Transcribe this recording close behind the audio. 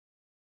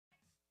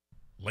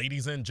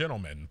Ladies and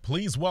gentlemen,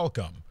 please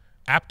welcome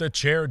APTA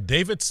Chair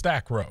David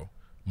Stackrow,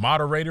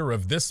 moderator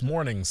of this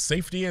morning's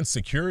Safety and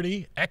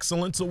Security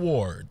Excellence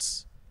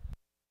Awards.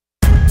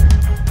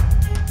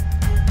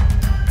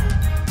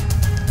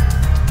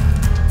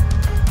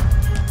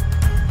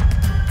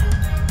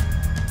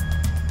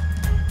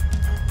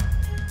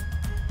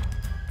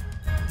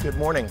 Good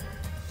morning.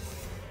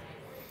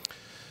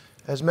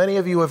 As many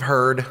of you have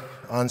heard,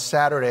 on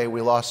Saturday we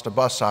lost a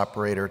bus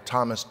operator,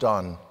 Thomas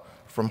Dunn,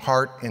 from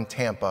Hart in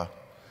Tampa,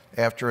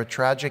 after a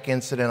tragic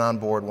incident on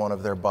board one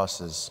of their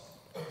buses.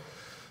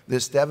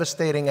 This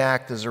devastating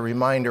act is a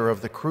reminder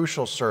of the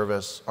crucial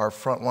service our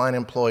frontline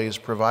employees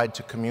provide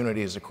to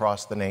communities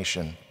across the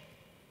nation.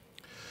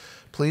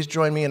 Please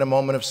join me in a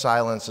moment of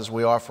silence as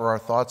we offer our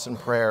thoughts and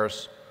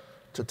prayers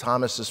to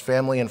Thomas's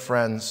family and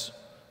friends,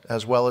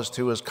 as well as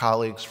to his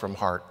colleagues from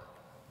Hart.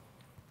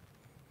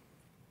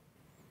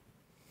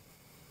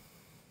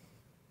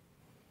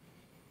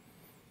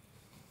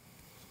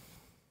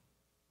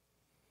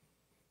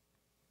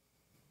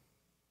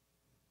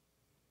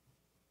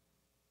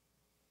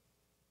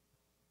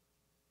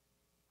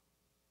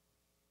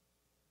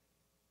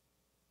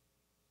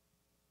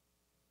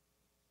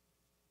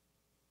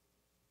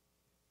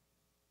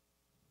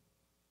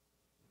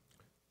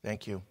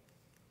 Thank you.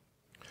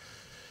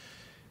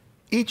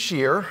 Each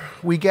year,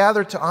 we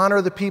gather to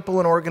honor the people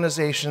and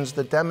organizations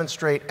that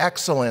demonstrate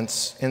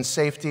excellence in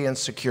safety and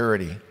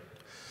security.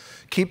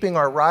 Keeping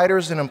our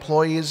riders and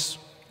employees,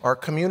 our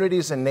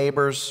communities and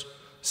neighbors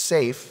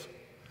safe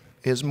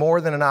is more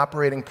than an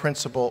operating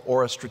principle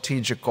or a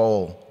strategic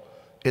goal.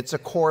 It's a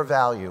core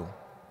value.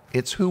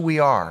 It's who we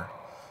are,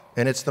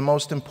 and it's the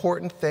most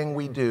important thing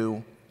we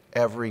do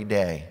every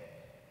day.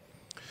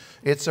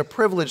 It's a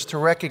privilege to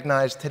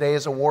recognize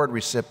today's award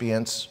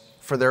recipients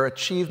for their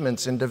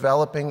achievements in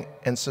developing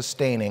and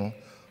sustaining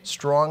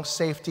strong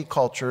safety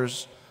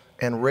cultures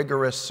and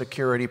rigorous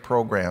security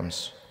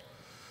programs.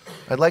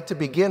 I'd like to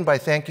begin by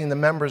thanking the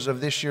members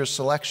of this year's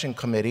selection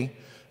committee,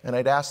 and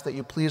I'd ask that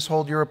you please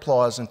hold your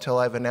applause until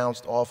I've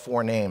announced all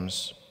four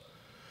names.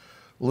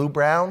 Lou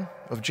Brown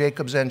of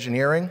Jacobs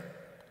Engineering,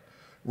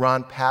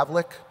 Ron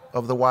Pavlik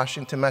of the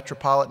Washington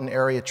Metropolitan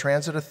Area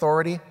Transit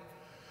Authority,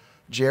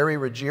 Jerry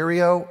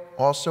Ruggiero,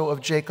 also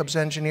of Jacobs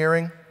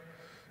Engineering,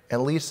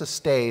 and Lisa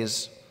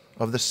Stays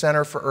of the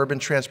Center for Urban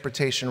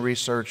Transportation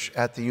Research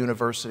at the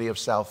University of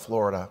South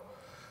Florida.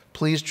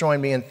 Please join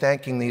me in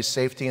thanking these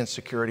safety and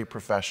security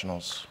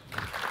professionals.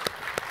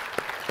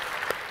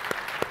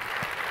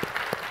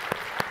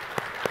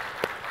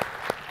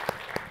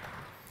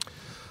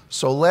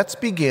 So let's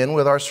begin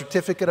with our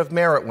Certificate of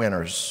Merit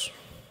winners.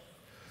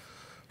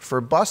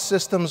 For bus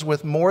systems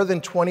with more than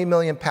 20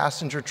 million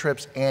passenger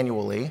trips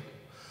annually,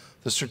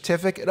 the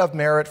Certificate of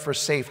Merit for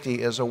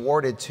Safety is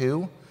awarded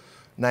to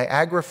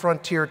Niagara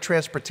Frontier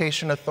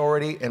Transportation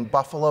Authority in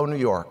Buffalo, New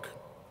York.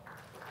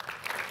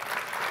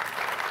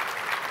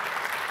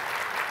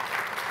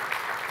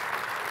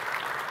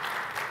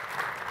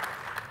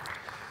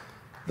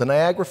 The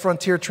Niagara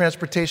Frontier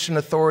Transportation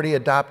Authority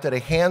adopted a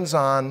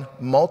hands-on,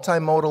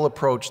 multimodal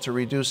approach to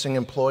reducing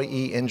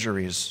employee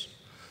injuries.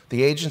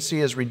 The agency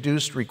has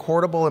reduced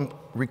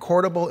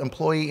recordable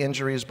employee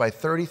injuries by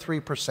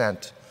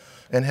 33%,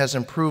 and has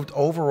improved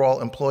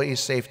overall employee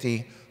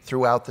safety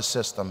throughout the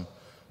system.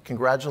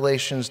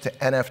 Congratulations to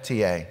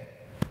NFTA.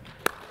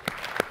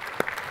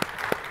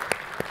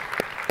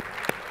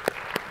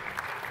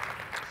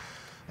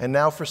 And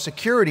now for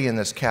security in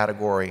this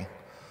category.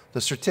 The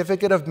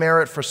Certificate of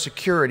Merit for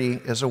Security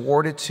is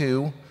awarded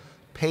to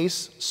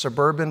Pace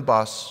Suburban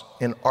Bus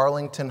in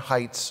Arlington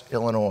Heights,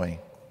 Illinois.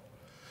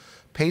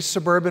 Pace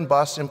Suburban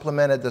Bus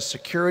implemented the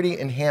Security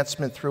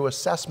Enhancement Through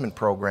Assessment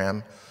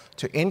program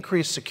to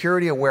increase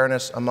security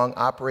awareness among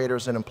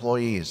operators and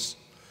employees.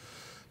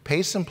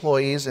 PACE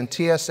employees and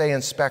TSA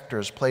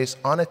inspectors place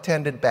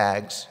unattended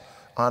bags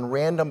on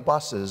random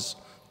buses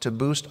to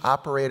boost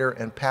operator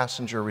and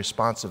passenger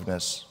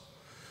responsiveness.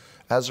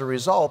 As a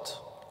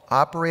result,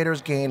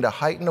 operators gained a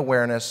heightened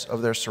awareness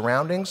of their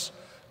surroundings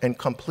and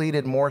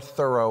completed more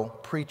thorough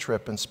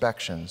pre-trip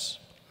inspections.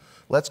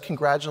 Let's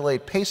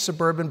congratulate PACE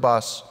Suburban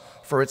Bus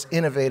for its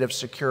innovative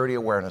security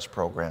awareness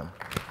program.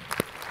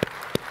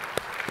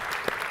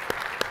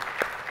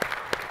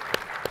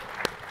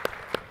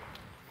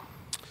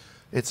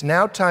 It's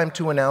now time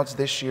to announce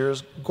this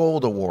year's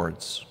Gold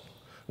Awards.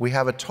 We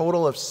have a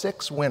total of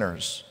 6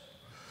 winners.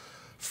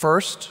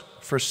 First,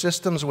 for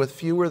systems with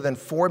fewer than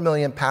 4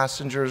 million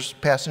passenger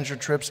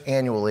trips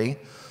annually,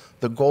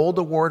 the Gold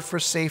Award for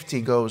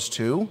Safety goes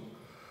to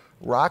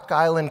Rock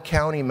Island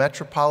County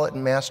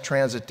Metropolitan Mass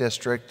Transit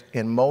District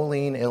in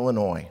Moline,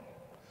 Illinois.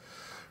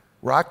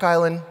 Rock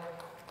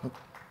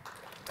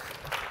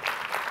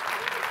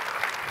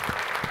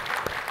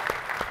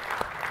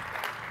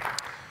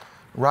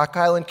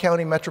Island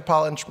County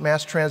Metropolitan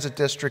Mass Transit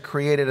District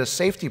created a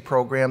safety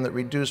program that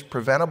reduced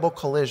preventable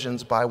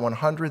collisions by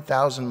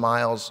 100,000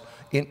 miles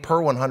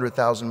per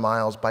 100,000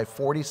 miles by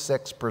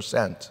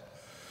 46%.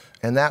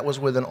 And that was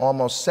with an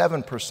almost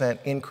 7%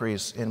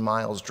 increase in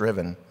miles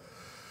driven.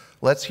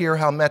 Let's hear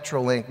how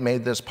Metrolink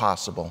made this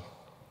possible.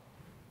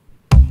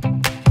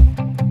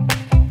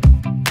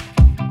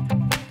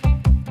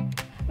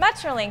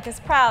 Metrolink is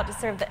proud to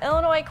serve the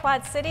Illinois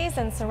Quad Cities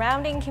and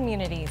surrounding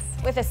communities.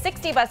 With a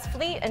 60-bus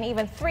fleet and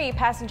even 3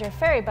 passenger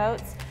ferry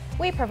boats,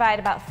 we provide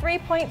about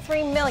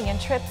 3.3 million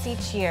trips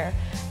each year,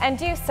 and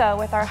do so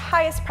with our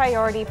highest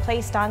priority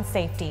placed on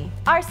safety.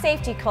 Our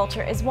safety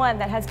culture is one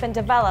that has been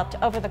developed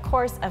over the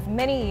course of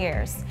many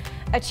years.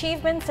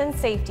 Achievements in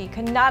safety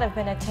could not have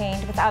been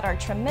attained without our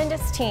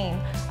tremendous team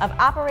of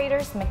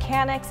operators,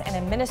 mechanics, and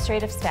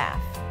administrative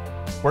staff.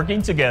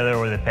 Working together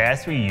over the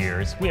past 3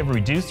 years, we have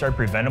reduced our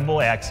preventable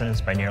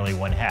accidents by nearly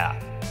 1/2.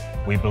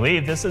 We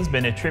believe this has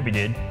been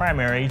attributed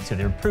primarily to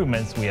the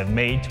improvements we have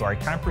made to our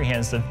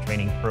comprehensive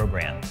training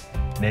program.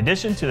 In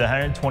addition to the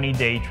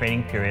 120-day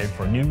training period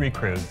for new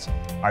recruits,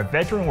 our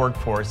veteran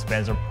workforce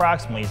spends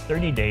approximately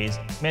 30 days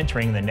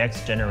mentoring the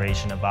next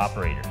generation of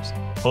operators.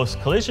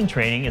 Post-collision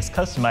training is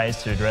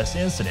customized to address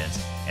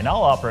incidents, and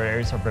all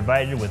operators are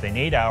provided with an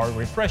 8-hour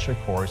refresher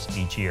course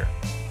each year.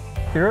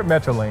 Here at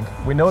Metrolink,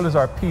 we know it is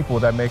our people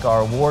that make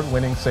our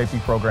award-winning safety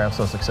program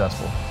so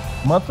successful.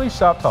 Monthly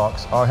shop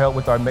talks are held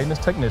with our maintenance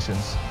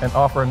technicians and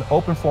offer an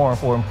open forum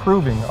for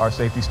improving our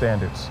safety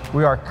standards.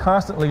 We are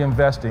constantly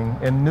investing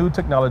in new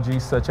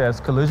technologies such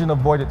as collision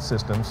avoidance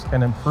systems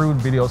and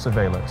improved video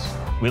surveillance.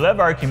 We love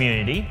our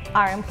community,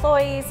 Our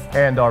employees,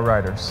 and our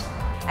riders.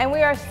 and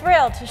we are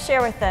thrilled to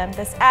share with them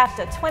this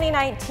APTA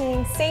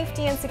 2019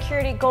 Safety and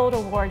Security Gold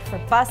Award for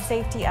Bus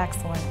Safety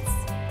Excellence.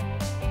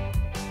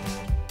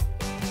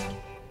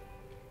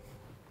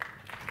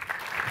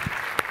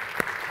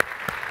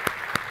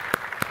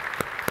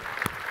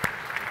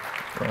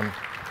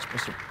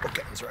 Mr.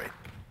 Bookends, right?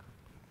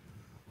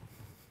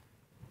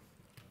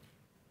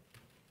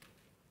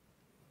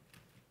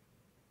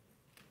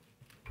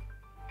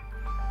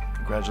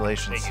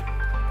 Congratulations. Thank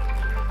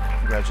you.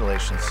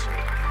 Congratulations.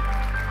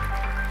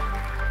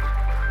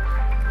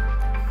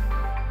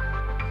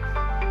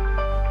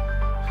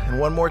 And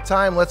one more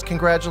time, let's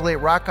congratulate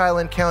Rock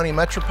Island County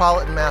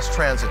Metropolitan Mass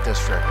Transit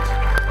District.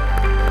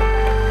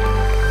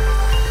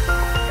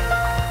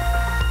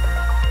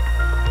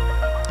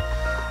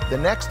 The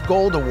next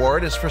Gold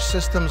Award is for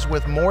systems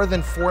with more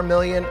than 4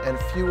 million and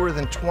fewer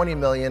than 20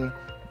 million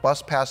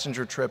bus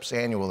passenger trips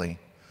annually.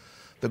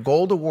 The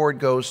Gold Award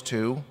goes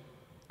to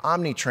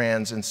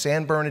Omnitrans in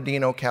San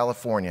Bernardino,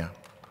 California.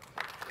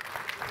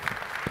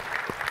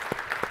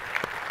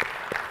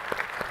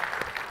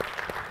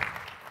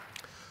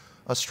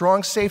 A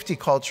strong safety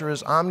culture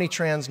is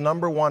Omnitrans'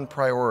 #1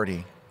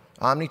 priority.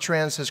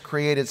 Omnitrans has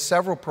created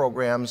several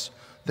programs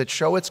that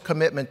show its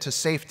commitment to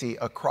safety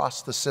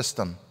across the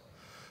system.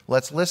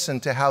 Let's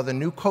listen to how the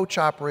new coach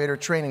operator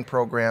training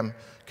program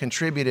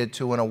contributed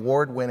to an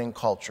award-winning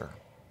culture.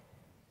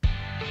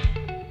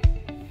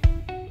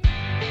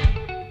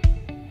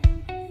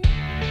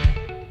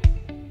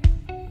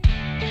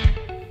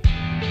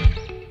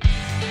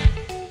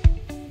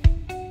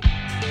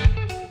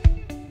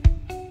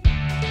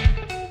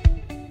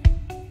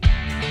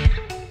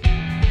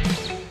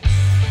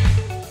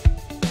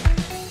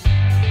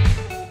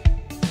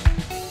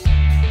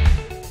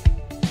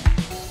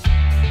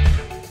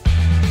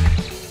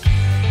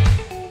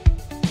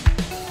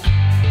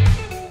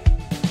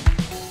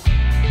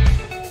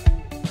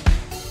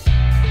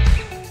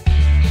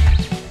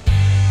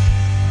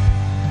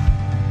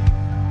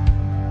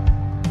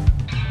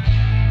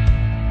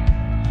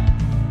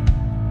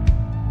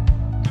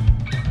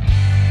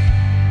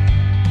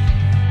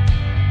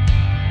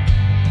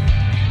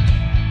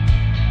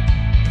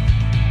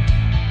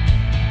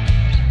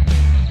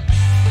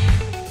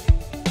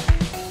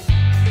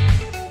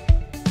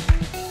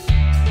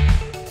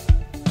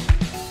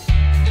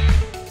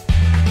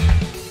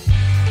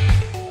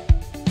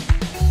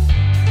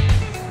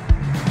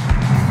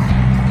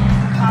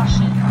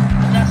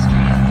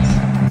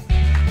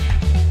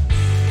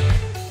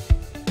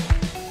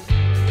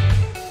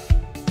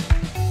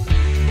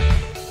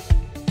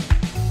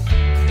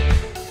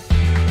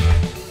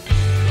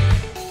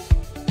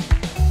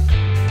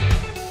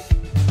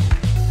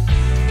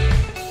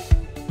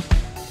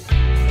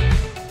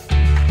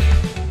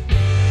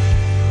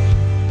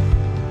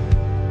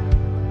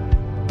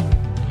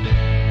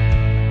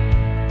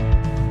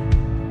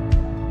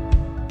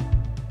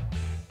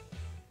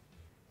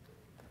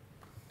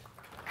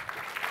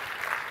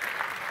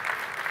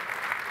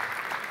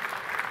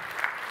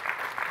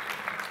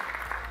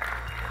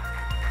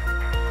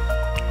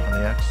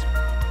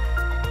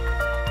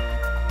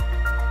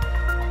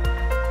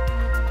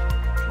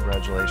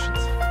 Congratulations.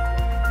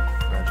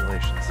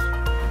 Congratulations.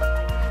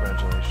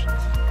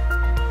 Congratulations.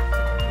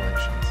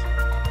 Congratulations.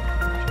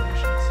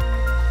 Congratulations.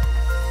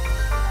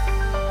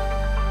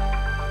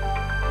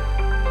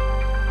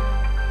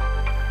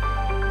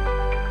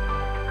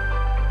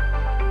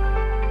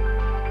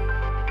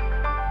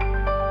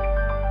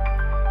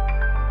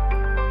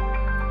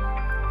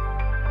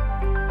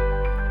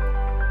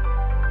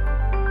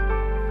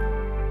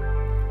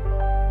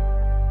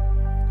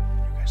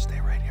 You guys stay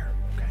right here,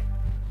 okay?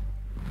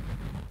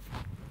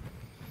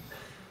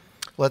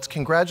 Let's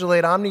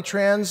congratulate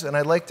Omnitrans, and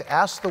I'd like to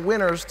ask the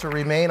winners to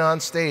remain on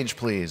stage,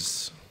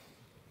 please.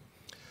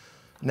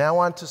 Now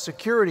on to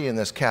security in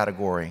this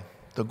category.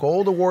 The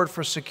Gold Award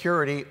for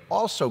security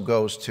also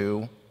goes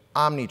to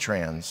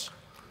Omnitrans.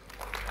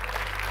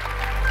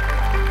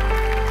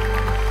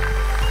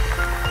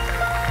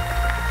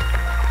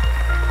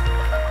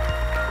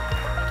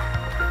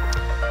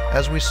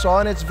 As we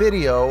saw in its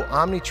video,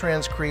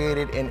 Omnitrans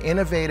created an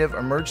innovative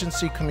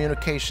emergency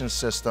communication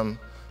system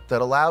that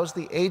allows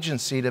the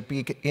agency to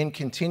be in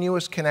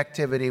continuous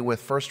connectivity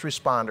with first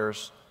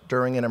responders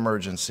during an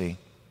emergency.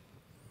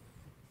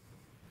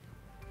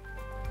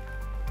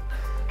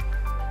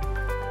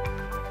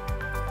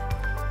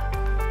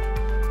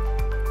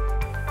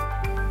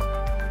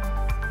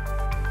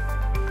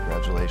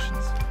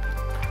 Congratulations.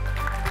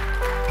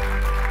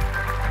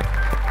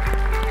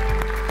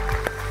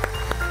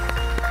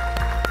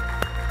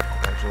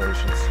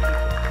 Congratulations.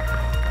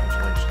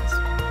 Congratulations.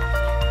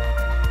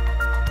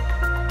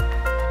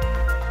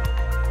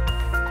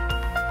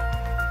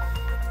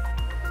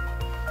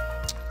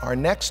 Our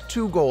next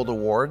two gold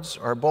awards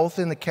are both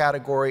in the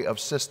category of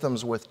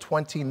systems with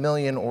 20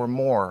 million or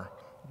more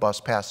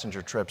bus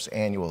passenger trips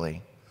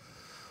annually.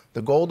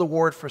 The Gold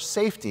Award for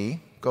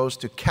safety goes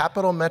to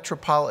Capital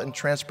Metropolitan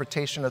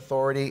Transportation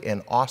Authority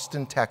in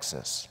Austin,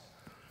 Texas.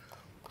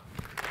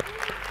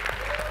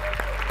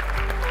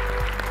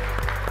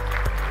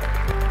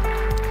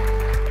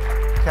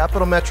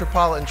 Capital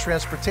Metropolitan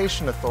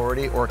Transportation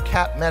Authority, or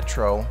CAP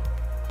Metro,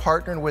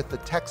 partnered with the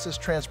Texas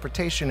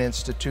Transportation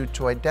Institute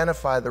to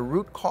identify the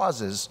root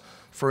causes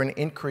for an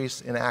increase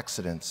in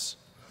accidents.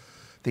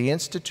 The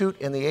Institute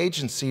and the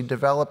agency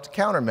developed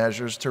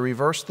countermeasures to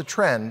reverse the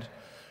trend,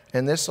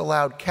 and this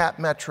allowed CAP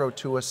Metro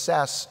to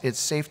assess its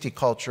safety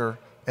culture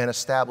and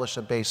establish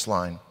a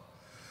baseline.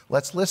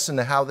 Let's listen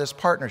to how this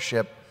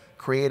partnership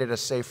created a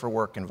safer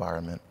work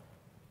environment.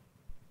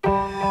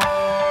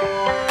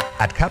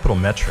 At Capital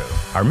Metro,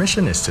 our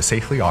mission is to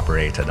safely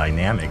operate a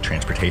dynamic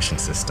transportation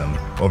system.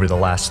 Over the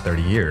last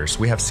 30 years,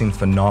 we have seen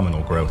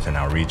phenomenal growth in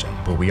our region,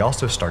 but we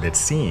also started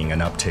seeing an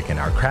uptick in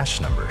our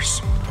crash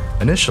numbers.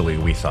 Initially,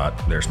 we thought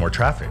there's more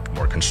traffic,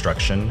 more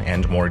construction,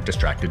 and more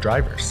distracted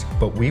drivers,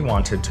 but we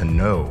wanted to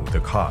know the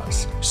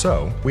cause.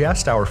 So, we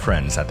asked our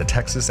friends at the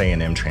Texas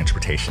A&M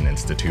Transportation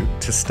Institute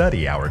to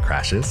study our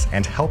crashes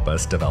and help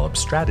us develop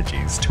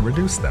strategies to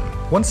reduce them.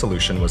 One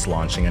solution was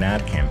launching an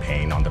ad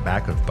campaign on the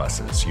back of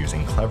buses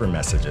using clever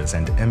messages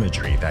and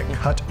imagery that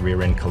cut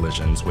rear-end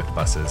collisions with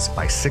buses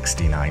by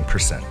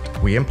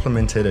 69%. We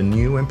implemented a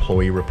new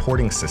employee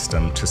reporting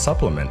system to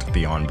supplement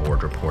the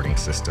onboard reporting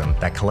system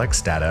that collects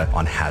data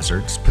on hazards,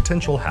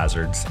 potential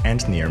hazards,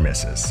 and near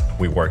misses.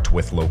 We worked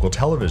with local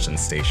television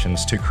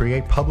stations to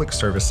create public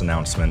service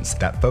announcements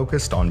that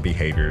focused on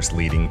behaviors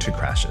leading to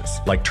crashes,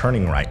 like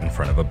turning right in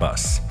front of a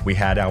bus. We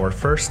had our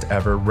first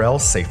ever Rail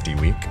Safety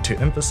Week to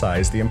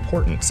emphasize the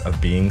importance of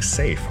being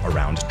safe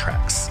around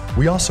tracks.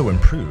 We also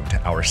improved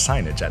our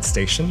signage at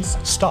stations,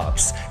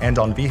 stops, and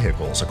on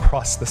vehicles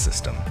across the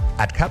system.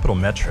 At Capital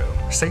Metro,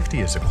 safety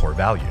is a core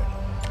value.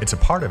 It's a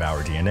part of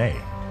our DNA.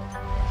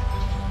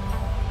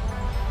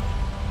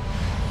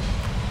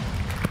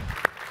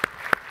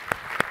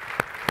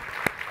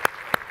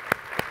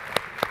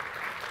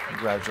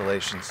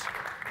 Congratulations.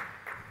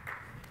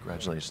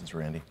 Congratulations,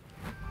 Randy.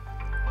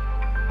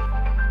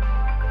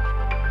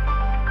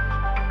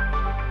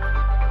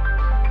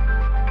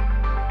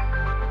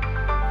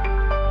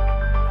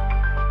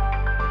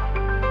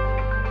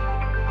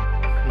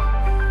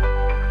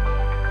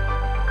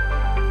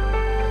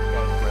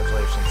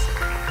 Congratulations.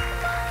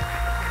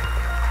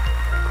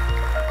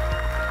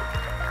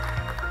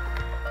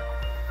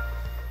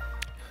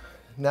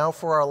 Now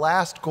for our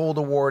last gold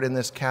award in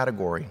this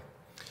category.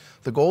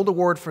 The Gold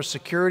Award for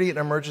Security and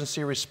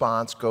Emergency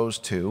Response goes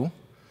to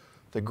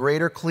the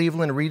Greater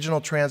Cleveland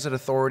Regional Transit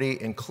Authority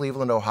in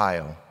Cleveland,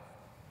 Ohio.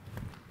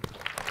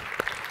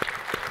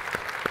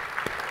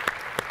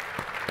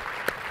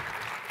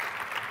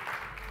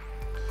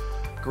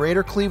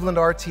 Greater Cleveland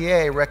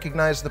RTA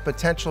recognized the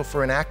potential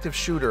for an active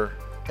shooter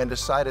and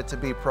decided to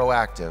be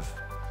proactive.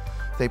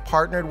 They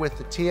partnered with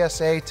the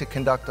TSA to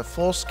conduct a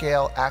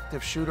full-scale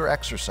active shooter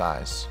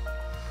exercise.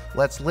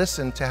 Let's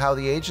listen to how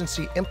the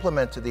agency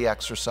implemented the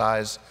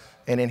exercise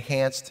and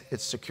enhanced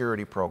its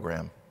security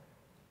program.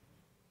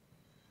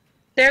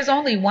 There's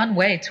only one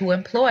way to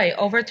employ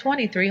over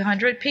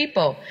 2,300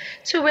 people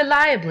to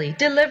reliably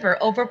deliver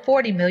over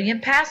 40 million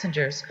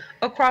passengers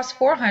across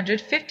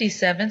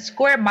 457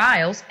 square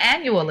miles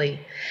annually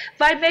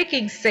by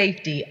making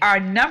safety our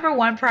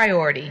 #1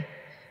 priority.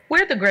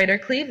 We're the Greater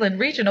Cleveland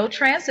Regional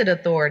Transit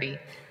Authority,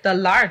 the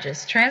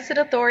largest transit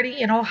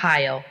authority in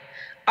Ohio.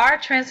 Our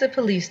Transit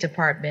Police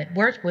Department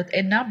worked with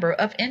a number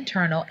of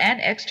internal and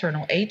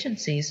external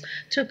agencies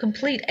to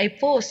complete a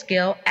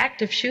full-scale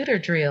active shooter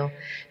drill.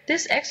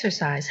 This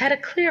exercise had a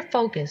clear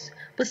focus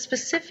with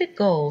specific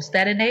goals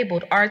that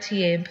enabled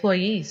RTA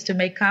employees to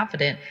make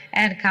confident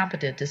and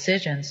competent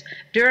decisions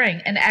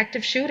during an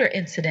active shooter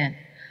incident.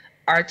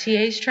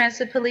 RTA's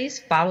Transit Police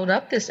followed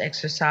up this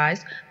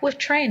exercise with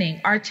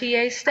training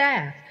RTA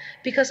staff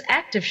because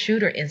active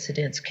shooter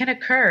incidents can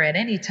occur at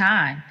any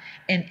time,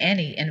 in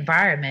any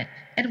environment,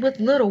 and with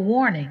little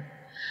warning.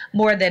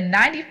 More than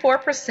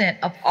 94%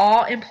 of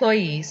all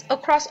employees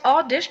across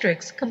all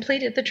districts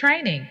completed the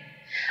training.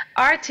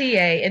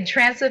 RTA and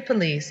Transit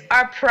Police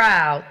are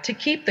proud to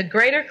keep the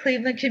greater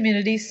Cleveland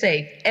community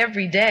safe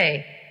every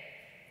day.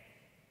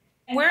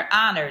 We're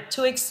honored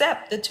to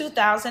accept the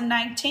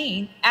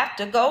 2019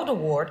 APTA Gold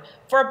Award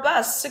for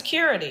bus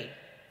security.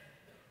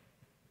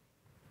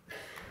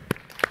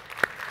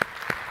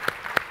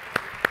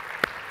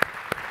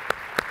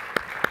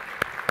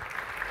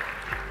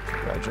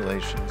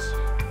 Congratulations.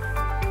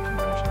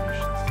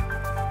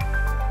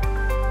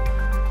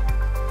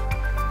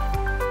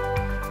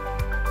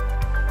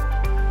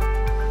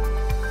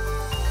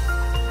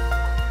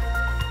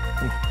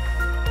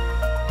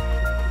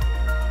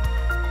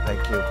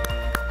 Thank you.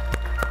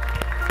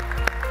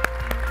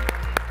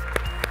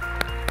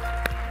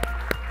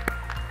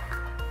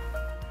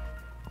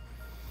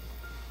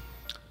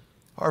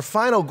 Our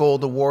final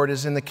gold award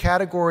is in the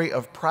category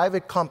of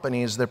private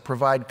companies that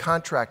provide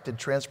contracted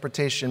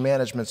transportation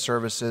management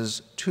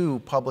services to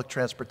public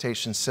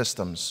transportation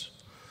systems.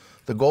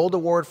 The gold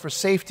award for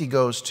safety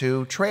goes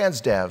to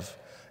TransDev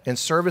in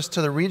service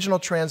to the Regional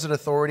Transit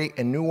Authority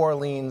in New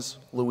Orleans,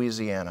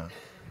 Louisiana.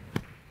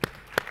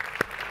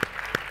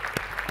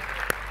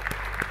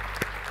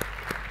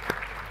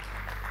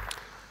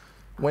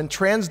 When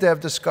TransDev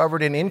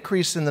discovered an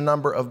increase in the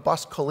number of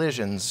bus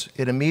collisions,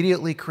 it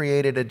immediately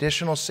created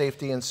additional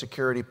safety and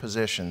security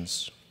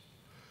positions.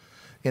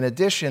 In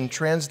addition,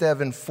 TransDev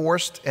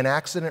enforced an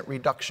accident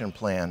reduction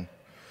plan.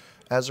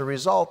 As a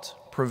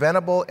result,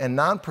 preventable and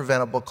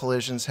non-preventable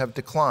collisions have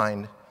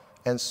declined,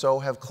 and so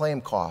have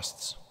claim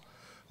costs.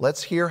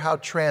 Let's hear how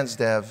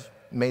TransDev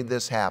made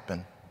this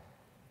happen.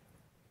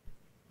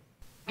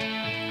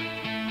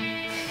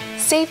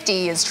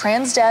 Safety is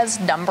TransDev's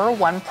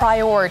 #1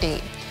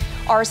 priority.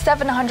 Our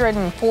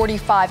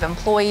 745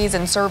 employees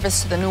in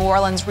service to the New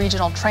Orleans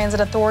Regional Transit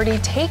Authority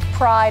take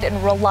pride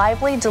in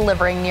reliably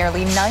delivering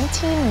nearly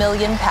 19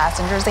 million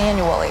passengers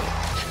annually.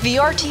 The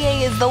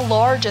RTA is the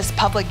largest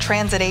public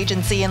transit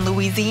agency in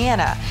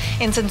Louisiana,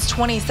 and since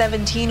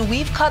 2017,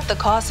 we've cut the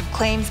cost of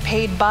claims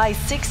paid by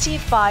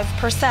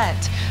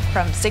 65%,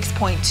 from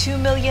 $6.2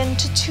 million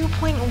to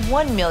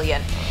 $2.1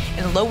 million,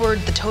 and lowered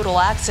the total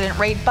accident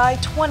rate by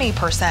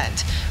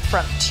 20%,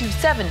 from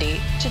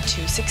 270 to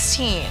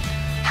 216.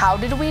 How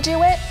did we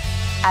do it?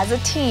 As a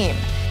team.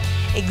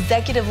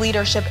 Executive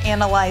leadership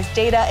analyzed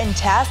data and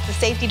tasked the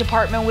safety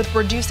department with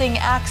reducing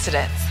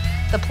accidents.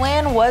 The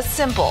plan was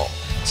simple.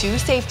 2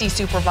 safety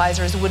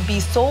supervisors would be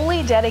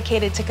solely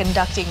dedicated to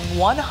conducting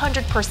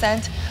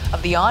 100%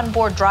 of the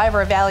onboard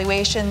driver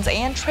evaluations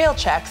and trail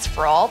checks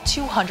for all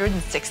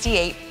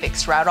 268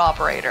 fixed route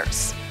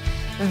operators.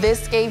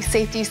 This gave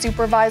safety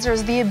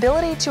supervisors the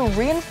ability to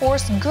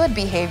reinforce good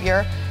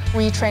behavior,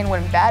 retrain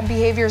when bad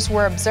behaviors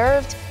were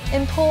observed,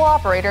 and pull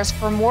operators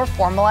for more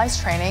formalized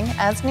training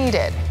as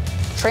needed.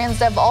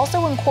 TransDev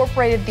also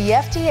incorporated the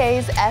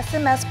FDA's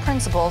SMS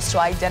principles to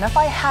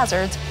identify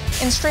hazards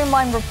and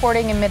streamline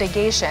reporting and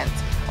mitigations,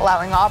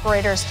 allowing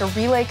operators to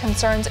relay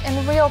concerns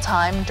in real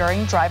time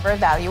during driver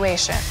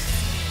evaluation.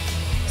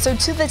 So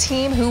to the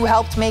team who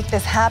helped make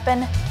this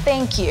happen,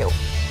 thank you.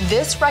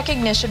 This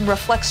recognition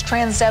reflects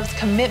TransDev's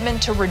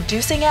commitment to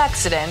reducing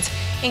accidents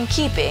and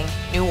keeping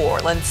New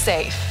Orleans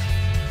safe.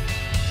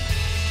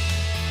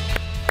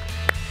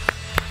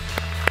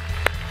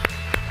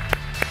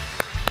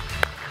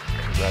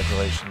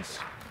 Congratulations.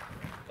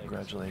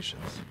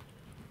 Congratulations.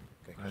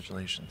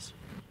 Congratulations.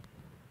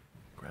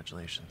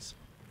 Congratulations.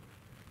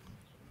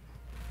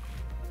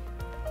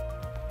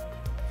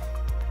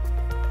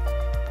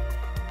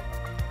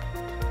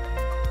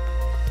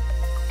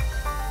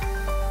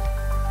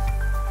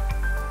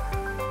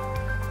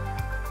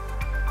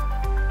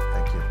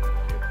 Thank you.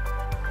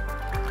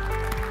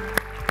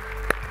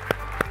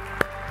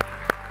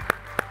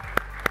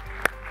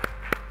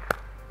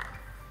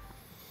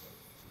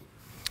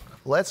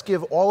 Let's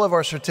give all of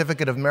our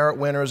Certificate of Merit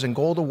winners and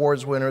Gold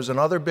Awards winners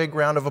another big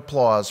round of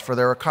applause for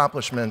their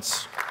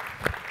accomplishments.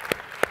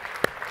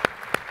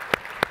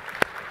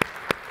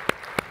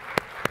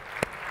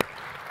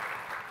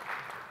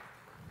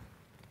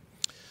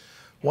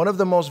 One of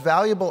the most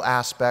valuable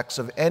aspects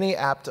of any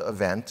APTA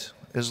event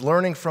is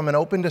learning from an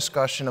open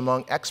discussion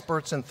among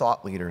experts and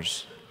thought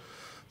leaders.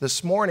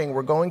 This morning,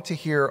 we're going to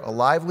hear a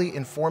lively,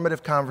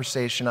 informative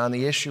conversation on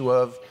the issue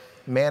of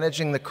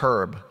managing the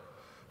curb,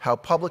 how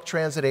public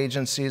transit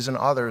agencies and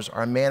others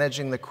are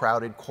managing the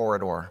crowded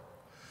corridor.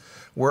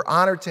 We're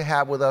honored to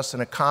have with us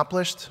an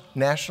accomplished,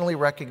 nationally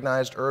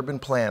recognized urban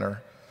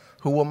planner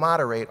who will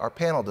moderate our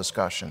panel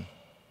discussion.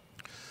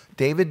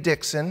 David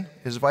Dixon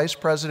is Vice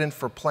President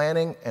for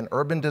Planning and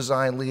Urban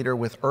Design Leader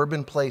with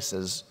Urban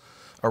Places,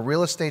 a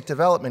real estate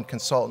development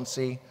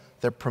consultancy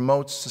that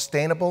promotes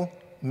sustainable,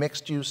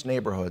 mixed-use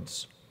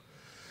neighborhoods.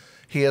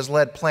 He has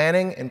led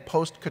planning in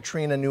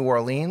post-Katrina New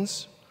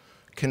Orleans,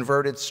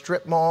 converted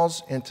strip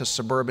malls into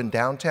suburban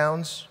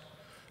downtowns,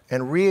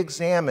 and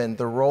re-examined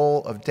the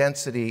role of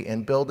density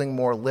in building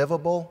more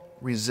livable,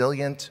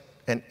 resilient,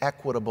 and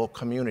equitable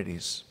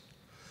communities.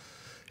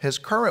 His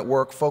current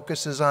work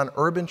focuses on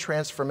urban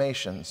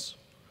transformations,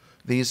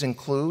 These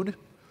include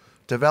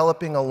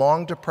developing a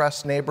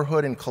long-depressed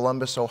neighborhood in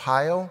Columbus,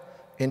 Ohio,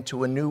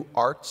 into a new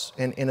arts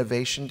and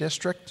innovation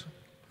district,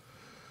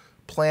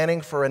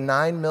 planning for a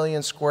 9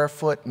 million square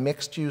foot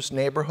mixed-use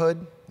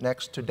neighborhood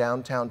next to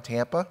downtown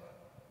Tampa,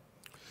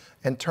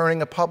 and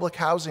turning a public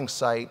housing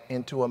site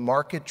into a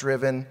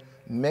market-driven,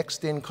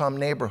 mixed-income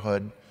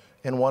neighborhood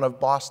in one of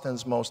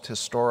Boston's most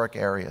historic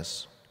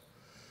areas.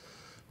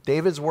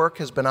 David's work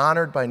has been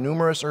honored by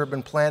numerous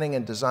urban planning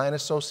and design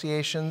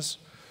associations,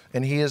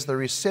 and he is the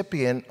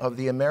recipient of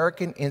the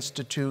American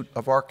Institute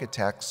of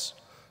Architects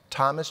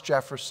Thomas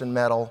Jefferson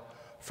Medal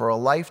for a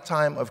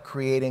lifetime of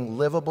creating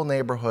livable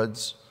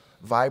neighborhoods,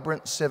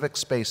 vibrant civic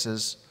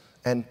spaces,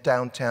 and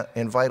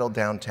vital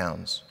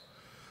downtowns.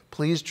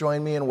 Please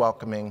join me in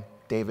welcoming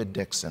David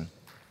Dixon.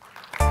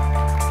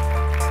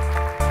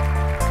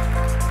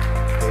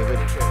 David.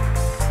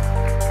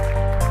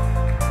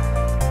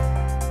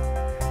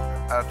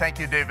 Thank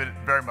you, David,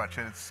 very much.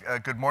 It's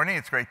good morning.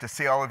 It's great to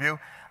see all of you.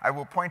 I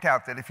will point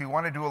out that if you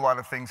want to do a lot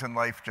of things in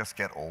life, just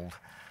get old.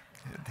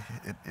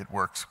 It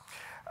works.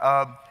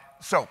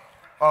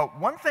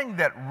 One thing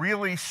that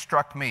really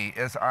struck me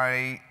as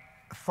I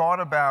thought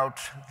about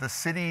the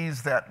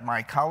cities that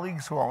my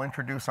colleagues, who I'll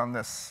introduce on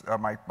this,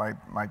 my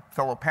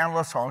fellow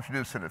panelists, I'll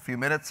introduce in a few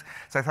minutes.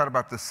 As I thought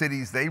about the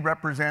cities they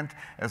represent,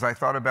 as I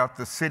thought about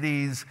the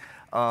cities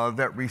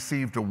that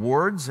received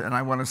awards, and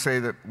I want to say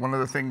that one of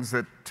the things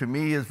that to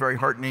me is very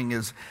heartening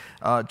is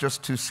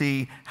just to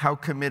see how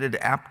committed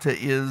APTA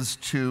is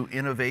to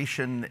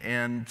innovation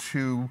and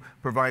to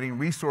providing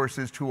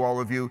resources to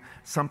all of you,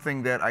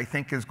 something that I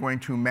think is going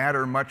to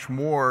matter much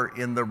more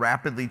in the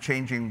rapidly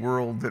changing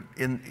world that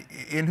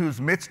in whose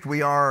midst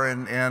we are,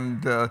 and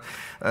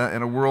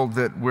in a world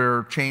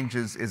where change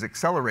is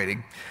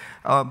accelerating.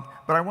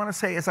 But I want to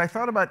say, as I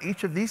thought about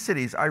each of these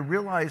cities, I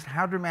realized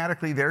how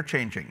dramatically they're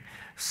changing.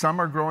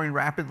 Some are growing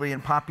rapidly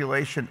in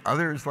population.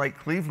 Others, like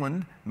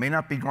Cleveland, may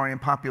not be growing in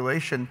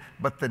population,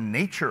 but the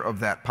nature of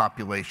that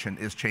population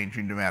is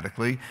changing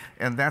dramatically.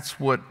 And that's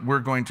what we're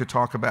going to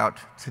talk about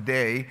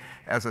today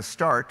as a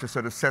start to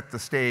sort of set the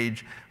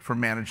stage for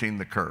managing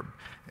the curve.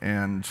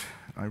 And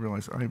I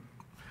realize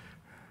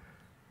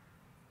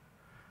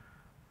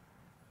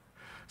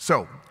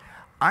So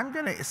I'm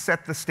going to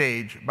set the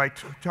stage by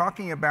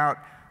talking about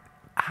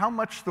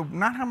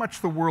not how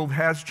much the world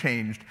has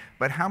changed,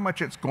 but how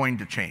much it's going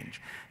to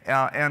change.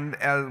 When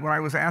I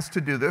was asked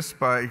to do this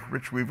by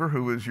Rich Weaver,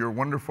 who is your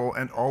wonderful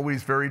and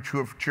always very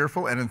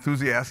cheerful and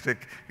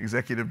enthusiastic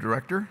executive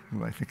director,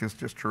 who I think is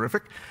just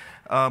terrific,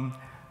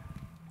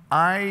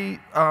 I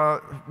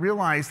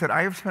realized that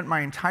I have spent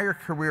my entire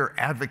career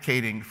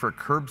advocating for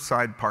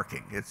curbside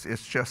parking.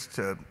 It's just,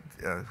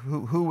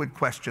 who would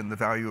question the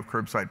value of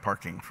curbside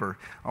parking for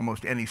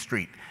almost any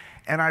street?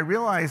 And I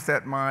realized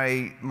that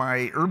my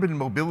urban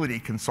mobility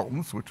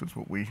consultants, which is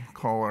what we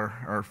call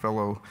our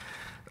fellow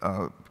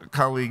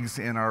colleagues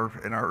in our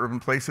Urban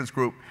Places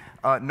group,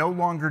 no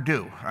longer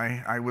do.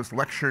 I was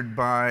lectured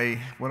by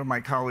one of my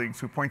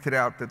colleagues who pointed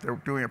out that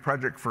they're doing a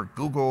project for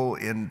Google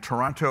in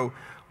Toronto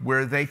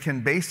where they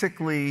can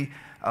basically,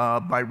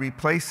 by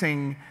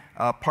replacing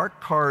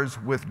parked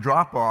cars with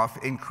drop-off,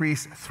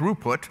 increase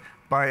throughput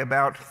by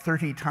about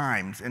 30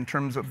 times in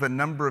terms of the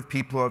number of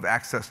people who have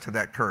access to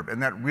that curb.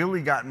 And that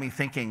really got me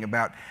thinking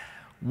about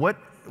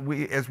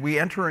as we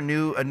enter a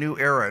new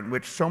era in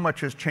which so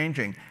much is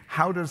changing,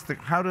 how does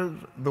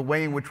the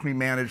way in which we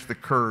manage the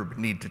curb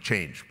need to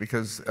change?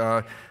 Because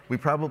we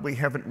probably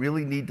haven't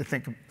really need to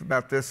think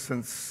about this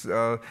since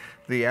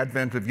the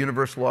advent of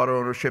universal auto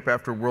ownership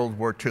after World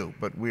War II.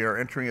 But we are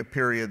entering a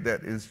period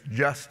that is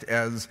just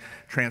as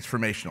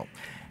transformational.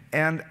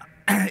 And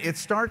it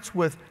starts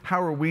with how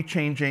are we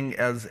changing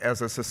as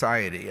a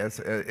society,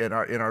 in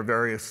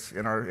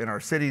our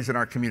cities and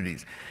our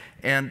communities.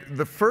 And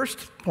the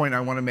first point I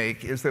want to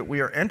make is that we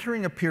are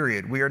entering a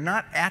period. We are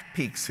not at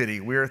peak city.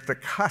 We are at the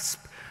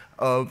cusp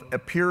of a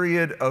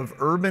period of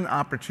urban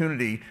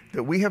opportunity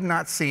that we have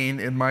not seen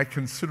in my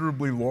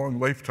considerably long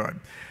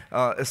lifetime.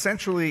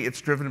 Essentially,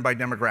 it's driven by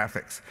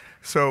demographics.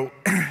 So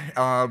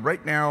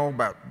right now,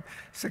 about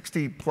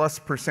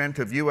 60+%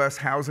 of US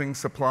housing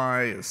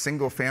supply is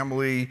single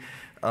family,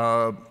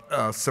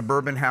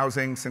 suburban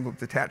housing,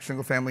 detached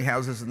single family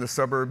houses in the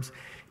suburbs.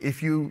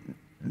 If you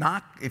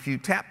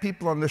tap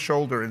people on the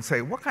shoulder and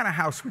say, what kind of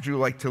house would you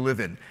like to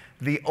live in?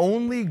 The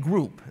only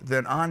group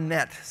that on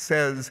net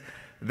says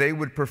they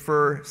would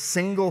prefer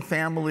single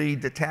family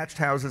detached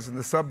houses in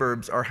the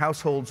suburbs are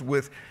households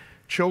with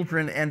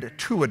children and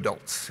 2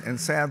 adults. And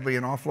sadly,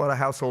 an awful lot of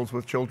households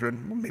with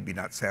children, well, maybe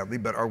not sadly,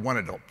 but are 1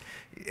 adult.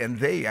 And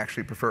they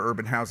actually prefer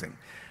urban housing.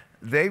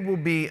 They will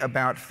be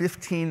about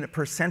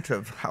 15%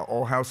 of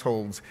all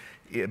households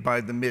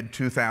by the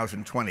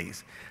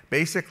mid-2020s.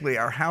 Basically,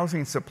 our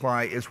housing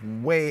supply is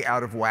way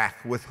out of whack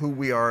with who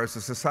we are as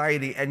a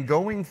society. And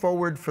going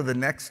forward for the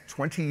next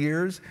 20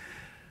 years,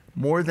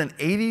 more than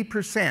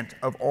 80%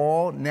 of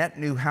all net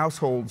new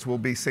households will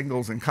be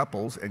singles and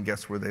couples, and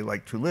guess where they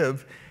like to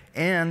live?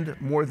 and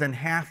more than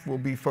half will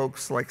be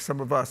folks like some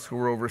of us who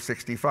are over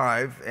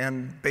 65,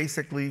 and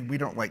basically we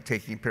don't like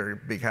taking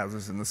big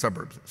houses in the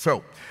suburbs.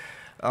 So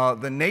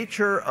the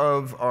nature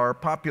of our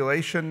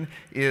population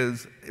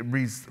is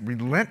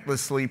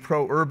relentlessly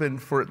pro-urban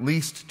for at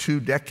least 2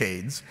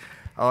 decades.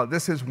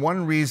 This is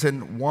one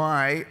reason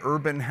why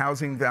urban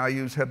housing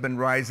values have been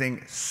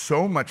rising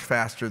so much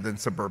faster than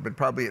suburban,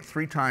 probably at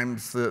 3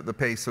 times the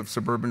pace of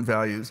suburban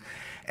values,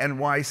 and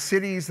why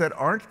cities that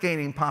aren't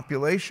gaining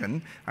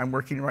population, I'm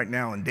working right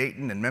now in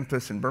Dayton and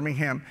Memphis and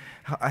Birmingham,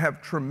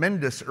 have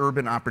tremendous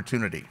urban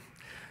opportunity.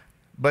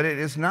 But it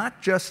is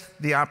not just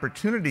the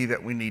opportunity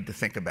that we need to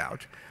think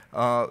about.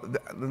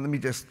 Let me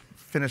just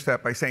finish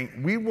that by saying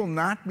we will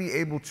not be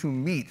able to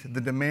meet the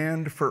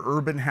demand for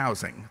urban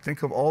housing.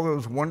 Think of all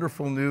those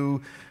wonderful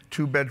new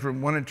 1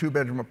 and 2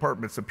 bedroom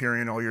apartments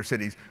appearing in all your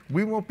cities.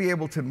 We won't be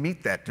able to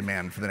meet that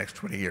demand for the next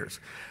 20 years.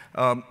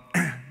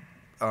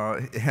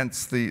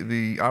 Hence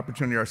the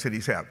opportunity our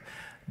cities have.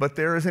 But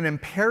there is an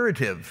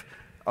imperative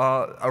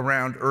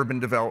around urban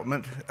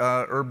development,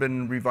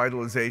 urban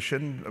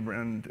revitalization,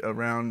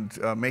 around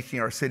making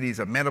our cities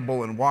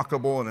amenable and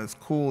walkable and as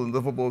cool and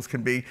livable as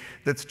can be,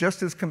 that's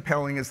just as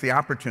compelling as the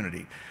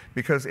opportunity.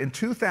 Because in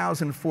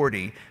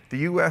 2040, the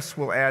US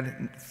will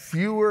add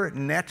fewer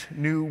net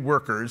new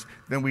workers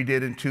than we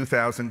did in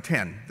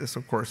 2010. This,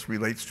 of course,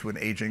 relates to an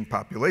aging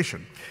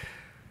population.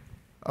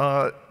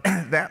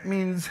 That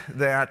means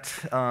that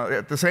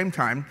at the same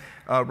time,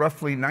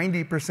 roughly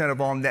 90% of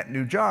all net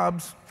new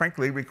jobs,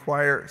 frankly,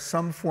 require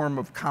some form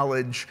of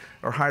college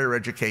or higher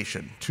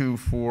education, 2,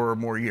 4, or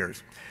more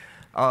years.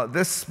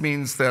 This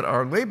means that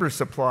our labor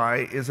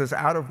supply is as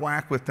out of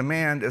whack with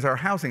demand as our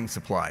housing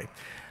supply.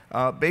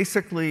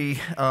 Basically,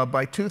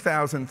 by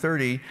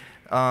 2030,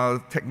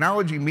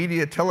 technology,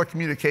 media,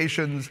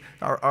 telecommunications,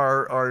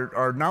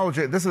 our knowledge,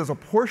 this is a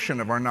portion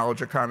of our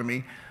knowledge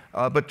economy,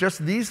 but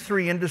just these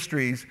 3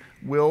 industries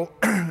will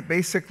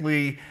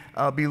basically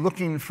be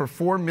looking for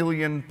 4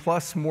 million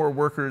plus more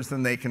workers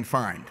than they can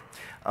find.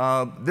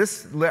 Our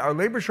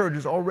labor shortage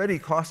is already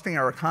costing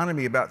our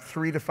economy about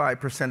 3 to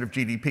 5% of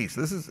GDP.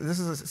 So this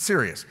is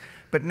serious.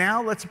 But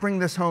now let's bring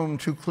this home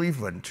to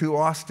Cleveland, to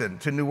Austin,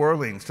 to New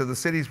Orleans, to the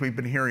cities we've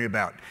been hearing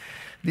about.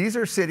 These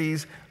are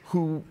cities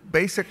who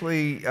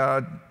basically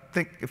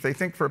if they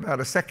think for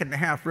about a second and a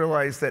half,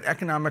 realize that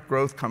economic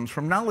growth comes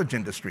from knowledge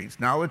industries.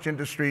 Knowledge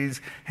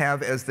industries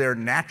have as their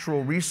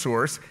natural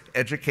resource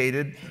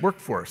educated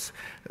workforce,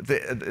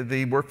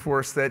 the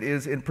workforce that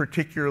is in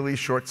particularly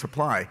short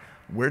supply.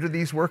 Where do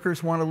these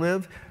workers want to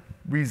live?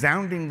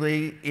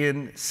 Resoundingly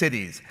in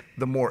cities.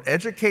 The more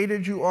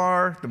educated you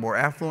are, the more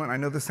affluent, I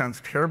know this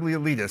sounds terribly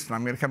elitist, and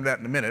I'm going to come to that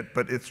in a minute,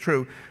 but it's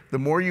true, the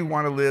more you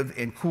want to live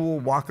in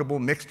cool, walkable,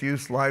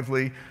 mixed-use,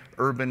 lively,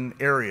 urban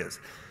areas.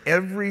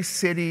 Every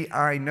city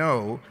I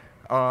know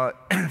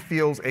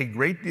feels a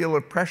great deal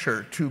of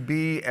pressure to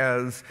be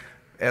as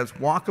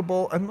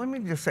walkable, and let me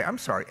just say, I'm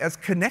sorry, as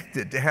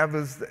connected, to have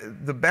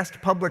the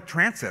best public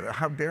transit,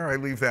 how dare I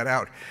leave that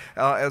out,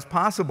 as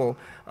possible,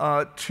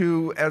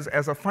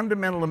 as a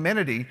fundamental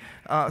amenity,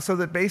 so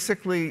that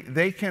basically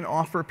they can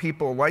offer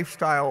people a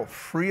lifestyle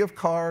free of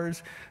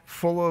cars,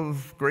 full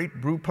of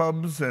great brew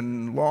pubs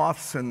and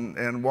lofts and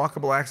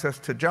walkable access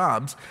to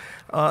jobs,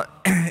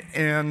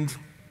 and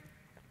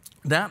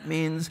that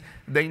means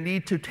they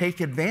need to take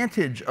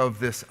advantage of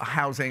this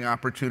housing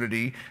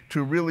opportunity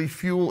to really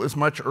fuel as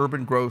much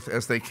urban growth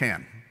as they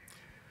can.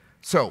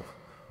 So,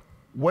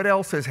 what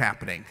else is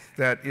happening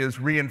that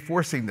is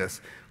reinforcing this?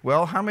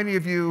 Well, how many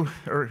of you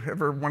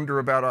ever wonder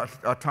about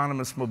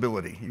autonomous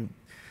mobility?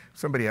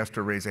 Somebody has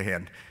to raise a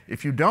hand.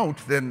 If you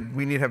don't, then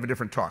we need to have a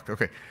different talk.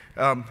 Okay.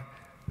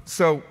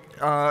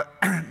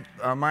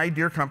 My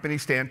dear company,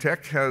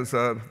 Stantec, has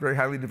a very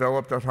highly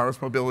developed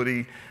autonomous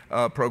mobility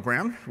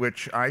program,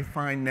 which I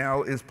find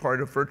now is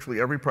part of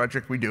virtually every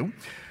project we do.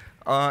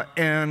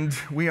 And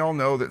we all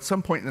know that at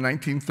some point in the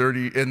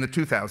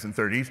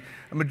 2030s,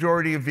 a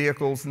majority of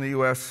vehicles in the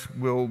US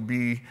will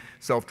be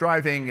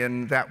self-driving,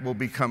 and that will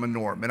become a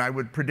norm. And I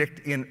would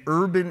predict in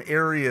urban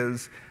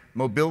areas,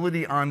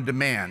 mobility on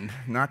demand,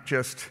 not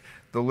just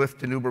the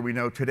Lyft and Uber we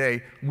know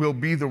today, will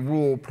be the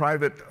rule.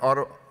 Private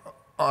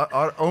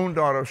owned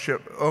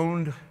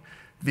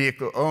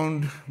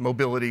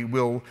mobility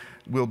will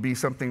be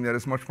something that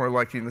is much more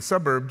likely in the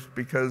suburbs,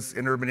 because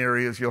in urban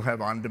areas you'll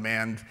have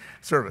on-demand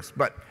service.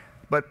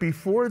 But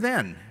before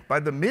then,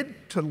 by the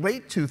mid to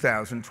late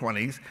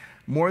 2020s,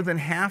 more than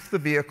half the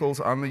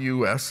vehicles on the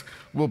US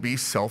will be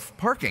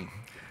self-parking.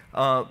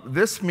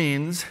 This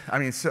means,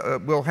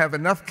 we'll have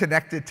enough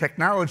connected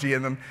technology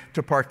in them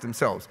to park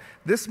themselves.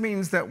 This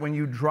means that when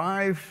you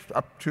drive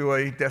up to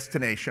a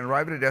destination,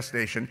 arrive at a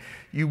destination,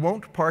 you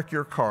won't park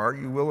your car.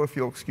 You will, if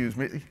you'll excuse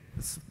me,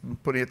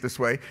 putting it this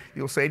way,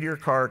 you'll say to your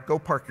car, go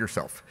park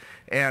yourself.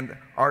 And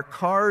our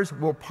cars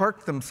will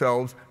park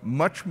themselves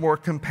much more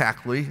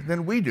compactly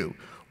than we do,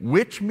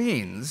 which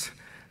means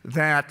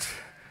that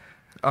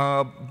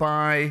in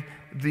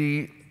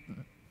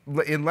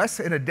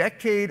a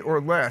decade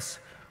or less,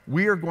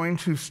 we are going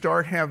to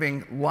start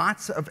having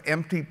lots of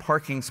empty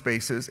parking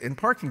spaces in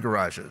parking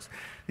garages.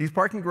 These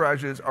parking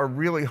garages are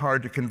really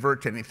hard to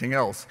convert to anything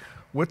else.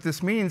 What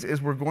this means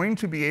is we're going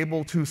to be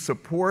able to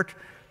support,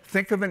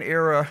 think of an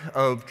era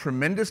of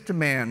tremendous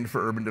demand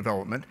for urban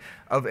development,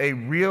 of a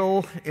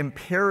real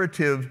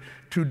imperative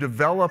to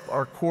develop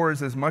our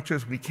cores as much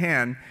as we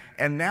can,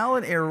 and now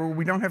an era where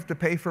we don't have to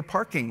pay for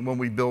parking when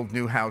we build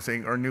new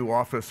housing or new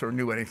office or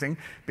new anything,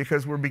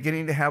 because we're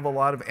beginning to have a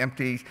lot of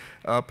empty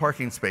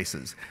parking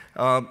spaces.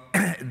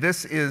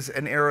 This is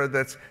an era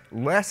that's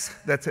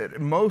at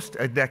most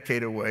a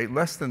decade away,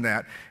 less than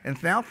that.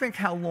 And now think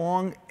how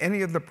long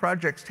any of the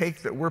projects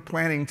take that we're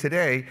planning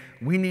today.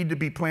 We need to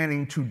be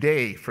planning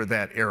today for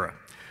that era.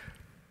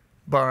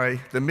 By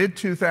the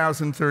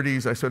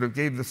mid-2030s, I sort of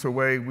gave this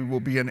away, we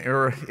will be in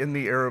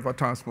the era of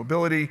autonomous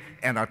mobility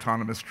and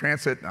autonomous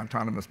transit, and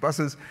autonomous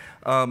buses,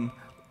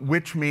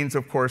 which means,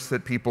 of course,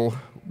 that people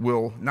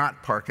will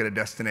not park at a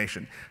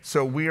destination.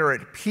 So we are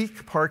at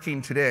peak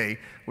parking today,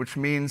 which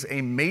means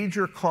a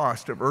major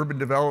cost of urban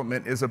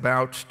development is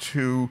about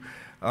to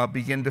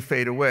begin to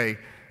fade away.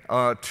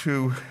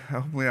 To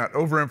hopefully not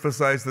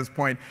overemphasize this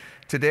point,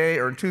 today,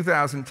 or in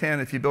 2010,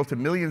 if you built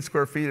 1 million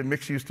square feet of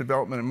mixed-use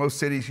development in most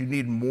cities, you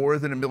need more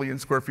than 1 million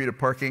square feet of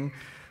parking.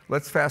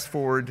 Let's fast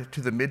forward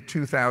to the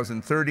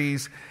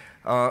mid-2030s.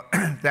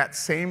 That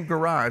same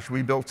garage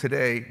we built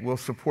today will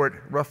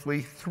support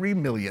roughly 3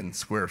 million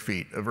square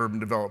feet of urban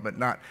development,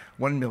 not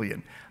 1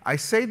 million. I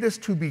say this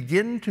to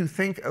begin to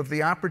think of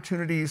the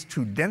opportunities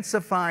to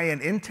densify and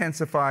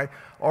intensify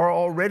our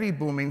already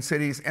booming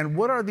cities, and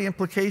what are the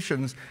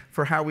implications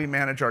for how we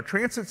manage our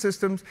transit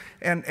systems,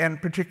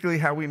 and particularly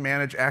how we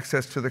manage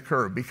access to the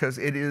curb, because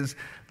it is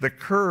the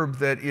curb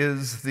that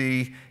is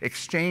the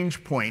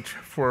exchange point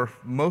for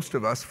most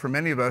of us, for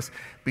many of us,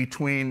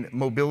 between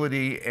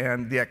mobility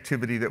and the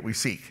activity that we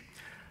seek.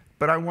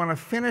 But I want to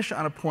finish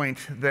on a point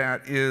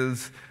that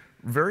is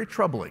very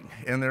troubling,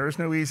 and there is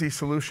no easy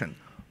solution.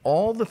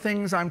 All the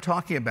things I'm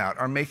talking about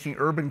are making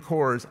urban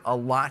cores a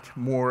lot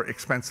more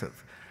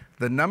expensive.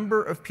 The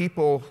number of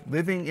people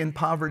living in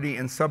poverty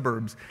in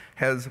suburbs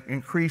has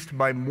increased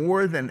by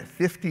more than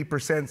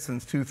 50%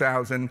 since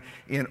 2000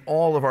 in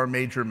all of our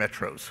major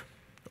metros.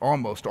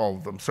 Almost all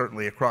of them,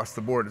 certainly across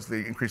the board, is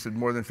the increase of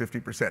more than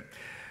 50%.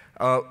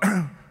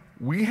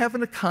 We have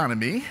an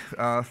economy,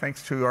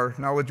 thanks to our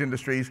knowledge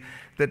industries,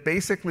 that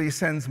basically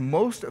sends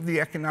most of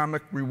the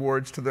economic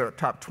rewards to the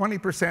top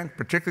 20%,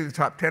 particularly the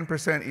top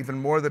 10%, even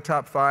more the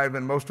top 5%,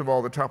 and most of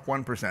all the top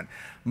 1%.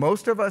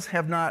 Most of us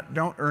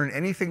don't earn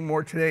anything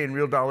more today in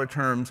real dollar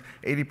terms,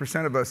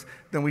 80% of us,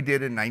 than we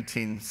did in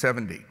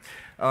 1970.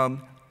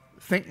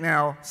 Think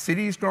now,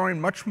 cities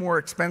growing much more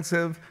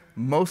expensive,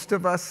 most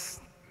of us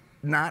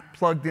not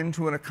plugged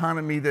into an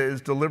economy that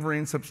is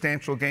delivering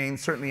substantial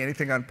gains, certainly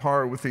anything on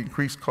par with the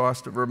increased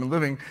cost of urban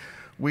living.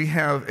 We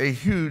have a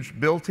huge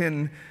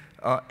built-in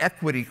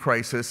equity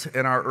crisis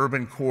in our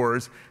urban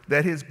cores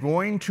that is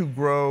going to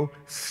grow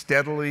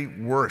steadily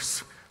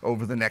worse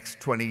over the next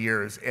 20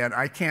 years. And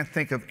I can't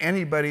think of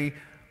anybody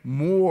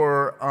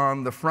more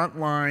on the front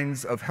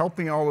lines of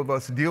helping all of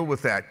us deal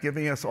with that,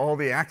 giving us all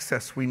the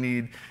access we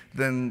need,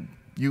 than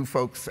you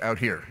folks out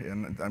here.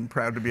 And I'm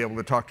proud to be able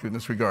to talk to you in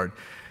this regard.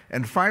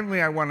 And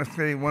finally, I want to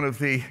say one of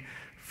the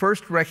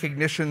first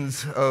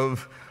recognitions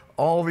of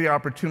all the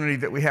opportunity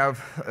that we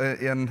have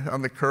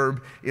on the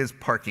curb is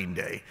Parking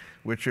Day,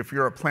 which, if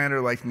you're a planner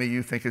like me,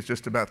 you think is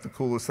just about the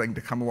coolest thing to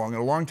come along in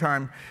a long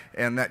time,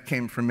 and that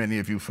came from many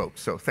of you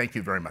folks. So thank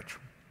you very much.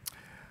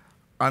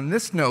 On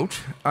this note,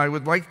 I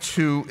would like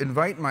to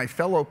invite my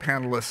fellow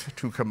panelists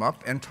to come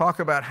up and talk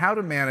about how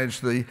to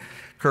manage the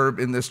curb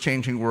in this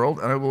changing world.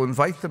 And I will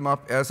invite them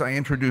up as I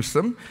introduce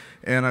them.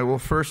 And I will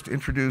first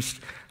introduce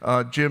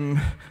Andrew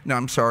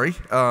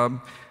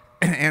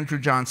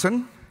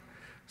Johnson,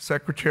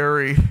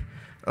 Secretary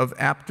of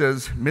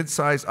APTA's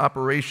Midsize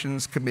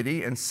Operations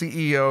Committee and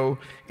CEO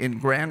in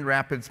Grand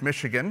Rapids,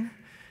 Michigan,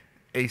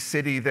 a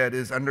city that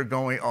is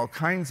undergoing all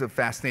kinds of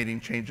fascinating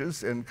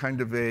changes and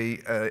kind of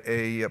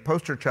a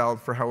poster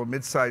child for how a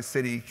mid-sized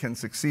city can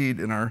succeed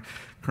in our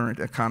current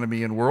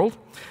economy and world.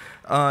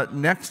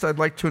 Next, I'd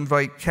like to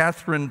invite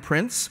Catherine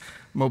Prince,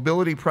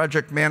 Mobility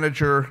Project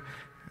Manager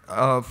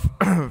of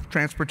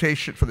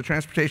Transportation for the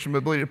Transportation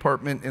Mobility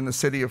Department in the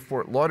city of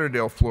Fort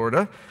Lauderdale,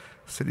 Florida,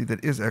 a city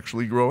that is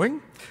actually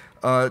growing.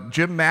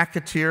 Jim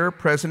McAteer,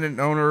 President and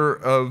owner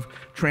of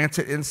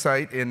Transit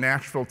Insight in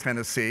Nashville,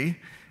 Tennessee,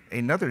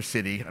 another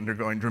city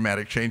undergoing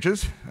dramatic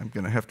changes. I'm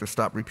going to have to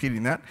stop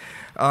repeating that.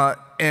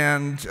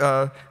 And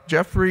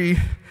Jeffrey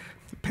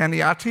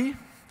Paniati,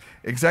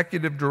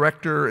 Executive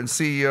Director and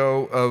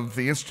CEO of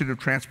the Institute of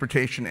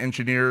Transportation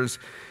Engineers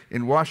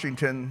in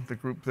Washington, the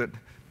group that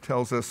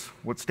tells us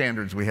what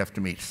standards we have to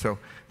meet. So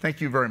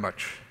thank you very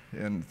much,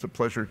 and it's a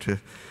pleasure to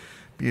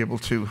be able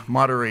to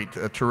moderate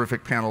a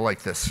terrific panel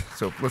like this.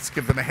 So let's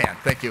give them a hand.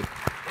 Thank you.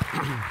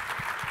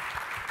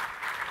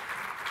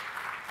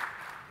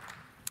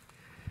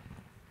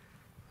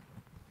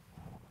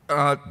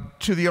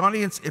 To the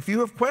audience, if you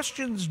have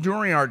questions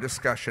during our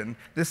discussion,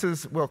 this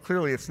is, well,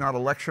 clearly it's not a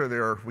lecture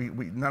there.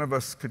 None of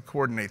us could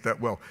coordinate that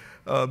well.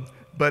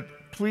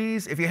 But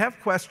please, if you have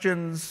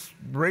questions,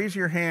 raise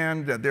your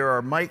hand. There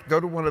are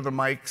go to one of the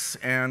mics,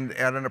 and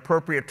at an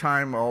appropriate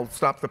time, I'll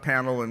stop the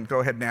panel and go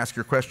ahead and ask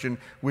your question.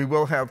 We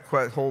will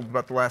hold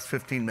about the last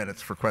 15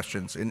 minutes for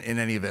questions in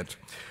any event.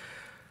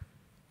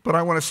 But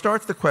I want to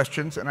start the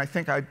questions, and I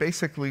think I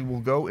basically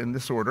will go in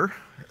this order.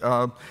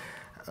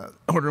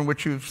 Order in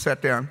which you've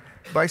sat down,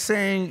 by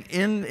saying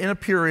in a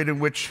period in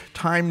which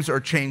times are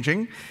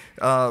changing,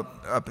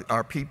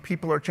 our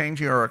people are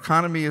changing, our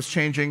economy is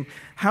changing,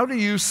 how do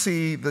you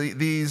see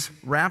these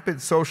rapid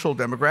social,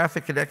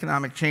 demographic, and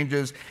economic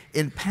changes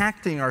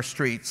impacting our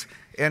streets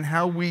and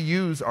how we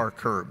use our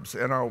curbs?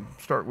 And I'll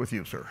start with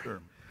you, sir. Sure.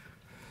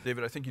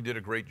 David, I think you did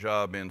a great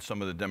job in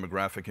some of the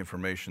demographic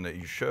information that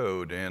you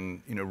showed.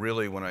 And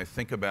really, when I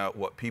think about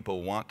what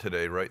people want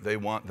today, right, they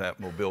want that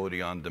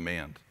mobility on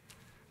demand.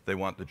 They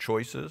want the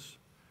choices,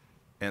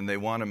 and they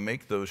want to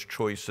make those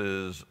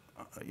choices,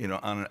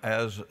 on an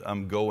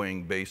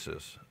as-I'm-going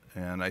basis.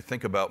 And I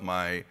think about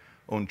my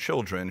own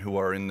children who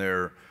are in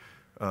their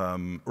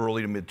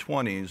early to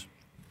mid-20s.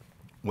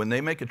 When they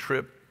make a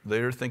trip,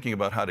 they're thinking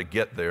about how to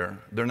get there.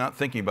 They're not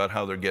thinking about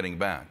how they're getting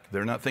back.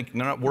 They're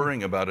not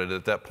worrying about it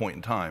at that point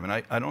in time. And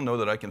I don't know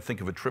that I can think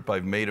of a trip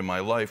I've made in my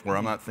life where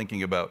I'm not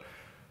thinking about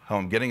how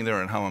I'm getting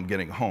there and how I'm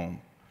getting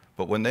home.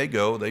 But when they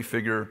go, they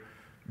figure,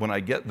 when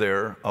I get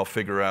there, I'll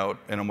figure out,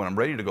 and when I'm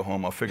ready to go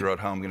home, I'll figure out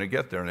how I'm going to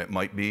get there. And it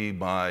might be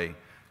by,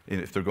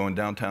 if they're going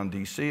downtown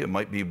DC, it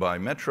might be by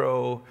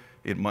metro,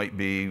 it might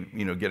be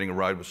getting a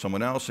ride with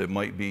someone else, it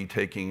might be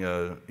taking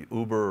a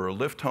Uber or a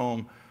Lyft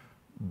home,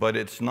 but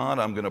it's not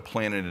I'm going to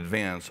plan in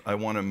advance. I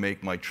want to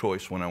make my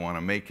choice when I want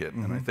to make it.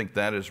 And I think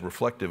that is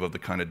reflective of the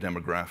kind of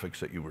demographics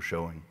that you were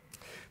showing.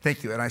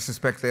 Thank you. And I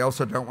suspect they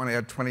also don't want to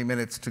add 20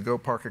 minutes to go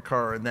park a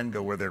car and then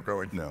go where they're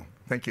going. No.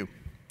 Thank you.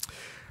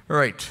 All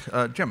right,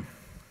 Jim.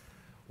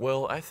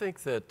 Well, I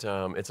think that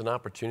it's an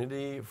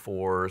opportunity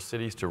for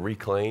cities to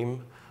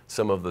reclaim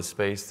some of the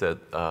space that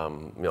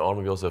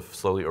automobiles have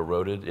slowly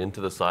eroded into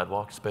the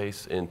sidewalk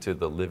space, into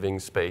the living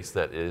space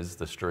that is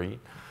the street.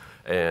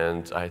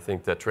 And I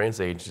think that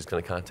transit agency is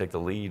going to kind of take the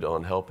lead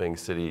on helping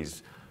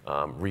cities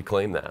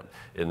reclaim that,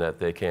 in that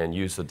they can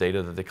use the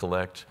data that they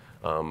collect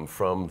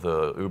from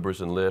the Ubers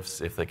and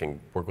Lyfts, if they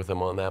can work with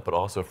them on that, but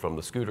also from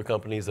the scooter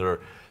companies that are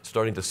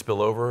starting to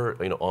spill over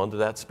onto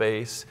that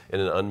space in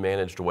an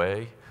unmanaged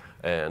way.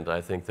 And I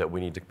think that we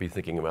need to be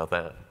thinking about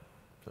that.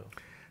 So.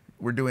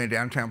 We're doing a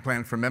downtown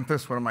plan for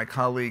Memphis. One of my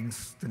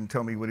colleagues didn't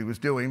tell me what he was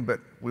doing,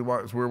 but we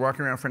were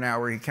walking around for an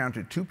hour. He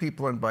counted 2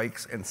 people on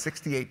bikes and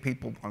 68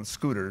 people on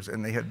scooters,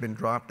 and they had been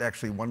dropped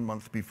actually 1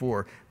 month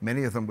before,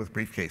 many of them with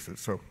briefcases.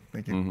 So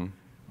thank you. Mm-hmm.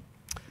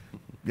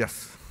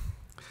 Yes.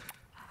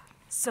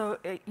 So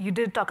you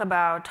did talk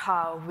about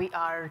how we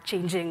are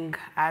changing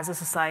as a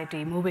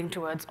society, moving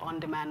towards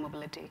on-demand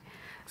mobility.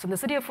 So in the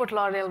city of Fort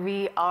Lauderdale,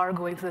 we are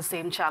going through the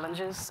same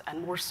challenges,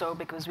 and more so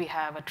because we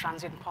have a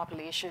transient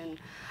population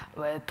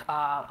with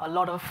a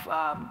lot of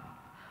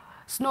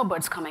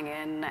snowbirds coming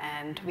in,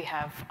 and we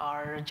have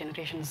our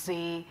Generation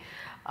Z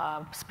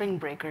spring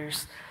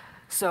breakers.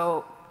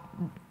 So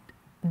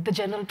the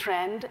general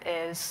trend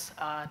is,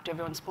 to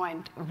everyone's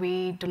point,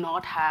 we do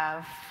not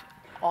have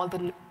all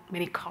the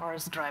many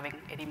cars driving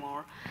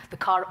anymore. The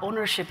car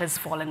ownership has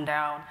fallen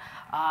down.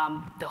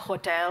 The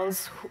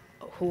hotels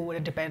who were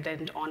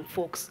dependent on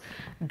folks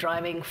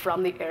driving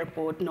from the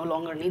airport no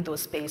longer need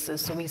those spaces.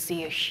 So we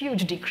see a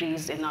huge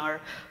decrease in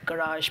our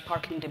garage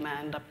parking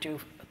demand, up to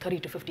 30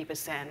 to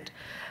 50%.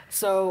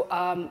 So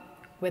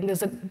when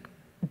there's a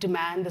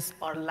demand,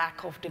 or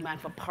lack of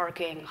demand for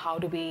parking, how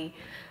do we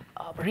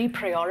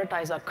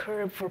reprioritize our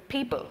curb for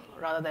people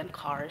rather than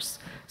cars?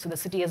 So the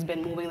city has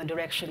been moving in the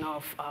direction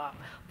of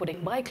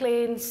putting bike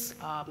lanes,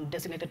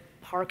 designated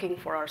parking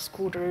for our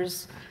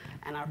scooters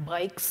and our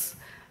bikes,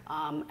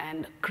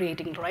 and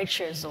creating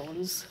rideshare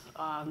zones,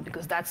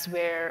 because that's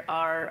where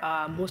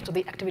our most of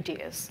the activity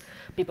is.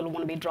 People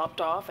want to be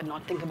dropped off and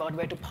not think about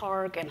where to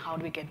park and how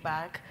do we get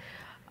back.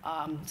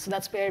 So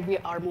that's where we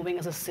are moving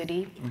as a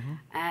city. Mm-hmm.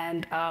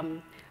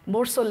 And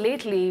more so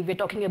lately, we're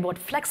talking about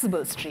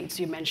flexible streets.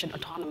 You mentioned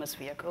autonomous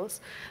vehicles.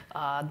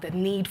 The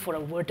need for a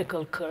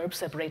vertical curb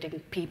separating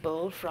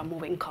people from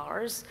moving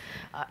cars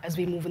as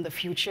we move in the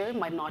future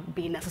might not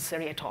be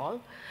necessary at all,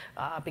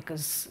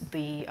 because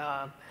the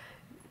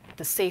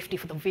safety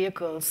for the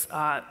vehicles,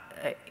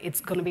 it's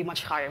going to be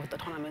much higher with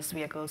autonomous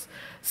vehicles.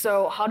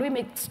 So how do we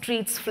make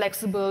streets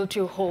flexible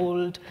to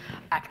hold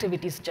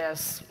activities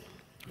just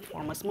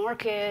farmers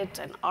market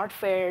and art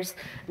fairs?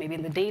 Maybe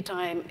in the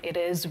daytime it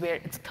is where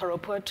it's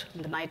throughput,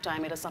 in the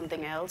nighttime it is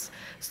something else.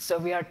 So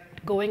we are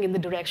going in the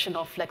direction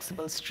of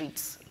flexible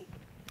streets.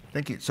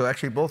 Thank you. So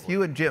actually both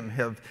you and Jim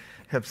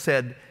have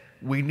said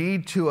we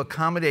need to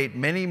accommodate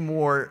many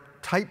more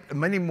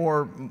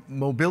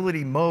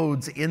mobility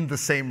modes in the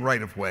same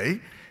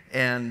right-of-way.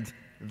 And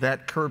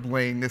that curb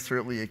lane is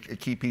certainly a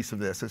key piece of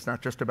this. It's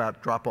not just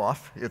about drop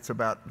off, it's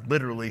about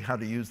literally how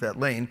to use that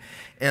lane.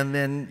 And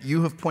then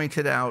you have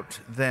pointed out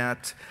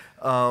that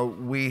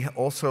we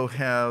also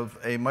have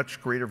a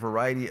much greater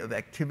variety of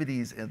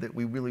activities and that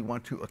we really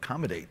want to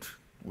accommodate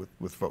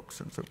with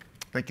folks. And so,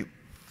 thank you.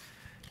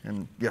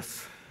 And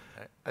yes.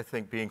 I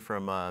think being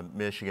from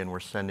Michigan, we're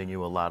sending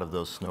you a lot of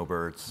those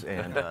snowbirds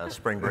and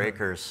spring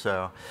breakers.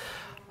 So,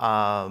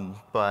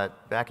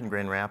 but back in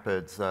Grand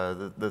Rapids,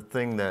 the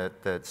thing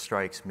that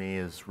strikes me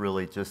is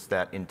really just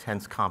that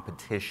intense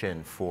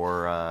competition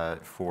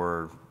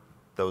for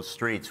those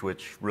streets,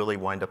 which really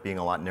wind up being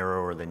a lot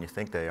narrower than you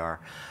think they are.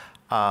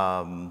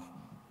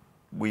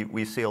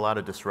 We see a lot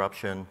of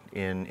disruption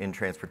in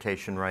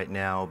transportation right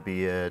now,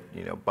 be it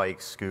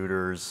bikes,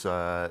 scooters,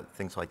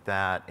 things like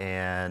that,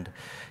 and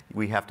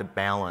we have to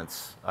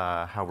balance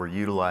how we're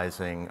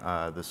utilizing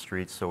the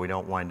streets so we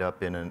don't wind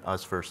up in an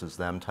us versus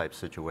them type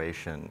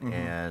situation. Mm-hmm.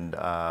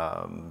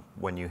 And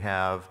when you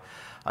have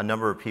a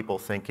number of people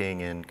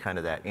thinking in kind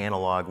of that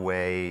analog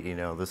way,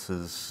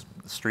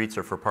 streets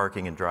are for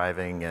parking and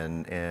driving,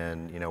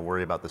 and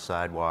worry about the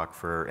sidewalk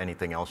for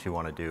anything else you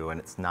want to do, and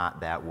it's not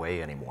that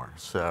way anymore.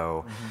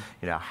 So,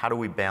 mm-hmm. How do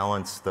we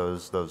balance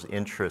those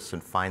interests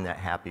and find that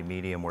happy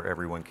medium where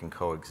everyone can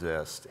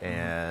coexist? Mm-hmm.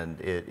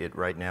 And it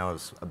right now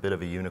is a bit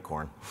of a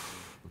unicorn.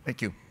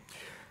 Thank you.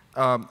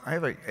 I'm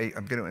going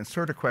to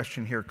insert a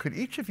question here. Could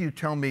each of you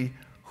tell me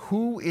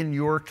who in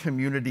your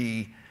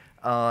community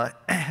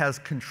has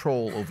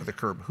control over the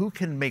curb? Who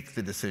can make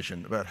the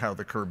decision about how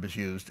the curb is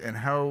used, and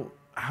how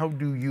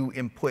do you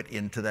input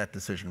into that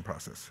decision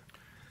process?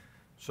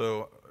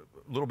 So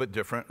a little bit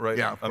different, right?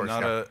 Yeah, of course,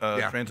 I'm not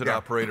a transit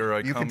operator.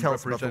 You can tell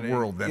us about the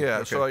world then. Yeah,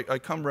 okay. So I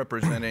come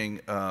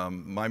representing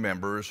my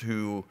members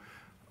who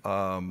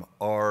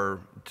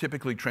are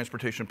typically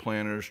transportation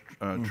planners,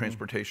 mm-hmm.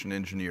 transportation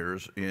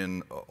engineers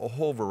in a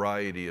whole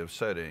variety of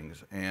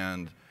settings.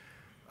 And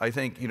I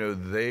think,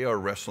 they are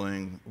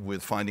wrestling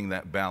with finding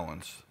that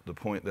balance, the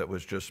point that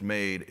was just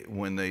made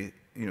when they,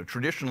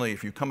 traditionally,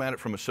 if you come at it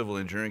from a civil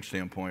engineering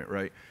standpoint,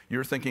 right,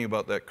 you're thinking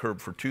about that curb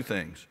for two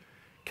things: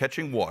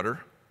 catching water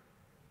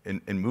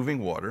and moving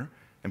water,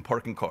 and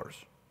parking cars.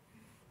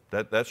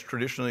 That's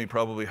traditionally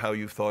probably how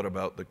you've thought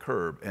about the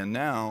curb. And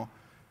now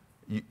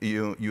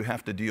you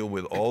have to deal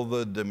with all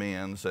the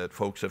demands that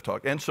folks have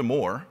talked, and some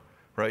more,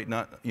 right?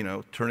 Not,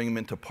 turning them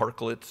into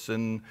parklets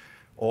and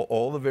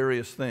all the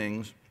various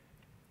things.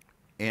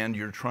 And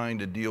you're trying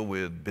to deal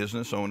with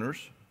business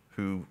owners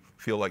who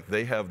feel like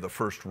they have the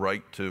first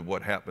right to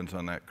what happens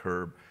on that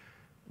curb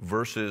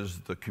versus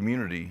the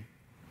community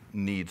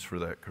needs for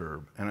that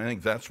curb. And I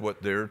think that's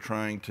what they're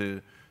trying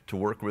to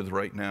work with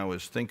right now,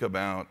 is think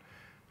about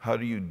how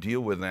do you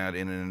deal with that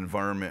in an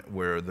environment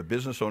where the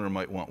business owner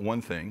might want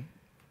one thing,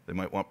 they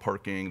might want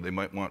parking, they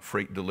might want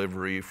freight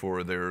delivery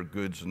for their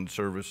goods and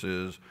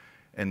services,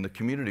 and the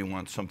community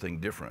wants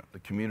something different. The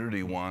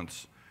community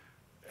wants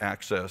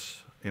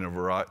access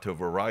to a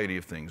variety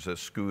of things: the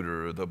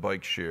scooter, the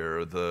bike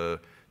share, the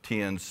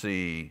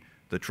TNC,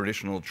 the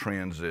traditional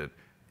transit,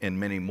 and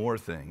many more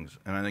things.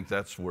 And I think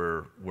that's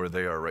where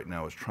they are right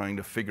now, is trying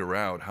to figure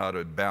out how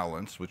to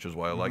balance, which is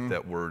why I like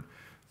that word,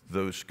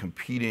 those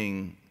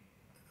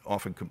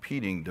often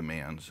competing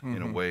demands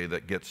in a way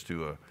that gets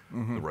to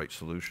the right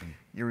solution.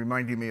 You're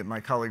reminding me, my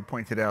colleague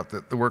pointed out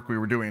that the work we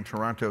were doing in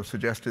Toronto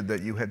suggested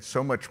that you had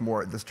so much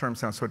more, this term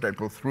sounds so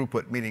technical,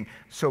 throughput, meaning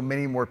so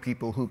many more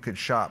people who could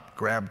shop,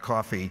 grab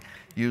coffee,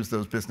 use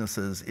those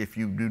businesses if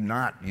you do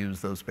not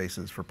use those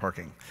spaces for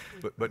parking.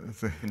 But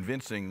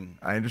convincing,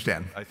 I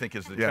understand, I think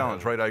is the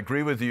challenge, right? I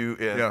agree with you,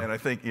 and I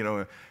think,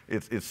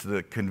 it's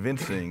the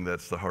convincing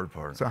that's the hard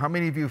part. So how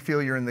many of you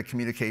feel you're in the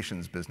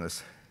communications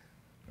business?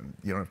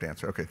 You don't have to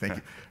answer. Okay, thank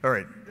you. All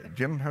right,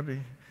 Jim,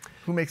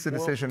 who makes the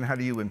decision? How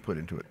do you input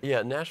into it?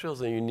 Yeah,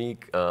 Nashville's a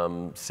unique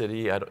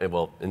city,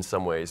 in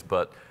some ways,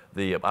 but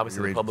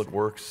obviously the Public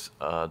Works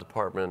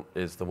Department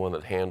is the one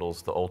that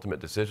handles the ultimate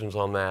decisions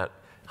on that,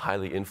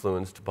 highly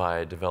influenced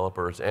by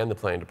developers and the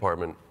planning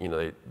department.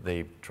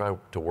 They try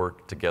to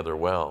work together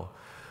well.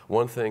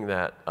 One thing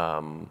that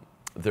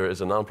there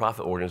is a nonprofit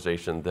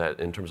organization that,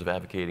 in terms of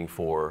advocating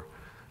for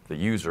the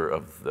user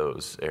of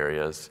those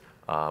areas,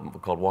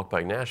 called Walk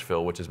Bike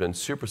Nashville, which has been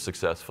super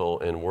successful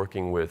in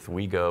working with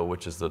WeGo,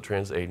 which is the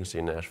transit agency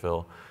in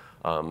Nashville,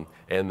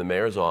 and the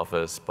mayor's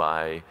office,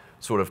 by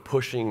sort of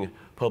pushing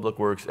Public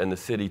Works and the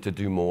city to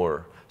do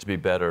more, to be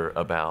better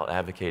about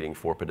advocating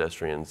for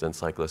pedestrians and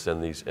cyclists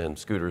and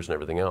scooters and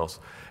everything else.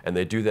 And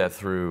they do that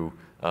through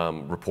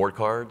report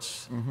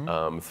cards,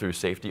 through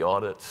safety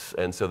audits,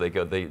 and so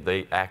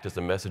they act as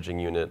a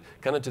messaging unit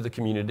kind of to the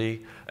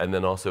community, and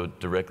then also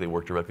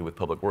work directly with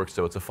Public Works.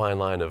 So it's a fine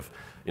line of,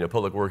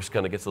 Public Works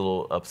kind of gets a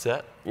little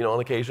upset, on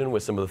occasion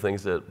with some of the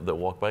things that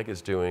Walk Bike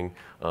is doing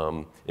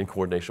in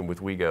coordination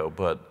with WeGo,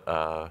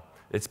 but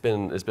it's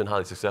been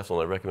highly successful,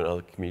 and I recommend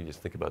other communities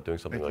think about doing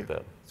something like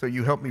that. So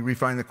you helped me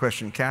refine the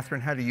question.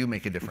 Catherine, how do you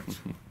make a difference?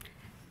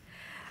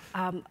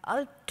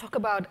 I'll talk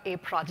about a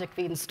project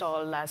we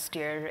installed last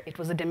year. It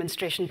was a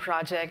demonstration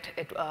project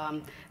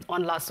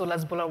on Las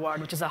Olas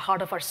Boulevard, which is the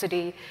heart of our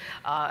city.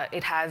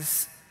 It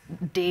has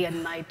day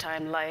and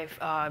nighttime life,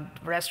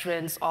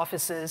 restaurants,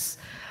 offices,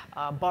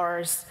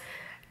 bars.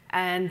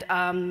 And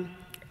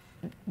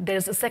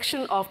there's a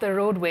section of the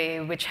roadway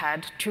which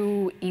had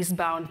 2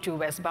 eastbound, 2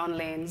 westbound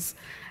lanes.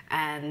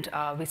 And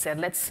we said,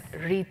 let's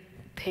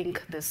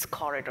rethink this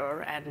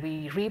corridor. And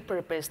we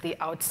repurposed the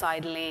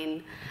outside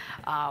lane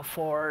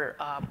for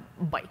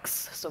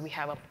bikes. So we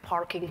have a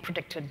parking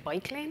protected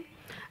bike lane.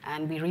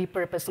 And we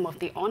repurposed some of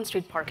the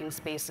on-street parking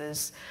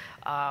spaces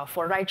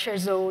for rideshare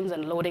zones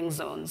and loading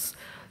zones.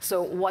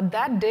 So what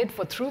that did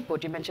for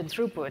throughput, you mentioned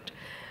throughput,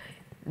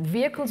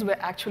 vehicles were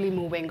actually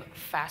moving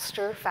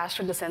faster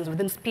in the sense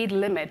within speed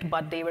limit,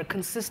 but they were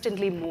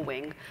consistently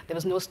moving. There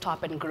was no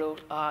stop and go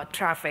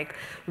traffic.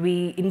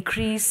 We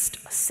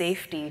increased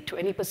safety,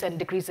 20%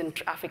 decrease in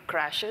traffic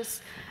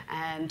crashes,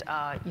 and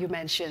you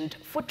mentioned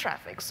foot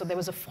traffic. So there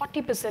was a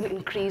 40%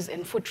 increase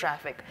in foot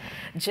traffic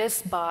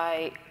just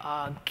by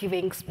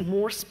giving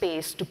more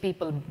space to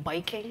people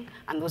biking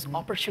and those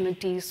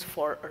opportunities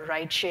for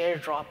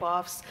rideshare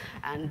drop-offs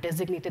and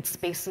designated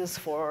spaces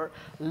for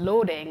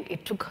loading.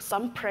 It took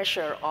some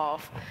pressure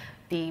off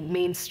the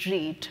main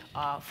street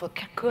for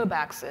curb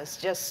access,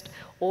 just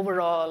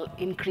overall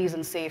increase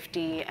in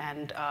safety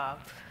and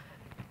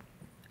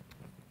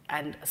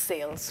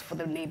sales for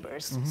the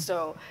neighbors.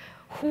 So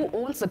who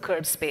owns the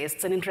curb space?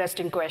 It's an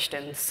interesting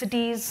question.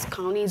 Cities,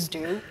 counties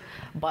do,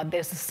 but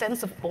there's a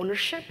sense of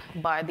ownership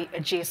by the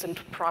adjacent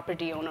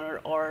property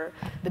owner or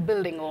the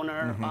building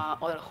owner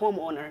or the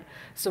homeowner.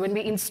 So when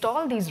we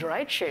install these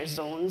rideshare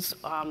zones,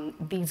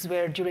 these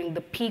were during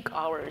the peak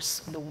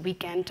hours, the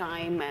weekend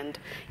time and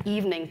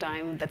evening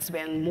time. That's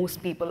when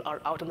most people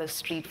are out on the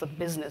street for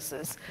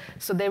businesses.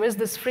 So there was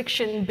this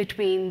friction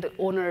between the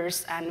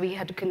owners, and we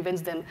had to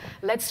convince them,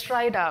 let's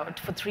try it out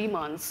for 3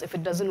 months. If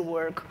it doesn't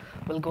work,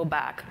 we'll go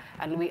back.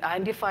 And we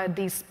identified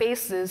these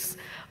spaces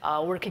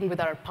working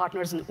with our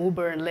partners in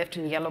Uber and Lyft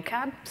and Yellow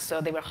Cab.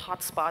 So they were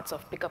hot spots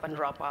of pickup and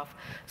drop off.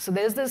 So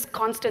there's this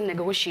constant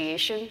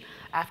negotiation.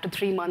 After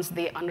 3 months,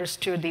 they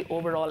understood the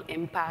overall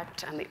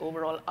impact and the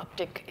overall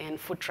uptick in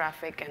foot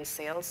traffic and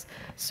sales.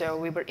 So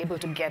we were able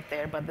to get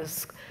there, but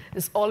this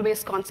is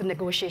always constant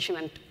negotiation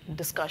and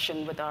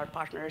discussion with our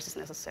partners is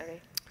necessary.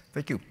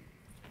 Thank you.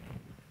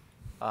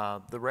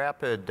 The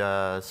Rapid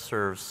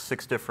serves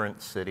 6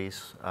 different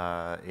cities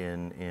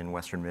in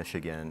Western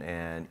Michigan,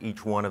 and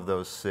each one of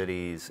those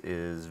cities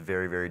is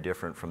very, very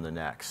different from the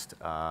next.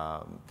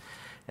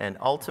 And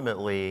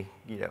ultimately,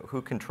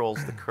 who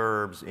controls the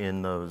curbs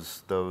in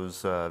those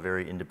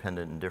very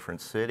independent and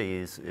different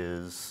cities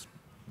is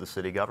the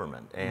city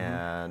government.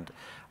 And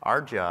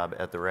our job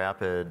at the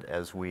Rapid,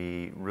 as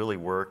we really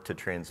work to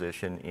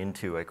transition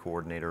into a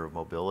coordinator of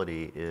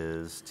mobility,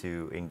 is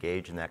to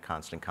engage in that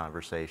constant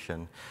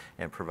conversation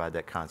and provide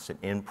that constant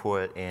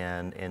input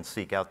and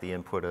seek out the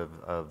input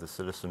of the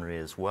citizenry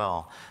as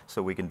well,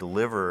 so we can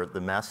deliver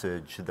the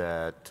message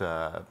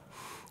that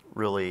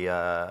really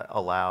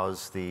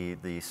allows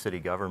the city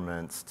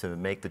governments to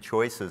make the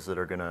choices that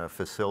are going to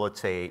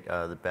facilitate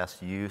the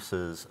best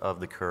uses of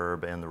the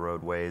curb and the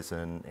roadways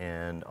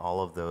and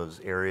all of those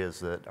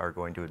areas that are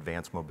going to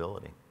advance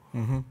mobility.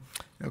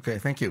 Okay,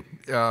 thank you.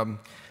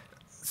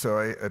 So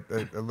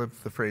I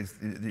love the phrase,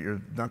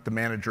 you're not the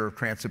manager of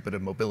transit, but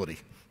of mobility.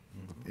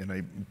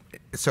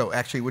 So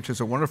actually, which is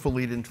a wonderful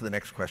lead into the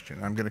next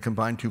question. I'm going to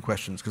combine 2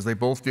 questions because they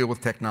both deal with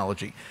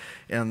technology.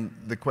 And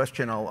the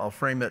question, I'll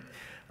frame it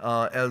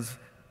as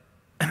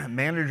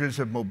managers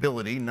of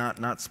mobility,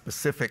 not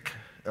specific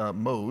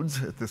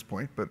modes at this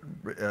point, but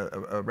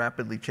a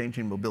rapidly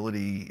changing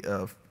mobility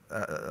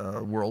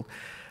world.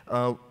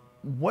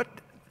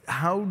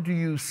 How do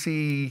you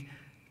see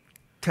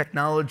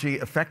technology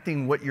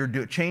affecting what you're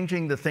doing,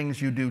 changing the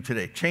things you do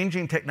today,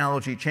 changing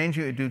technology,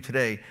 changing what you do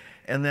today?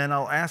 And then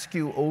I'll ask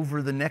you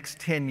over the next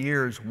 10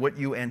 years what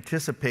you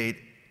anticipate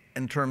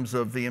in terms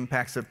of the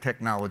impacts of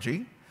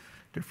technology,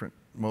 different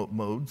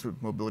modes,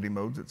 of mobility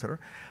modes, et cetera,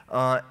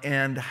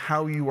 and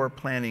how you are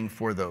planning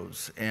for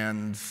those.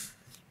 And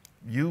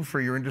you for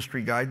your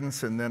industry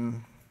guidance, and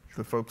then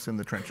the folks in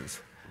the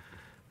trenches.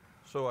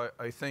 So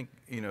I think,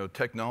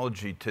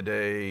 technology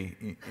today,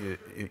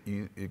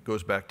 it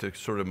goes back to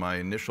sort of my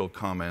initial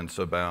comments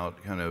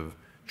about kind of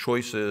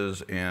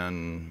choices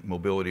and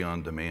mobility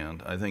on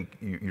demand. I think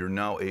you're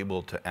now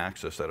able to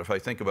access that. If I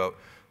think about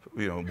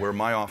where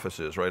my office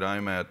is, right?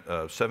 I'm at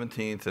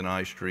 17th and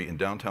I Street in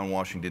downtown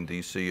Washington,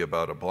 D.C.,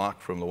 about a block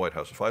from the White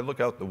House. If I look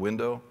out the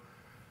window,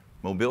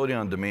 mobility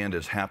on demand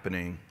is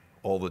happening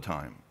all the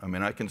time. I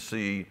mean, I can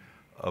see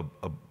a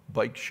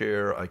bike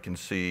share, I can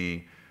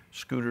see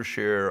scooter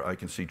share, I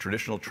can see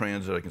traditional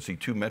transit, I can see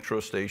 2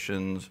 metro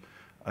stations,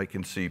 I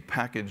can see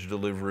package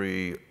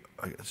delivery,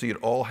 I see it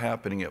all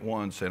happening at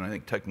once, and I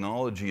think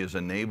technology is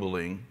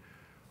enabling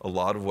a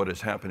lot of what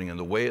is happening, and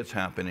the way it's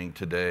happening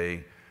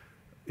today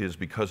is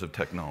because of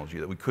technology,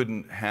 that we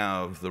couldn't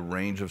have the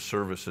range of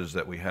services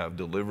that we have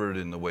delivered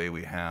in the way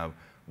we have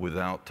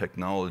without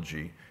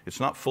technology. It's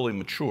not fully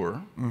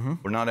mature.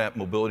 We're not at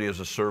mobility as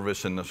a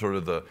service in the sort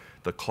of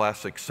the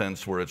classic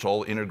sense where it's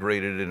all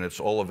integrated and it's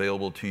all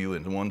available to you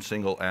in one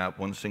single app,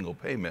 one single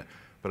payment.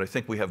 But I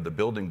think we have the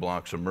building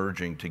blocks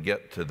emerging to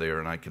get to there,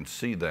 and I can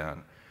see that.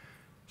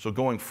 So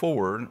going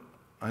forward,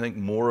 I think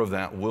more of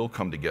that will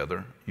come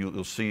together.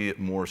 You'll see it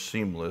more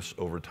seamless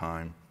over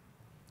time.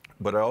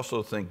 But I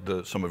also think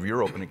some of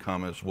your opening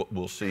comments, what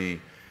we'll see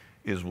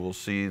is we'll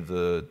see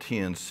the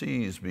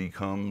TNCs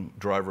become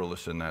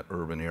driverless in that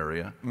urban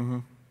area.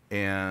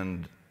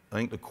 And I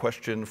think the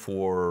question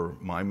for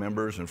my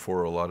members and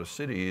for a lot of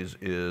cities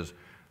is,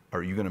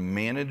 are you going to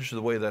manage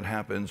the way that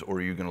happens, or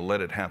are you going to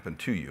let it happen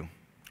to you?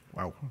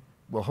 Wow.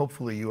 Well,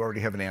 hopefully you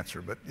already have an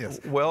answer, but yes.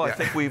 Well, I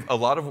think we've, a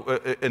lot of,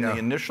 in the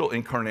initial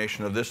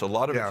incarnation of this, a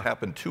lot of it's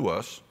happened to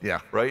us,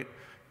 right?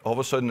 All of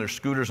a sudden there's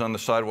scooters on the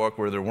sidewalk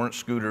where there weren't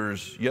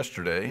scooters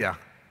yesterday.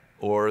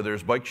 Or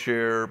there's bike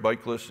share,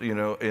 bikeless, you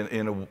know,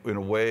 in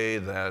a way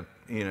that,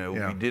 you know,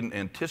 we didn't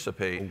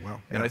anticipate.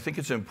 And I think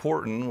it's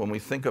important when we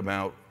think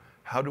about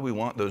how do we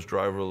want those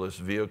driverless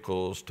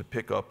vehicles to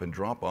pick up and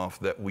drop off,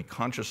 that we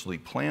consciously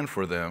plan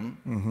for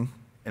them,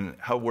 and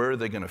where are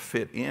they going to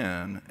fit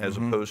in, as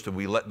opposed to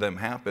we let them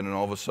happen and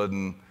all of a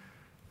sudden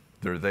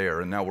they're there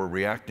and now we're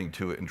reacting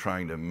to it and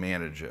trying to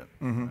manage it.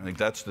 I think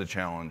that's the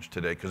challenge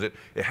today, because it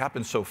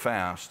happens so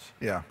fast.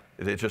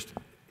 It just,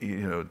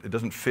 you know, it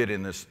doesn't fit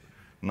in this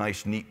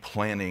nice, neat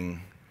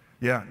planning.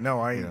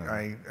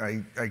 I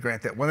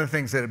grant that. One of the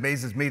things that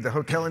amazes me, the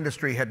hotel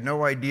industry had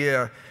no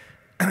idea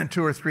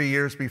 2 or 3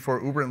 years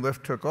before Uber and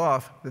Lyft took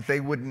off that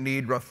they wouldn't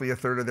need roughly a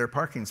third of their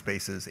parking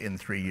spaces in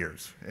 3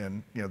 years.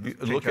 And you know,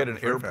 look at an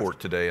airport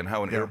today and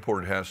how an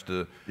airport has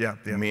to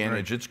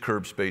manage its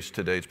curb space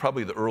today. It's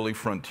probably the early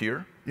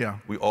frontier.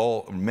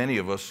 Many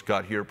of us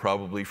got here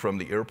probably from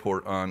the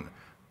airport on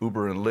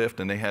Uber and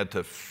Lyft, and they had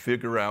to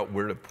figure out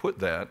where to put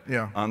that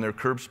on their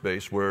curb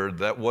space, where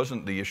that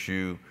wasn't the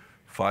issue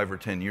 5 or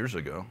 10 years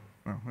ago.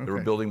 They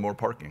were building more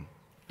parking.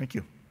 Thank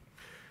you.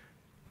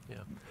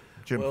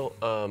 Jim.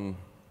 Well,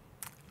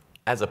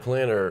 as a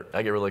planner,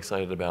 I get really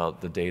excited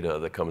about the data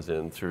that comes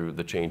in through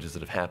the changes that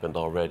have happened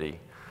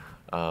already.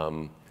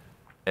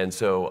 And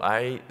so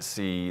I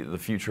see the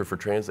future for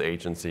transit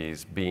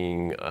agencies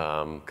being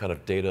kind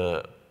of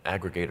data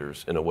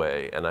aggregators in a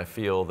way, and I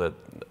feel that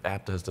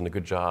APTA has done a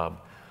good job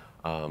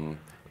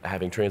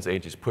having transit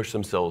agencies push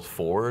themselves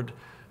forward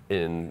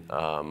in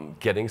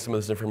getting some of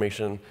this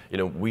information. You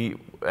know, we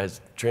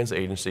as transit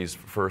agencies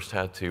first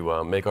had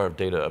to make our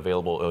data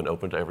available and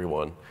open to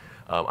everyone.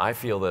 I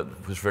feel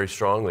that was very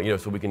strongly, you know,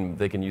 so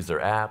they can use their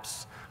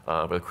apps,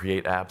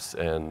 create apps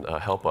and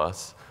help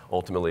us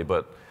ultimately.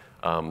 But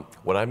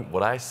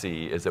what I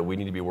see is that we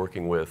need to be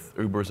working with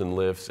Ubers and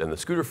Lyfts and the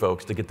scooter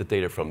folks to get the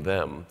data from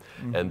them.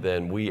 And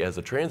then we as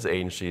the transit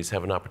agencies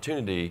have an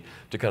opportunity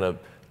to kind of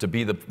to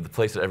be the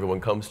place that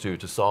everyone comes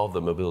to solve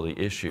the mobility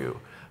issue.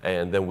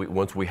 And then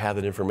once we have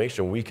that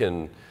information, we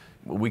can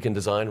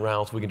design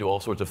routes, we can do all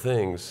sorts of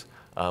things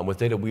with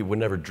data we would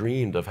never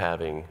dreamed of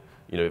having,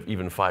 you know,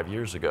 even 5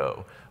 years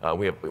ago.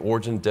 We have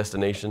origin,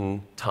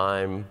 destination,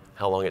 time,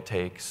 how long it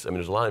takes. I mean,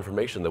 there's a lot of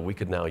information that we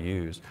could now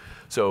use.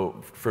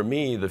 So for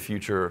me, the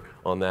future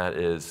on that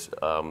is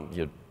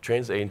you know,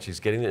 transit agencies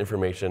getting the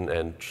information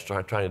and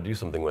trying to do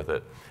something with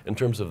it. In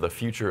terms of the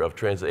future of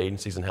transit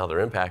agencies and how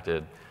they're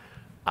impacted,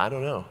 I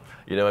don't know.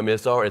 You know, I mean,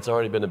 it's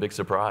already been a big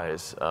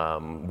surprise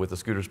with the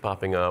scooters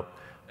popping up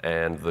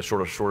and the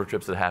shorter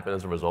trips that happen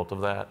as a result of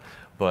that.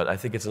 But I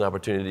think it's an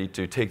opportunity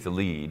to take the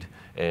lead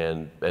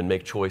and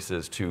make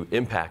choices to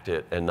impact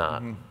it and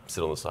not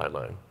sit on the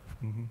sideline.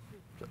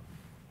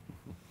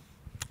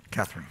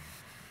 Catherine.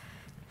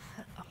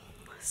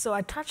 So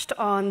I touched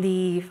on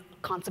the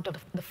concept of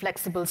the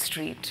flexible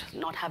street,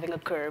 not having a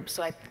curb.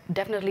 So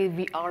definitely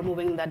we are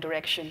moving in that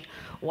direction.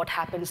 What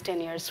happens 10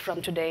 years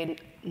from today,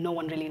 no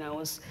one really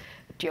knows.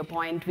 To your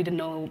point, we didn't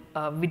know,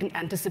 we didn't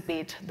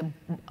anticipate the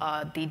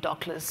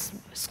dockless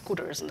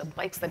scooters and the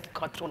bikes that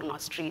got thrown on our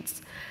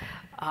streets.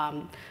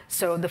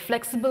 So the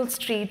flexible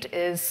street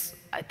is,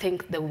 I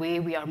think, the way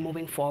we are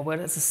moving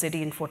forward as a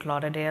city in Fort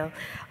Lauderdale.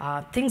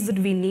 Things that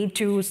we need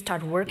to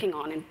start working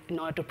on in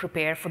order to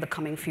prepare for the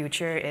coming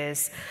future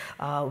is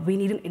we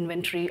need an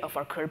inventory of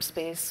our curb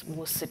space.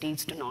 Most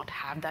cities do not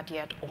have that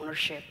yet,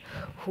 ownership.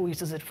 Who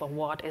uses it for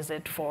what? Is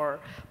it for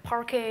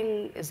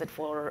parking? Is it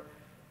for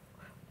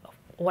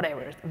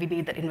whatever? We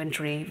need that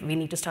inventory. We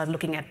need to start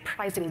looking at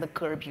pricing the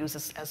curb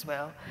uses as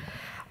well.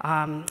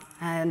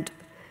 And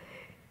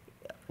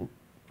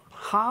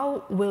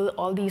how will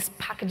all these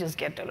packages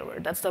get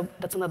delivered?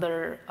 That's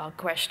another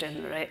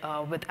question, right?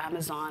 With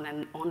Amazon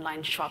and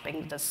online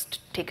shopping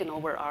just taken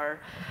over our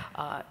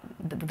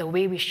the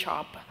way we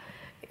shop.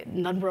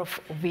 Number of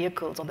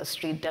vehicles on the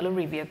street,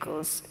 delivery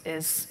vehicles,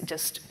 is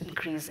just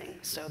increasing.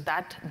 So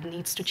that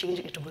needs to change.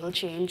 It will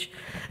change.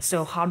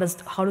 So how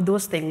do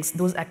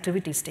those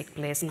activities take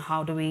place, and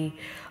how do we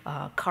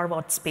carve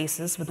out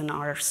spaces within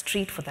our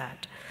street for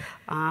that?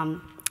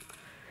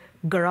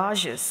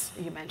 Garages,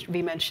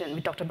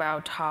 we talked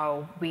about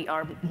how we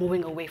are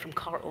moving away from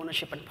car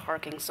ownership and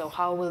parking. So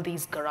how will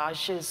these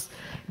garages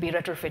be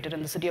retrofitted?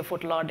 In the city of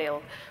Fort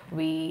Lauderdale,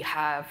 we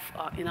have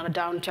in our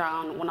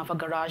downtown, one of our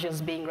garages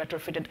being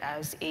retrofitted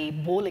as a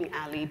bowling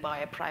alley by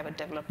a private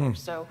developer.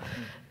 So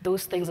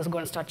those things are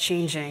going to start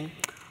changing.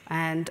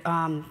 And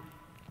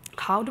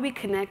how do we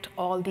connect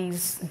all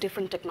these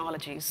different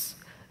technologies?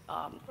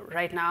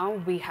 Right now,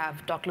 we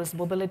have dockless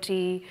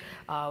mobility.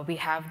 We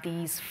have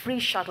these free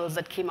shuttles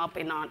that came up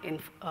in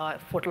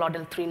Fort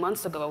Lauderdale 3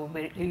 months ago,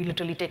 where you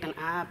literally take an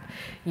app.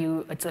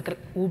 It's like an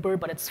Uber,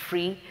 but it's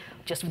free,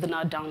 just within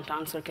our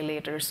downtown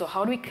circulator. So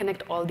how do we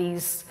connect all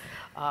these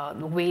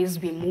ways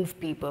we move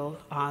people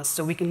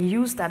so we can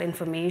use that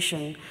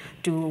information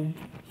to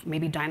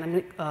maybe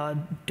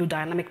do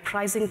dynamic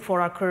pricing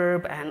for our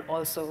curb and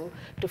also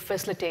to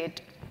facilitate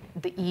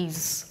the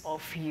ease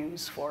of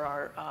use for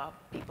our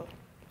people?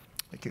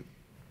 Thank you.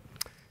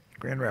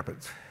 Grand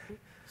Rapids.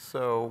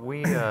 So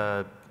we,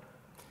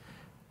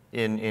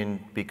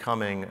 in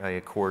becoming a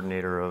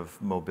coordinator of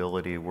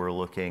mobility, we're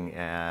looking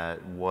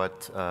at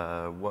what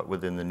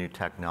within the new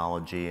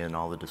technology and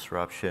all the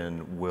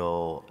disruption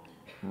will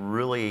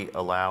really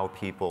allow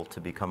people to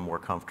become more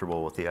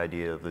comfortable with the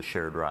idea of the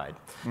shared ride.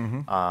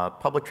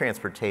 Public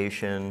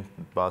transportation,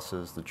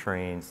 buses, the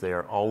trains, they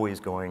are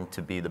always going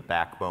to be the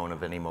backbone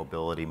of any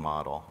mobility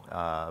model.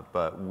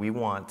 But we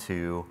want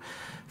to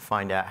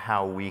find out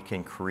how we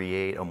can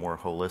create a more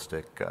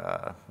holistic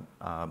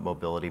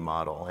mobility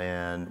model.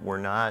 And we're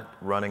not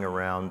running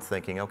around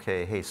thinking,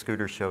 okay, hey,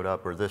 scooters showed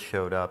up or this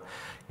showed up.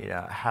 You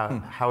know,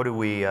 how do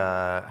we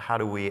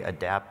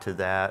adapt to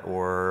that,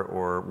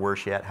 or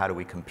worse yet, how do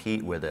we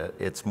compete with it?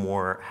 It's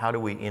more, how do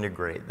we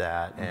integrate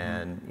that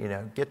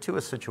and get to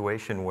a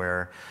situation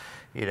where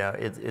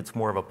it's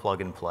more of a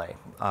plug and play.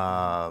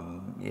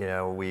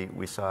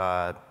 We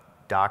saw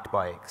docked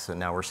bikes, and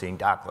now we're seeing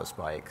dockless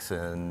bikes,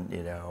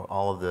 and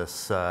all of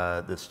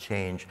this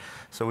change.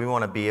 So we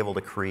want to be able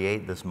to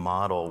create this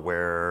model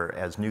where,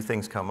 as new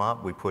things come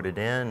up, we put it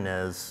in.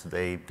 As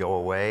they go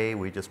away,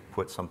 we just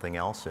put something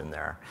else in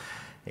there.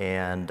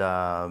 And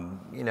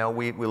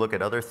we look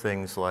at other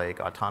things like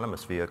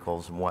autonomous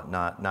vehicles and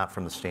whatnot, not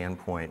from the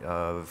standpoint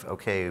of,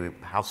 okay,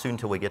 how soon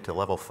till we get to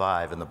level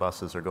 5 and the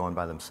buses are going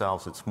by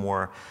themselves. It's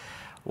more,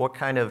 what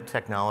kind of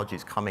technology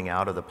is coming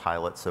out of the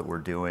pilots that we're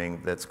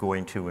doing that's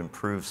going to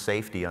improve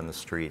safety on the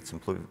streets,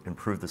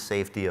 improve the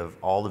safety of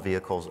all the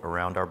vehicles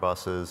around our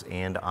buses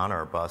and on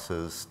our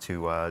buses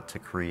to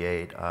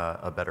create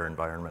a better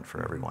environment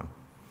for everyone.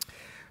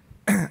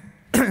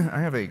 I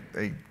have a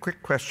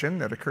quick question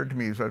that occurred to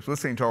me as I was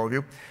listening to all of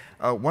you.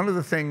 One of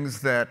the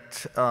things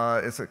that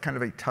is a kind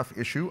of a tough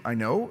issue, I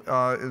know,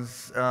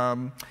 is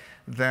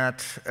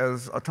that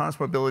as autonomous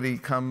mobility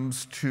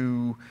comes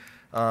to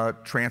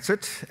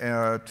transit,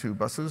 to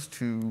buses,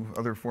 to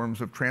other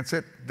forms of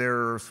transit,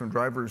 there are some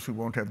drivers who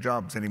won't have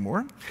jobs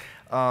anymore.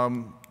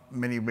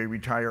 Many may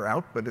retire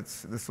out, but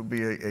this will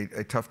be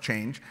a tough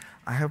change.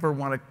 I, however,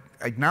 want to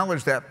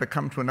acknowledge that, but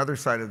come to another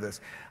side of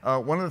this.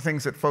 One of the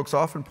things that folks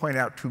often point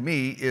out to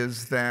me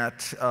is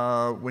that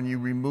when you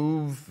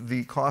remove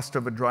the cost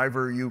of a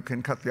driver, you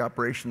can cut the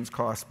operations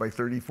cost by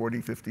 30,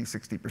 40, 50,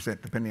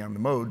 60%, depending on the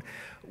mode,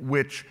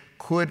 which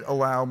could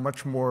allow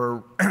much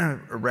more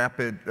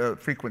rapid,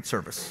 frequent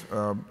service,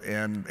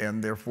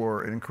 and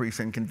therefore an increase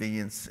in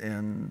convenience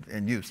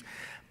and use,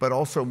 but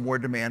also more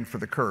demand for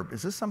the curb.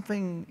 Is this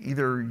something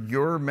either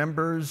your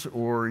members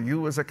or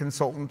you as a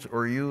consultant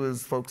or you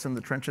as folks in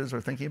the trenches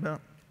are thinking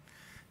about?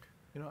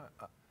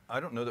 I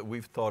don't know that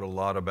we've thought a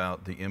lot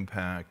about the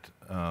impact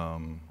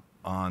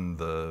on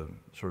the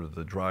sort of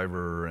the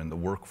driver and the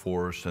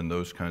workforce and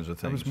those kinds of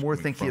things. I was more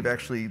thinking of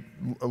actually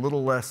a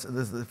little less,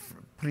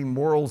 putting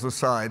morals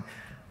aside,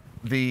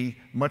 the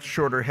much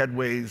shorter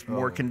headways,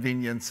 more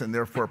convenience, and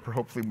therefore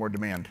hopefully more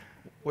demand.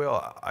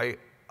 Well, I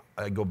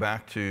go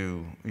back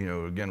to,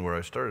 again, where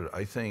I started.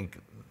 I think,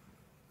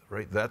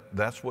 right,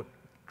 that's what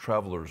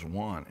travelers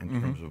want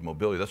in terms of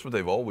mobility. That's what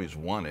they've always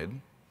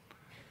wanted.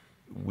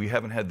 We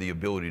haven't had the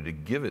ability to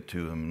give it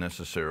to them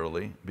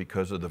necessarily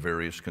because of the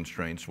various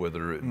constraints,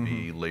 whether it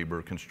be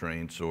labor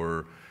constraints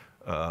or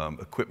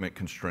equipment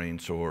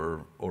constraints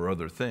or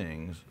other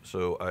things.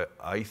 So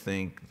I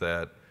think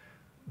that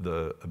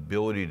the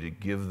ability to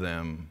give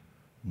them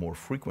more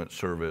frequent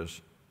service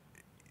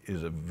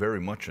is very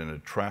much an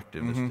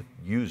attractiveness to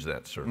use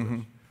that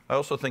service. I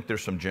also think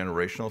there's some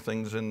generational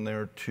things in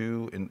there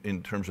too,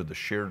 in terms of the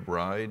shared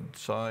ride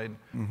side.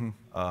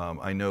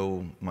 I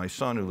know my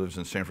son, who lives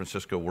in San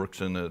Francisco,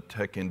 works in the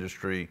tech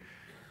industry.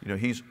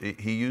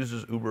 He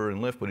uses Uber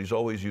and Lyft, but he's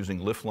always using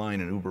Lyft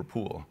Line and Uber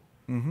Pool.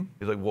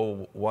 He's like,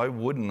 well, why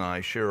wouldn't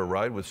I share a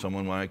ride with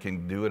someone when I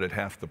can do it at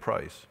half the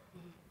price?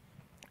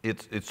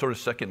 It's sort of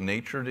second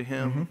nature to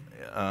him,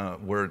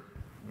 where it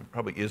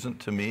probably isn't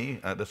to me.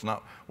 That's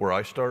not where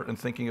I start in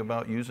thinking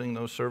about using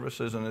those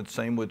services. And it's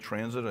same with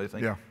transit.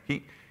 I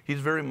think he's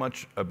very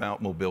much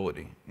about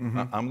mobility.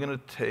 I'm going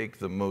to take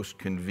the most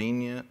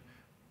convenient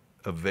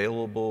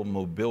available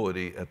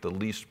mobility at the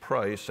least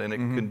price, and it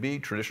can be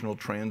traditional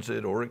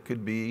transit, or it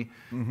could be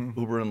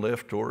Uber and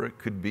Lyft, or it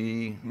could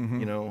be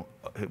you know,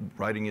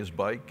 riding his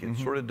bike. It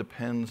sort of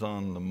depends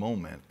on the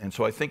moment. And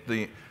so I think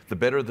the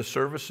better the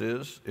service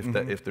is,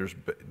 if there's,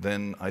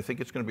 then I think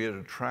it's going to be an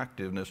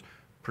attractiveness,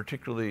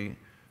 particularly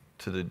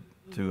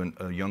to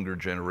a younger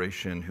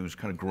generation who's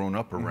kind of grown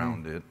up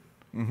around it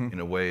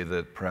in a way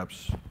that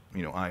perhaps,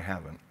 you know, I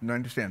haven't. No, I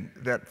understand.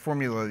 That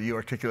formula you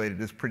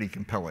articulated is pretty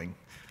compelling.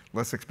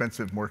 Less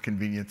expensive, more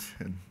convenient,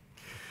 and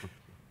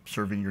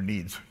serving your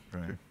needs.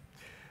 Right.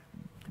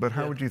 But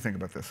how would you think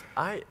about this?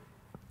 I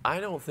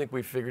don't think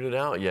we've figured it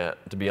out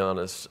yet, to be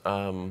honest.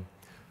 I'm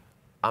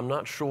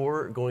not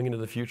sure going into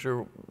the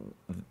future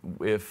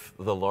if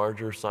the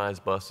larger size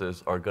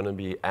buses are going to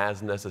be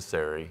as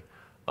necessary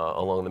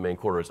along the main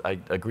corridors. I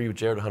agree with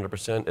Jared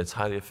 100%. It's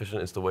highly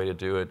efficient. It's the way to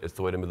do it. It's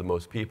the way to move the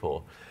most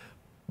people.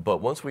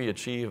 But once we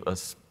achieve a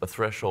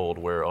threshold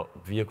where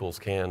vehicles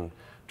can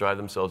drive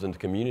themselves into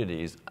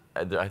communities,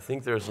 I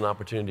think there's an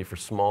opportunity for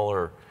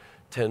smaller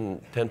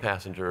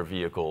 10-passenger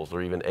vehicles,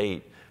 or even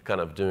 8,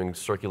 kind of doing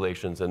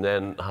circulations and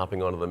then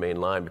hopping onto the main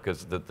line,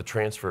 because the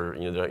transfer,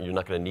 you know, you're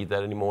not going to need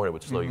that anymore. It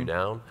would slow you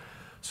down.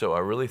 So I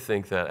really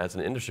think that as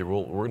an industry,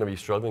 we're going to be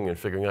struggling and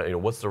figuring out, you know,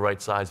 what's the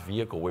right size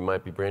vehicle. We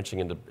might be branching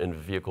into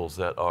vehicles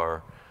that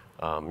are,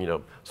 you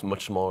know,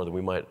 much smaller than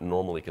we might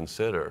normally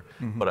consider.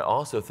 But I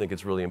also think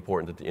it's really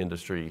important that the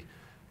industry,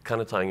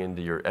 kind of tying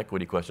into your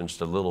equity question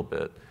just a little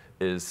bit,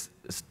 is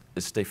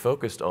stay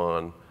focused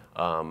on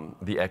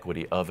the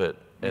equity of it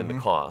and the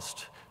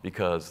cost,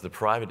 because the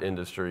private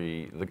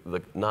industry,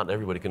 not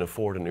everybody can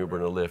afford an Uber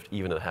and a Lyft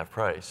even at half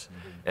price.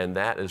 And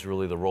that is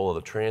really the role of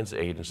the transit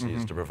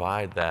agencies, to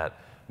provide that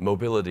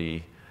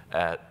mobility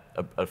at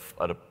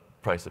a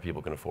price that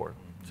people can afford.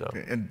 So.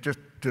 Okay. And just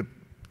to,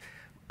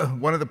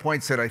 one of the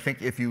points that I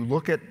think, if you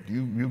look at,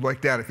 you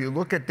like data, if you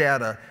look at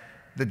data,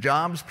 the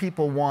jobs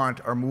people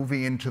want are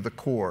moving into the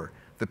core.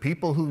 The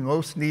people who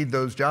most need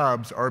those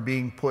jobs are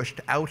being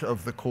pushed out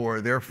of the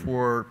core.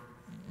 Therefore,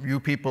 you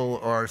people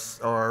are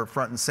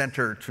front and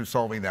center to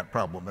solving that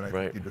problem. And I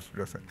think you just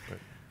addressed that.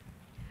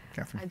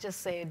 Catherine? I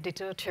just say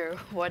ditto to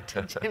what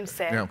Jim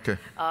said. Yeah, okay.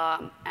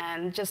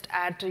 And just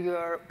add to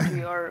your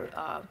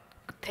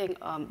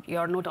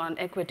your note on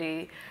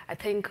equity. I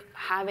think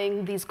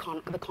having these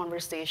the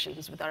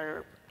conversations with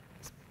our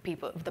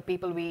people, the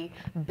people we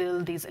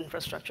build these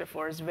infrastructure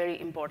for, is very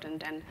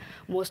important. And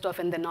most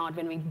often than not,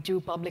 when we do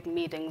public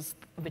meetings,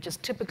 which is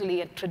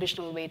typically a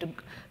traditional way to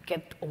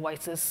get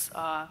voices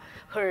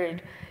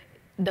heard,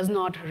 we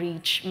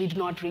do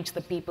not reach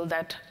the people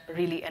that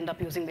really end up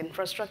using the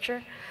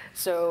infrastructure.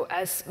 So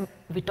as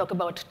we talk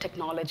about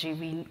technology,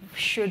 we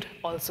should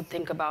also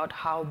think about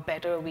how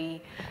better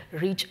we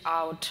reach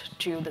out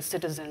to the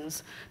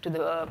citizens, to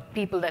the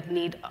people that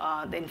need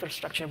the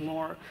infrastructure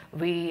more.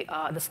 The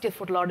City of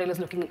Fort Lauderdale is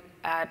looking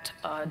at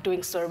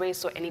doing surveys,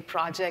 so any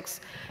projects,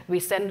 we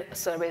send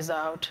surveys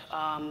out,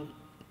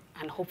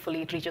 and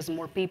hopefully it reaches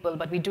more people,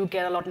 but we do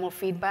get a lot more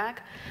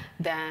feedback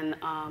than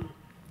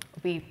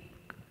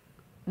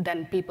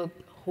people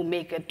who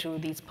make it to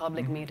these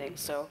public meetings.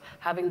 So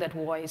having that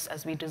voice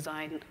as we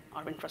design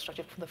our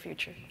infrastructure for the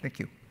future. Thank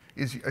you.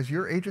 Is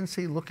your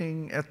agency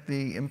looking at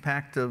the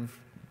impact of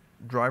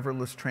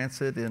driverless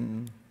transit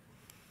in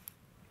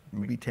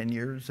maybe 10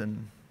 years?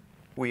 And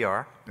we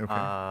are, okay.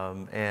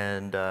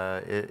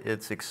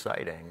 It's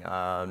exciting.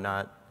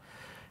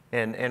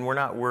 And we're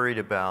not worried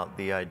about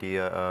the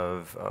idea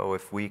of, oh,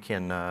 if we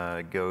can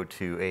go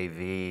to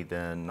AV,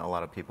 then a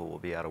lot of people will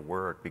be out of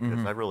work,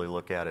 because I really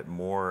look at it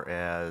more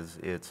as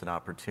it's an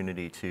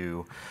opportunity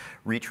to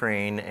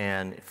retrain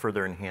and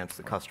further enhance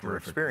the customer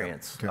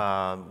experience. Yep.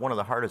 Okay. One of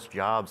the hardest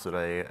jobs that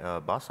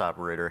a bus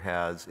operator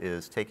has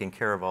is taking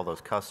care of all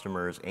those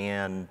customers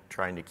and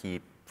trying to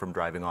keep from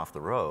driving off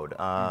the road,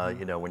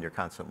 you know, when you're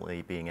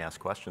constantly being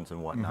asked questions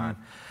and whatnot.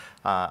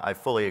 I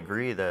fully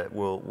agree that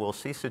we'll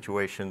see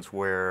situations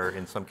where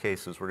in some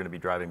cases we're going to be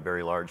driving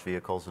very large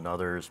vehicles, and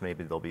others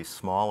maybe they'll be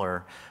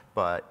smaller,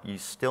 but you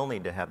still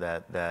need to have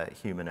that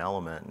human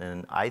element.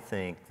 And I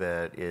think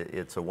that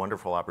it's a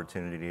wonderful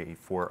opportunity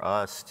for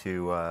us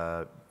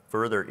to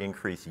further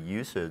increase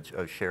usage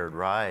of shared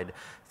ride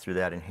through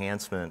that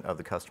enhancement of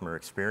the customer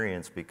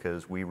experience,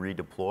 because we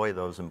redeploy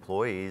those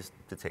employees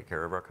to take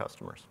care of our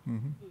customers.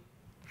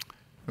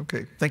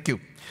 Okay, thank you.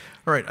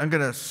 All right, I'm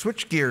going to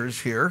switch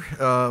gears here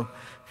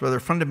rather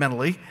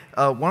fundamentally.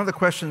 One of the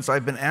questions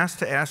I've been asked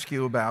to ask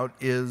you about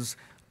is,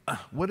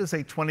 what is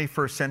a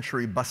 21st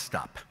century bus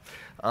stop?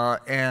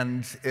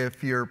 And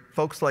if you're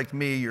folks like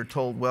me, you're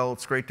told, well,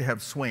 it's great to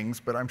have swings,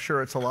 but I'm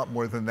sure it's a lot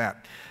more than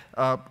that.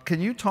 Can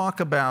you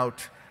talk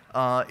about,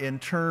 in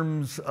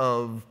terms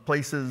of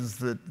places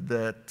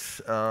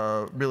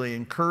that really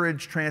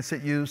encourage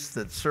transit use,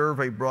 that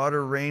serve a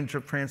broader range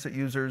of transit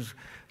users,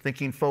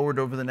 thinking forward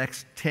over the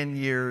next 10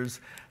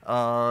 years,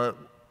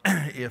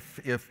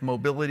 if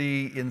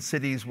mobility in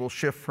cities will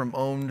shift from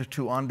owned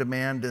to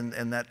on-demand,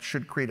 and that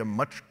should create a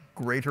much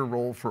greater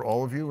role for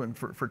all of you and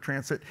for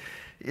transit.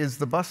 Is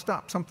the bus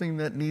stop something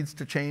that needs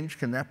to change?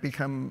 Can that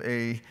become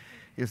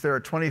Is there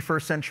a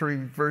 21st century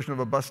version of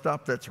a bus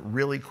stop that's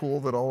really cool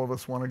that all of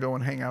us want to go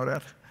and hang out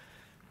at?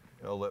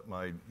 I'll let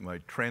my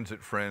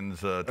transit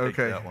friends take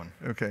that one.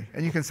 Okay,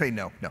 and you can say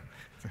no.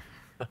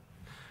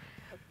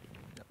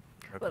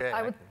 Okay,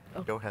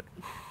 Well, go ahead.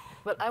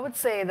 Well, I would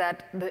say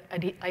that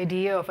the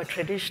idea of a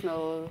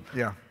traditional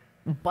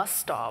bus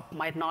stop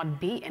might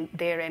not be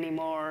there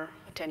anymore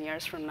 10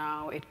 years from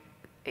now.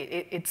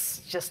 It's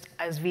just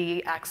as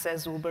we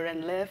access Uber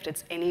and Lyft,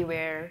 it's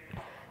anywhere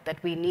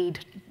that we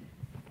need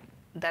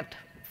that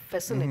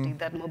facility,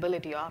 that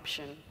mobility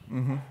option.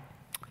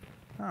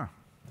 Ah,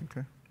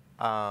 okay.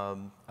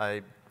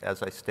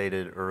 As I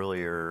stated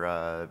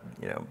earlier,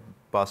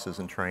 buses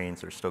and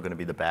trains are still going to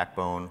be the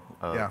backbone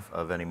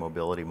of any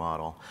mobility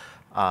model.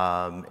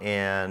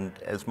 And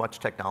as much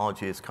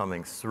technology is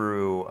coming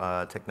through,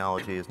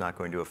 technology is not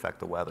going to affect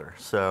the weather.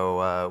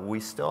 So we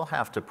still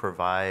have to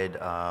provide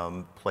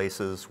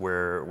places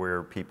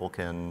where people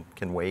can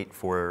wait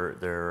for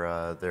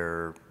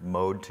their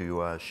mode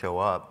to show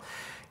up.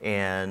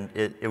 And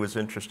it was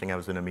interesting. I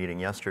was in a meeting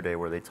yesterday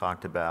where they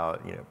talked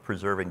about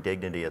preserving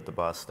dignity at the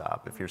bus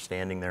stop. If you're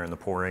standing there in the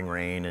pouring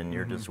rain and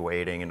you're just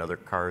waiting and other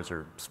cars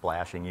are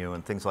splashing you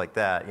and things like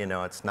that,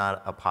 it's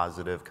not a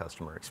positive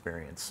customer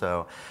experience.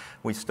 So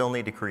we still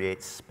need to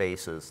create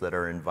spaces that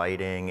are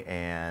inviting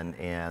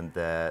and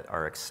that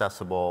are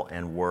accessible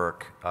and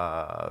work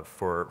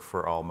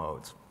for all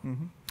modes.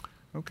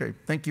 Okay,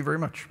 thank you very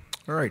much.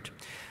 All right.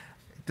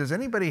 Does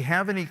anybody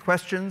have any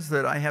questions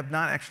that I have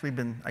not actually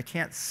I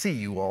can't see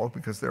you all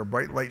because there are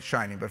bright lights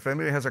shining, but if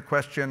anybody has a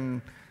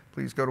question,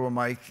 please go to a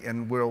mic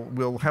and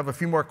we'll have a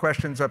few more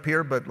questions up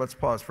here, but let's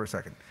pause for a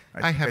second.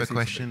 I have a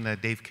question,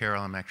 Dave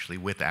Carroll, I'm actually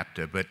with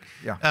APTA, but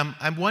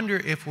I wonder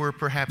if we're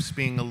perhaps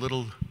being a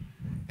little,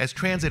 as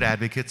transit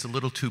advocates, a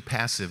little too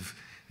passive.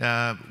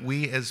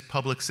 We as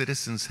public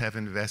citizens have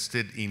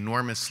invested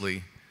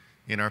enormously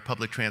in our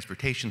public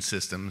transportation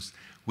systems.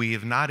 We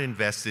have not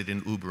invested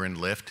in Uber and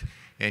Lyft,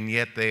 and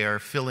yet they are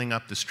filling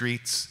up the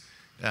streets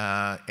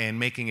and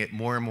making it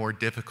more and more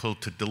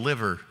difficult to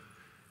deliver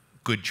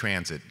good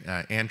transit.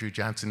 Andrew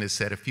Johnson has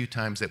said a few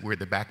times that we're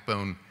the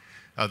backbone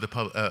of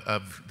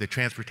the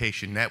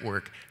transportation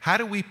network. How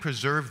do we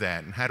preserve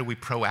that, and how do we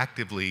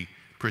proactively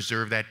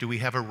preserve that? Do we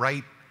have a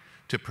right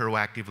to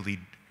proactively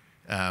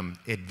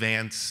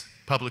advance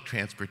public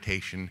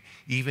transportation,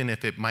 even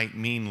if it might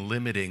mean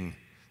limiting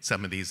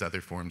some of these other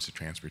forms of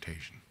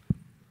transportation?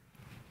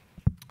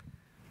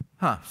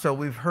 So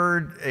we've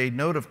heard a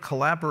note of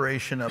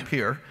collaboration up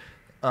here,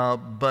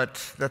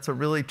 but that's a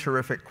really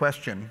terrific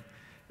question.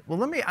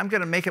 Well, I'm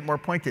going to make it more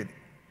pointed.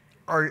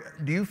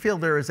 Do you feel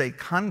there is a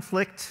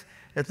conflict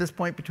at this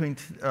point between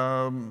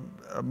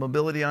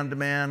mobility on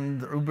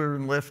demand, Uber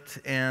and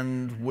Lyft,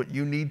 and what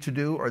you need to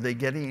do? Are they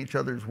getting each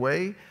other's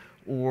way,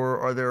 or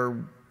are there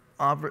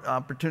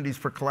opportunities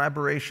for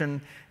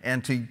collaboration?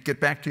 And to get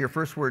back to your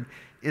first word,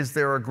 is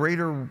there a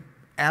greater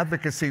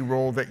advocacy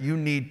role that you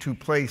need to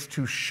place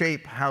to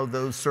shape how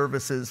those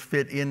services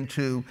fit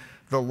into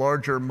the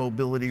larger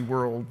mobility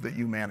world that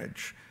you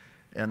manage?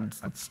 And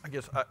I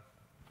guess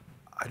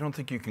I don't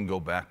think you can go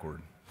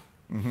backward.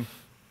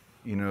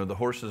 The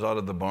horse is out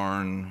of the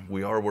barn,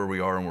 we are where we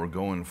are, and we're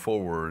going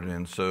forward.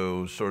 And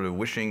so sort of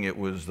wishing it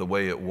was the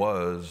way it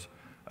was,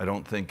 I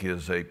don't think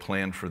is a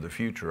plan for the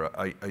future.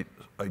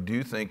 I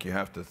do think you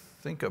have to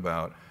think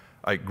about,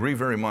 I agree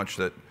very much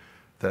that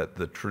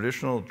the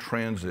traditional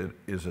transit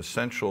is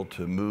essential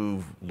to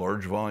move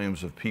large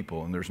volumes of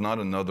people, and there's not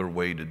another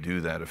way to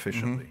do that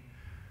efficiently.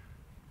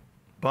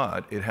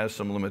 But it has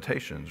some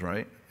limitations,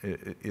 right?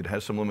 It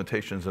has some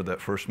limitations of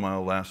that first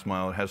mile, last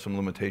mile. It has some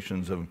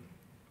limitations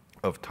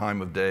of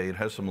time of day. It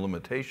has some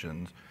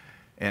limitations.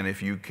 And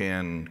if you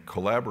can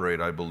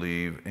collaborate, I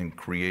believe, and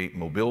create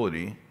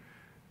mobility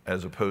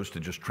as opposed to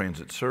just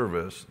transit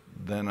service,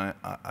 then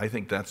I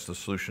think that's the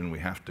solution we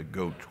have to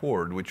go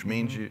toward, which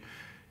means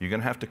you're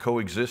going to have to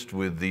coexist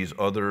with these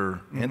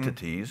other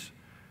entities.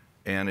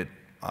 And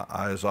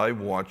as I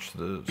watch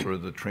the sort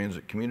of the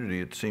transit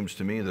community, it seems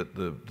to me that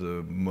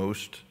the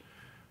most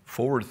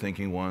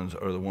forward-thinking ones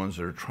are the ones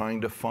that are trying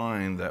to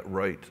find that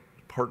right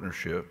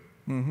partnership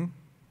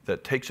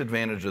that takes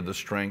advantage of the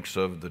strengths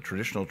of the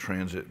traditional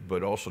transit,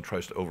 but also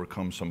tries to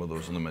overcome some of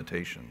those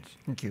limitations.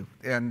 Thank you.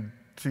 And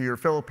to your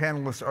fellow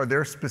panelists, are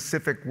there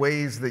specific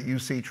ways that you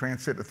see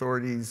transit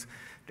authorities,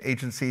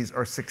 agencies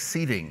are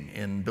succeeding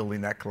in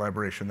building that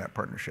collaboration, that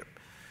partnership?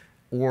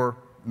 Or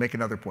make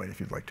another point if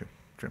you'd like to.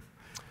 Jim.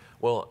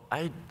 Well,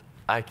 I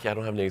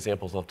don't have any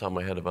examples off the top of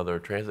my head of other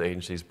transit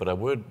agencies, but I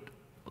would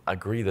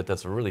agree that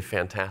that's a really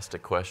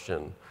fantastic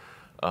question,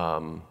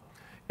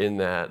 in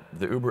that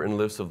the Uber and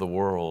Lyfts of the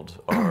world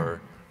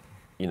are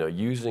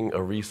using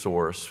a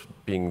resource,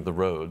 being the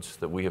roads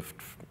that we have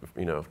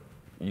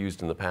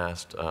used in the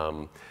past,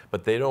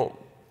 but they don't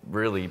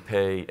really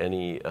pay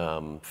any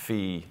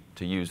fee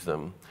to use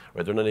them.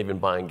 Right? They're not even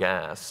buying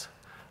gas.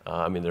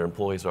 Their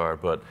employees are,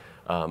 but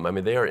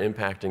they are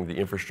impacting the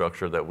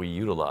infrastructure that we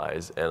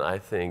utilize, and I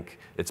think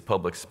it's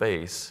public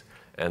space,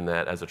 and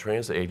that as a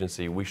transit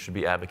agency, we should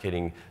be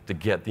advocating to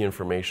get the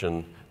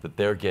information that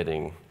they're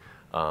getting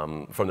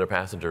from their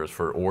passengers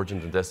for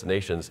origins and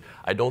destinations.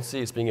 I don't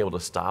see us being able to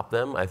stop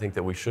them. I think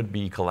that we should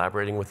be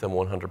collaborating with them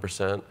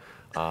 100%.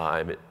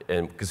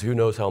 And because who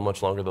knows how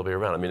much longer they'll be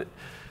around. I mean,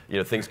 you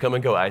know, things come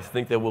and go. I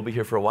think they will be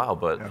here for a while,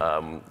 but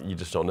you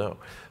just don't know.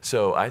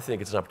 So I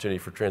think it's an opportunity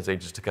for transit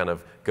agents to kind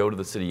of go to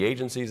the city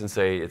agencies and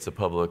say, it's a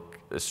public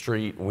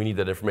street. We need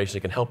that information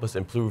that can help us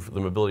improve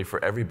the mobility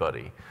for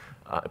everybody,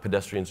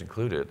 pedestrians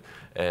included.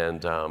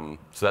 And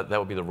so that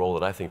would be the role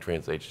that I think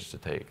transit agents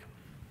should take.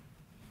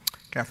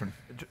 Catherine.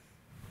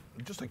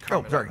 Just a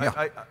comment. Oh, sorry,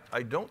 yeah.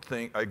 I don't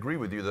think, I agree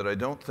with you that I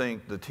don't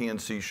think the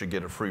TNC should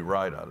get a free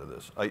ride out of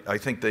this. I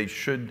think they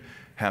should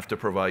have to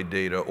provide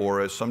data, or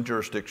as some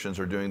jurisdictions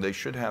are doing, they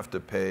should have to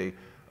pay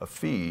a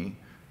fee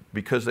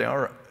because they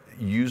are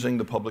using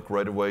the public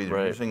right-of-way,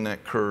 they're using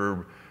that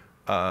curb.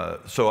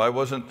 So I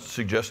wasn't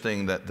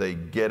suggesting that they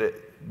get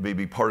it,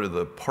 maybe part of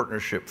the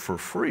partnership for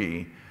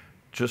free,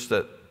 just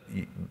that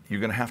you're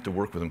going to have to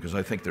work with them because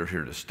I think they're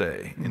here to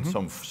stay in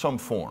some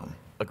form.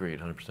 Agreed,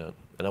 100%.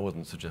 And I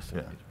wasn't suggesting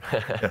that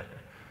either.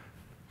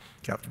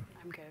 Captain.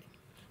 I'm good.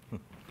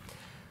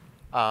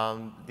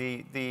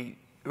 The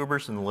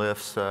Ubers and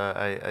Lyfts,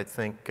 I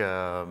think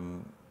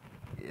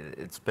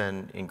it's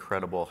been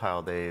incredible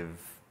how they've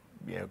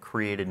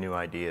created new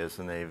ideas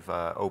and they've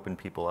opened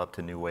people up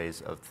to new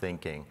ways of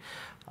thinking.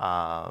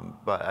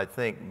 But I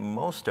think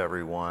most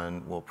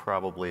everyone will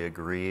probably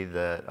agree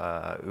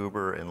that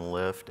Uber and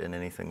Lyft and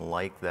anything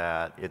like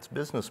that, its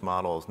business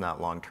model is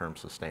not long-term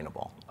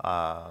sustainable.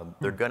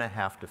 They're going to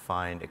have to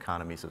find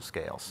economies of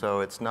scale. So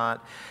it's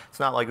not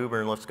like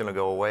Uber and Lyft's going to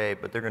go away,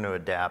 but they're going to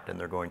adapt and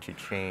they're going to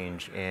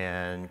change.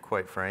 And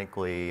quite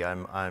frankly,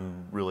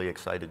 I'm really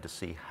excited to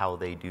see how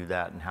they do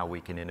that and how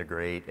we can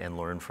integrate and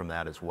learn from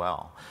that as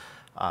well.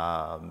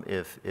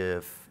 If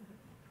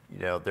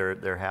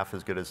they're half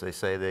as good as they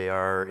say they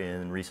are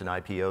in recent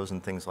IPOs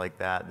and things like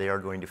that, they are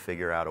going to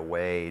figure out a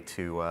way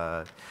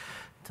to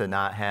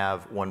not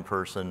have one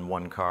person,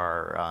 one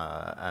car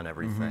on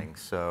everything.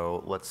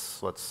 So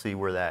let's see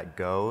where that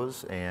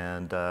goes,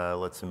 and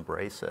let's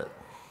embrace it.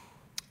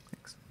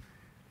 Thanks.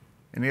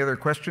 Any other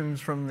questions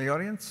from the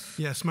audience?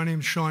 Yes, my name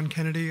is Sean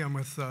Kennedy. I'm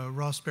with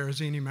Ross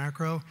Barazini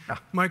Macro.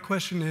 My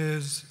question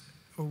is,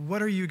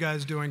 what are you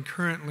guys doing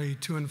currently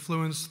to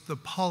influence the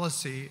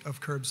policy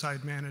of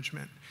curbside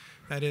management?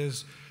 That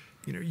is,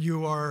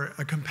 you are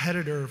a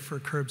competitor for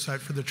curbside,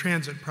 for the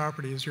transit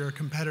properties, you're a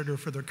competitor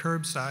for the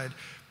curbside,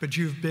 but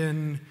you've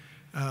been,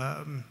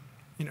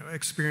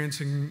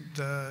 experiencing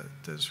the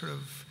sort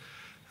of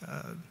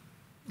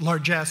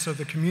largesse of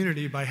the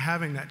community by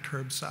having that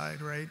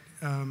curbside, right?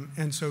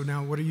 And so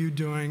now what are you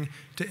doing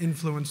to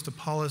influence the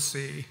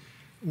policy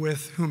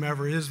with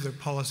whomever is the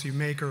policy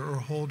maker or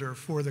holder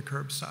for the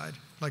curbside?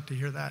 I'd like to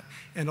hear that.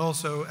 And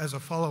also, as a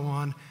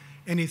follow-on,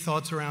 any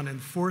thoughts around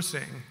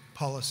enforcing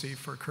policy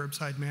for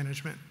curbside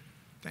management?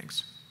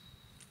 Thanks.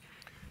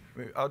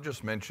 I'll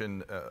just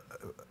mention,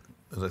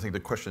 as I think the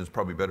question is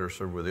probably better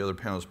served with the other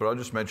panelists, but I'll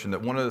just mention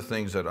that one of the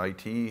things that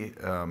IT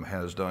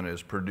has done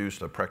is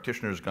produced a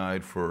practitioner's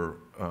guide for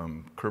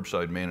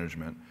curbside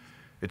management.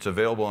 It's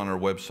available on our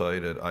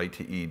website at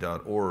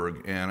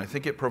ite.org, and I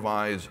think it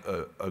provides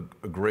a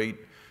great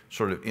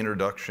sort of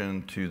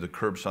introduction to the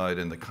curbside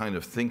and the kind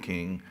of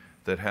thinking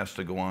that has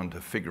to go on to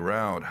figure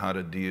out how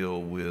to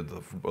deal with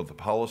both the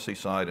policy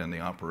side and the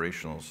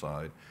operational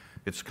side.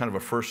 It's kind of a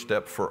first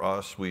step for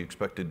us. We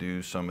expect to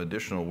do some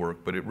additional work,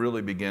 but it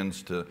really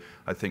begins to,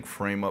 I think,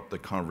 frame up the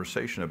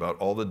conversation about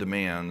all the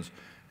demands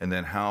and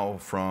then how,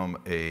 from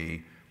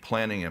a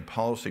planning and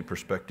policy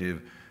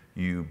perspective,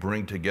 you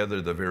bring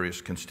together the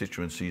various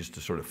constituencies to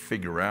sort of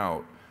figure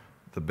out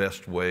the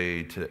best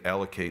way to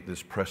allocate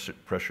this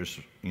precious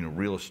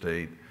real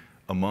estate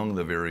among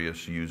the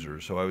various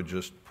users. So I would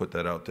just put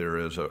that out there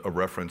as a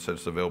reference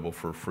that's available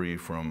for free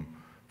from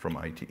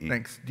ITE.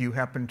 Thanks. Do you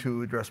happen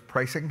to address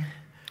pricing?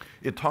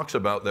 It talks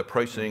about that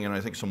pricing, and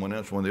I think someone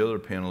else, one of the other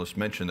panelists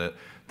mentioned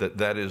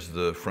that is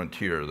the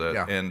frontier.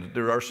 And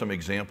there are some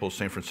examples.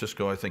 San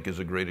Francisco, I think, is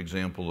a great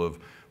example of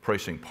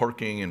pricing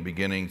parking and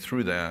beginning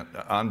through that,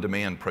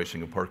 on-demand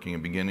pricing of parking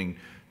and beginning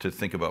to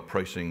think about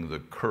pricing the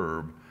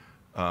curb.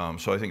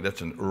 So I think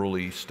that's an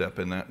early step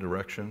in that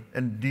direction.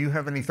 And do you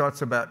have any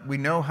thoughts about, we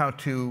know how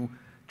to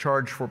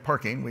charge for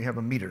parking. We have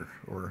a meter,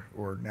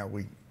 or now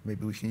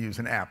maybe we can use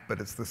an app,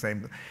 but it's the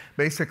same.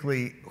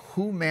 Basically,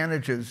 who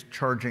manages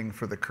charging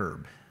for the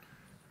curb?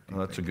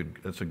 Well, that's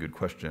a good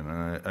question.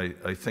 And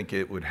I think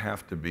it would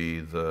have to be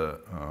the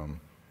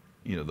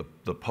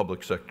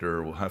public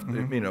sector will have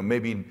to,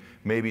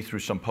 maybe through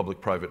some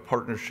public-private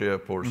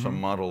partnership or some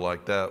model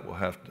like that, we'll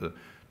have to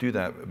do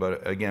that.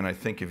 But again, I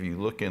think if you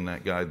look in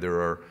that guide,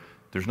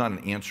 there's not an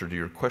answer to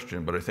your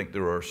question, but I think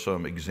there are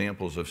some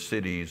examples of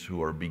cities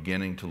who are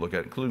beginning to look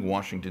at, including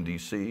Washington,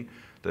 D.C.,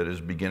 that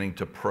is beginning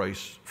to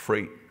price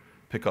freight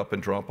pickup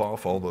and drop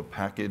off, all the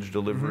package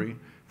delivery,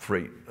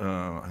 freight,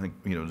 I think,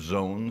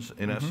 zones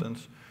in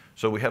essence.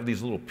 So we have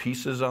these little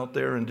pieces out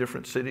there in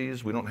different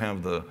cities. We don't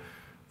have the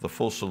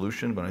full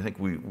solution, but I think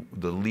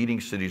the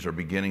leading cities are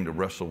beginning to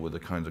wrestle with the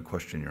kinds of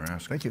question you're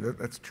asking. Thank you,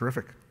 that's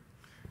terrific.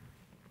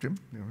 Jim?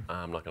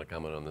 I'm not going to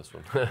comment on this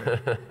one.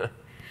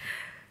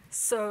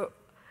 So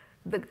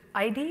the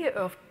idea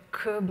of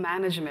curb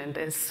management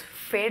is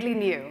fairly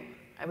new.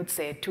 I would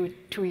say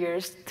 2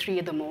 years, 3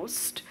 at the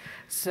most.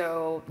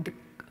 So the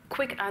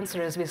quick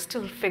answer is we're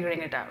still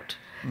figuring it out.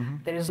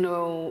 There is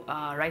no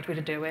right way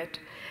to do it,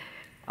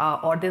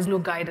 or there's no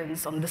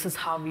guidance on this is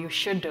how you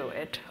should do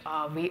it.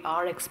 We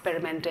are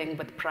experimenting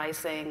with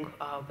pricing,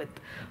 with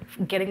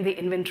getting the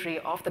inventory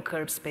of the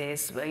curb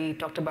space. We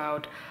talked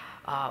about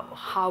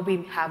how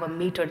we have a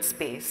metered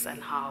space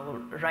and how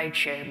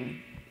rideshare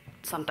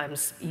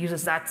sometimes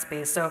uses that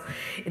space. So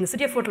in the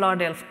city of Fort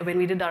Lauderdale, when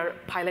we did our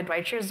pilot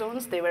rideshare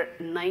zones, there were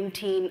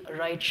 19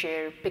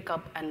 rideshare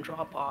pickup and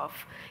drop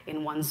off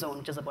in one zone,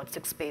 which is about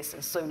 6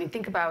 spaces. So when you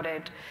think about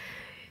it,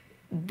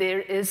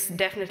 there is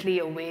definitely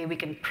a way we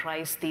can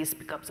price these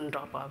pickups and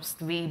drop offs.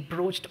 We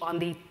broached on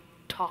the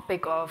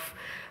topic of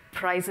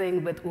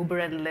pricing with Uber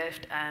and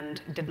Lyft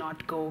and did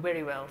not go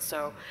very well.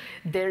 So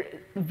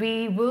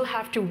we will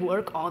have to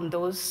work on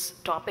those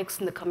topics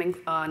in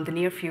the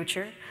near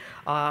future.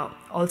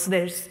 Also,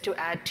 there's to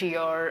add to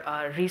your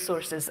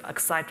resources,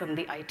 aside from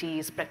the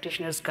IT's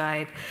practitioner's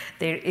guide,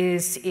 there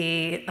is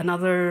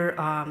another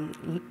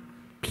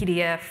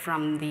PDF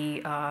from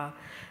the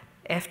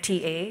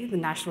FTA, the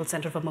National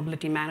Center for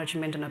Mobility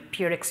Management, and a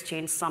peer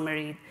exchange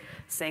summary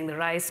saying the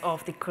rise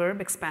of the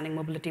curb, expanding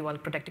mobility while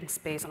protecting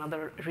space,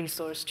 another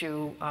resource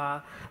to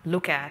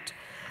look at.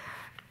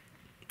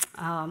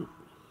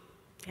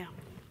 Yeah.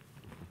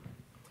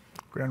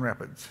 Grand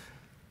Rapids.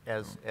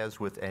 As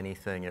with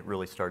anything, it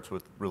really starts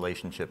with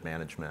relationship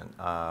management.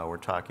 We're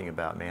talking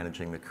about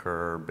managing the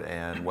curb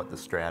and what the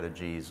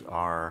strategies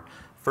are.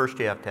 First,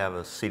 you have to have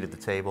a seat at the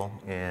table,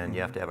 and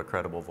you have to have a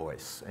credible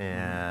voice.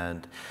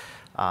 And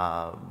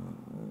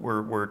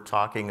we're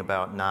talking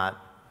about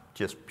not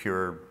just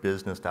pure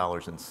business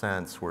dollars and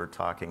cents. We're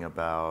talking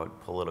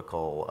about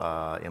political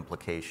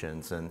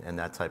implications and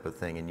that type of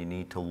thing. And you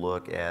need to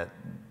look at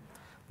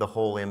the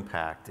whole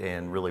impact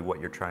and really what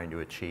you're trying to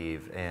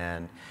achieve.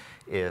 And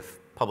if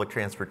public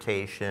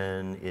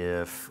transportation,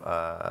 if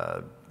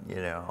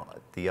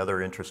the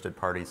other interested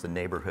parties, the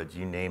neighborhoods,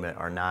 you name it,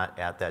 are not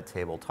at that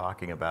table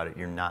talking about it,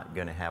 you're not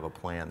going to have a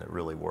plan that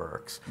really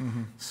works.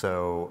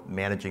 So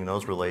managing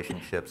those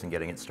relationships and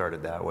getting it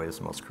started that way is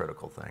the most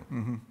critical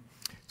thing.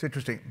 It's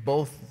interesting.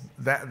 Both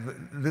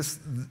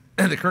the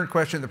current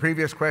question, the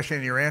previous question,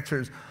 and your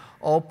answers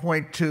all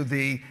point to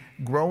the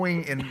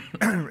growing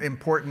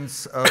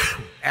importance of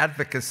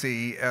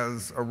advocacy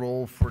as a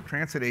role for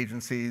transit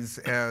agencies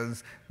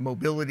as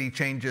mobility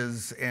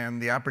changes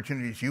and the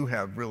opportunities you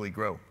have really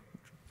grow.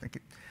 Thank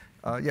you.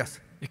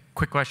 Yes?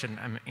 Quick question.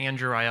 I'm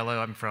Andrew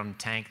Aiello. I'm from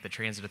TANK, the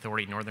Transit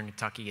Authority, Northern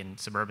Kentucky and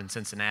suburban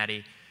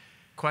Cincinnati.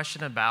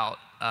 Question about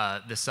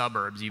the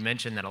suburbs. You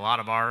mentioned that a lot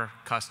of our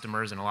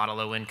customers and a lot of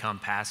low-income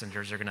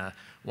passengers are going to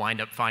wind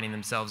up finding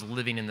themselves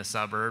living in the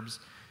suburbs.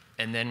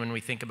 And then when we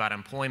think about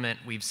employment,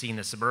 we've seen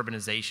the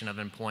suburbanization of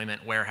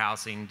employment,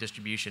 warehousing,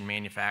 distribution,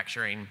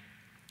 manufacturing.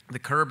 The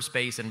curb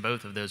space in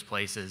both of those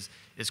places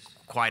is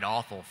quite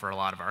awful for a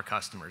lot of our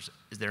customers.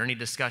 Is there any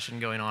discussion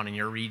going on in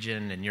your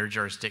region and your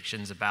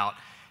jurisdictions about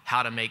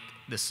how to make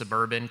the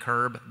suburban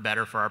curb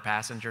better for our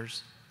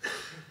passengers?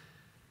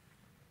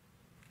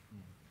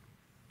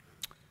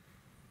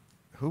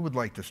 Who would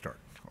like to start?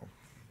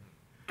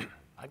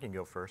 I can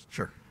go first.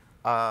 Sure.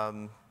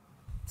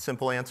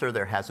 Simple answer,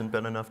 there hasn't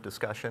been enough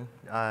discussion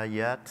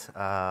yet.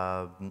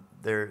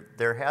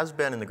 There has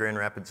been in the Grand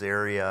Rapids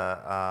area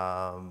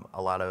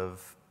a lot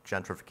of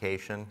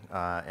gentrification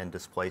and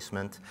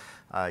displacement.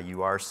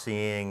 You are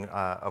seeing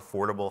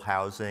affordable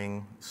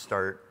housing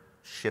start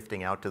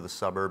shifting out to the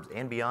suburbs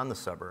and beyond the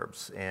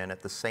suburbs. And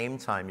at the same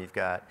time, you've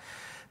got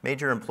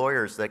major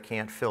employers that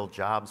can't fill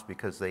jobs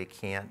because they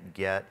can't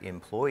get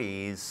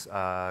employees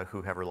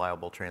who have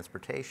reliable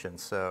transportation.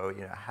 So,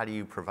 how do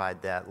you provide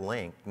that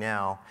link?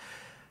 Now,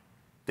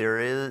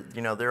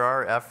 there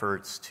are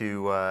efforts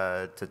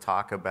to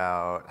talk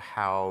about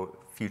how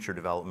future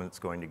development is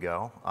going to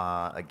go.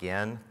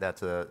 Again,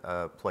 that's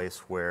a place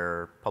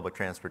where public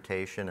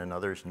transportation and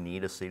others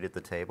need a seat at the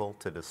table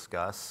to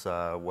discuss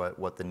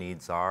what the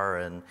needs are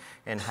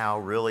and how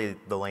really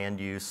the land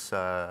use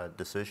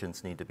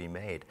decisions need to be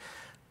made.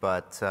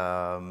 But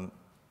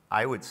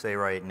I would say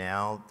right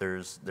now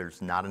there's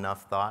not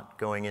enough thought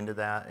going into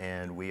that,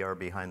 and we are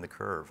behind the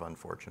curve,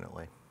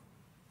 unfortunately.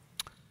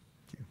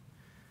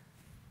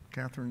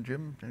 Catherine,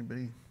 Jim,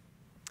 anybody?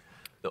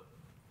 No,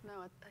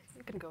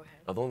 you can go ahead.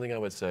 The only thing I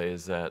would say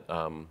is that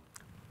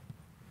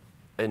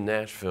in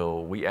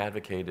Nashville, we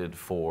advocated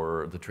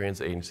for the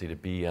transit agency to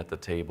be at the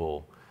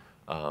table,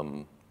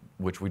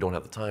 which we don't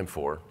have the time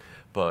for,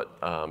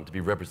 but to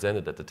be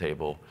represented at the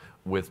table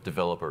with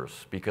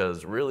developers,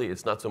 because really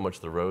it's not so much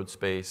the road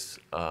space.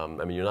 I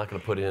mean, you're not going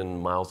to put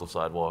in miles of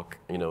sidewalk,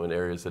 in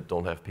areas that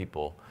don't have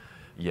people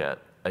yet,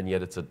 and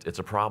yet it's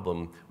a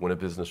problem when a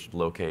business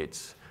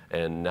locates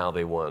and now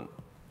they want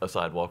a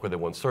sidewalk or they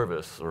want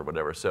service or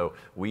whatever. So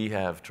we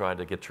have tried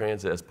to get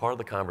transit as part of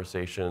the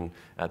conversation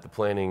at the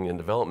planning and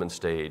development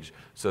stage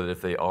so that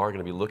if they are going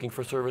to be looking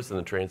for service, then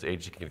the transit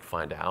agency can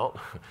find out.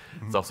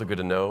 It's also good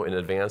to know in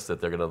advance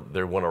that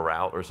they want a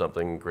route or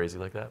something crazy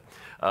like that.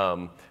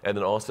 And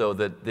then also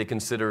that they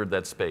consider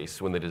that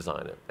space when they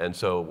design it. And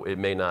so it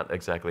may not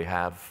exactly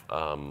have,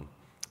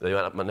 they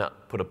might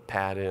not put a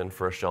pad in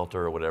for a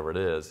shelter or whatever it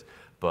is,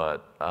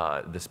 but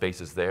the space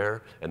is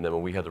there, and then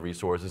when we have the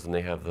resources and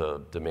they have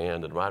the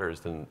demand and riders,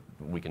 then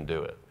we can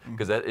do it.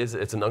 Because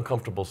it's an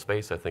uncomfortable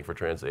space, I think, for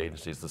transit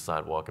agencies, the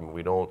sidewalk. I mean,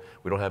 we don't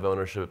have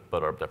ownership,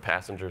 but the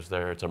passengers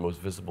there. It's our most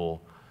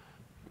visible,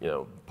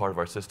 part of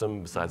our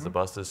system besides the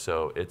buses.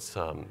 So it's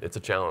a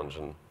challenge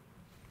and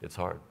it's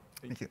hard.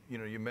 Thank you.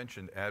 You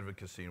mentioned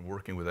advocacy and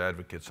working with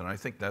advocates, and I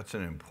think that's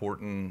an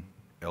important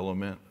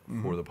element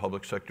for the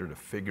public sector to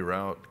figure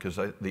out, because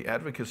the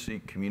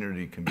advocacy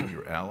community can be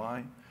your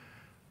ally.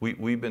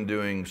 We've been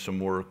doing some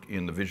work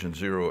in the Vision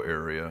Zero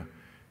area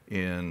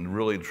in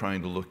really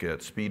trying to look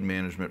at speed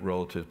management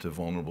relative to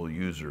vulnerable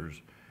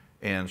users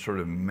and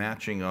sort of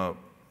matching up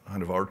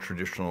kind of our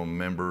traditional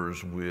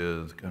members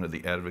with kind of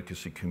the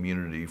advocacy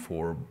community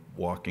for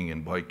walking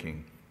and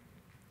biking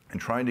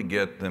and trying to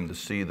get them to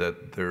see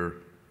that they're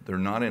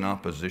not in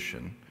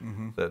opposition,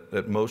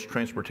 that most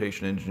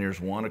transportation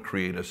engineers want to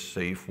create a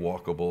safe,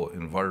 walkable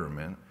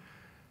environment.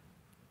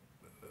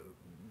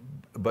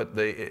 But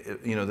they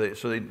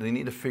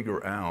need to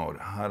figure out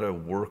how to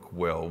work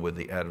well with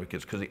the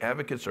advocates, because the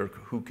advocates are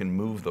who can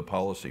move the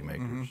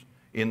policymakers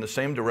in the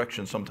same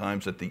direction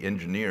sometimes that the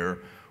engineer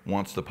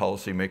wants the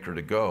policymaker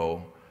to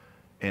go.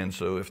 And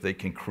so if they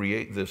can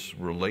create this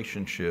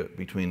relationship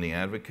between the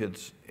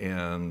advocates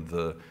and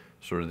the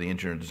sort of the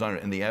engineer and designer,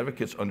 and the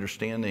advocates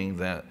understanding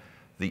that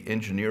the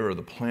engineer or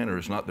the planner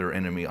is not their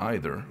enemy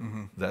either,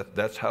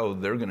 that's how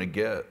they're going to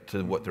get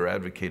to what they're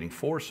advocating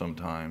for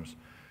sometimes.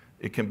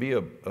 It can be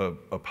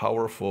a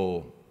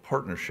powerful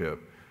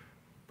partnership,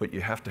 but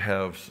you have to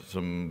have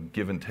some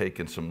give and take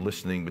and some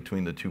listening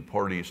between the two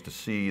parties to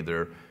see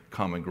their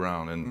common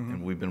ground.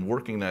 And we've been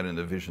working that in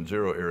the Vision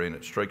Zero area, and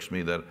it strikes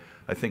me that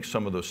I think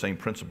some of those same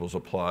principles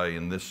apply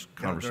in this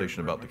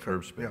conversation about the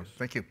curb space. Yeah,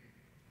 thank you.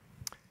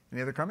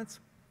 Any other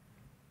comments?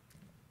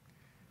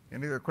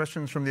 Any other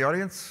questions from the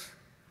audience?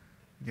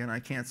 Again,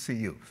 I can't see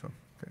you, so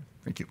okay,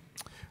 thank you.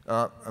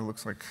 It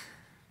looks like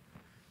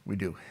we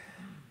do.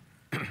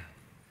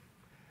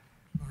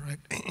 All right.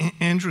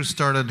 Andrew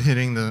started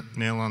hitting the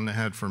nail on the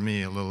head for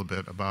me a little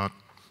bit about,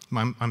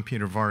 I'm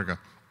Peter Varga,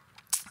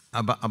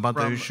 about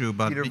the issue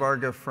about... Peter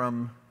Varga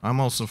from... I'm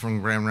also from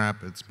Grand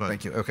Rapids, but...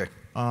 Thank you, okay.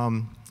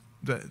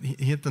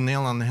 He hit the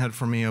nail on the head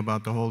for me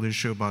about the whole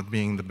issue about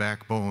being the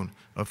backbone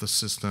of the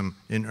system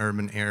in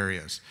urban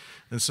areas.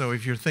 And so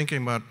if you're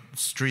thinking about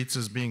streets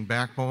as being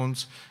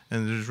backbones,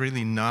 and there's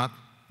really not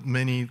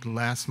many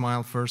last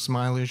mile, first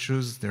mile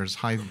issues, there's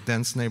high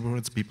dense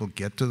neighborhoods, people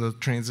get to the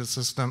transit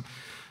system.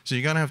 So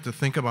you're going to have to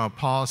think about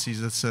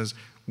policies that says,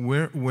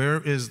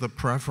 where is the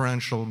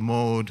preferential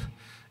mode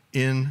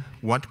in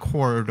what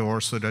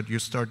corridor, so that you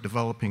start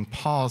developing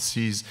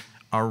policies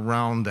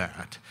around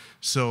that.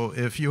 So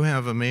if you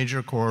have a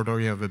major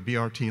corridor, you have a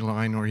BRT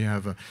line, or you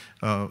have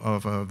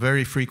a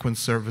very frequent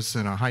service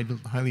in a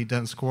highly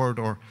dense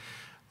corridor,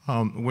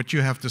 what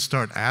you have to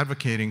start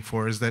advocating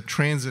for is that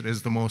transit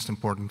is the most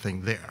important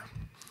thing there.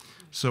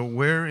 So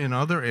where in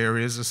other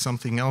areas is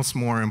something else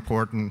more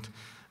important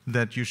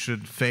that you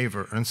should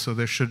favor? And so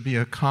there should be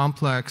a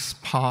complex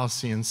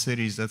policy in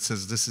cities that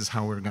says this is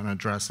how we're going to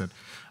address it.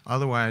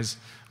 Otherwise,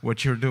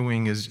 what you're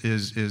doing is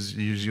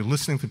you're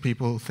listening to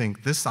people who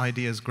think this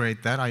idea is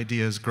great, that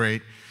idea is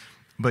great,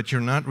 but you're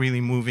not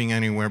really moving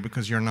anywhere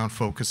because you're not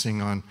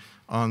focusing on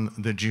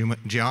the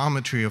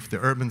geometry of the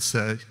urban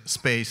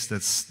space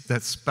that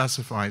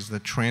specifies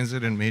that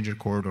transit in major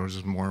corridors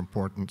is more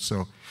important.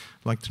 So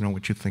I'd like to know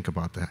what you think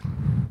about that.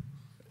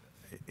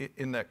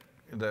 In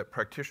that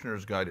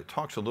practitioner's guide, it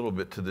talks a little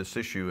bit to this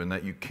issue, in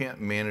that you can't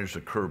manage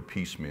the curb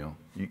piecemeal.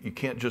 You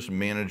can't just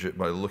manage it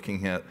by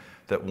looking at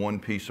that one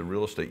piece of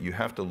real estate. You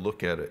have to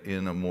look at it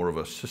in a more of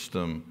a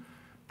system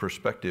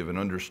perspective and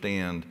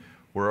understand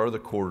where are the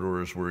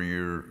corridors where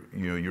you're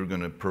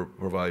going to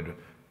provide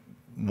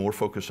more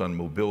focus on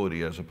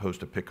mobility as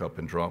opposed to pick up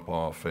and drop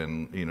off,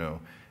 and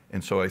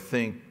so I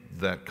think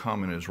that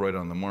comment is right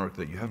on the mark,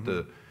 that you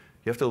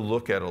have to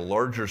look at a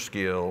larger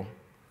scale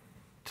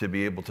to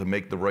be able to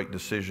make the right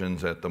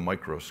decisions at the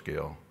micro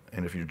scale.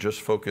 And if you're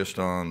just focused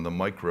on the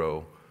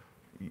micro,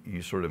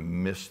 you sort of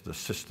miss the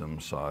system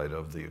side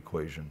of the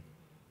equation.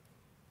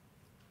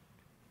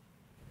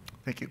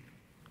 Thank you.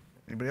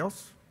 Anybody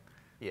else?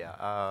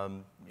 Yeah.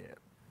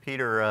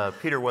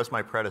 Peter was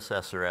my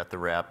predecessor at the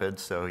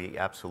Rapids, so he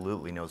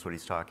absolutely knows what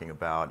he's talking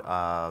about.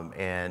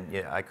 And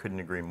yeah, I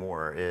couldn't agree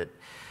more.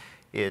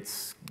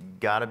 It's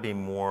got to be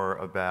more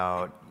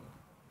about,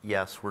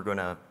 yes, we're going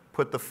to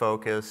put the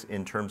focus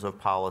in terms of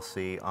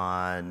policy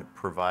on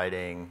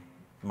providing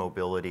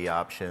mobility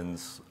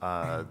options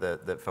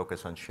that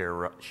focus on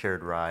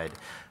shared ride.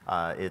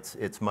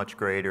 It's much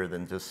greater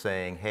than just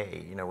saying,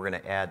 hey, you know, we're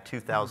going to add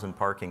 2,000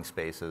 parking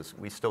spaces.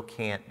 We still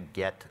can't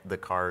get the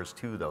cars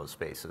to those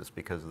spaces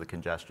because of the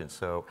congestion.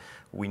 So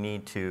we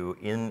need to,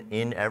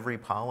 in every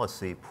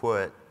policy,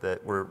 put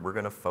that we're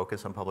going to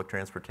focus on public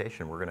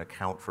transportation. We're going to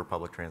account for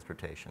public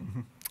transportation.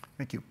 Mm-hmm.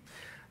 Thank you.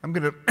 I'm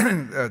going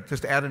to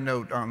just add a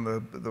note on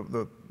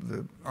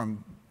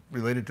on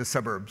related to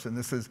suburbs, and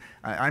this is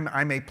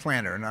I'm a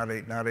planner, not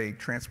a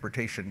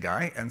transportation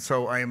guy, and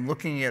so I am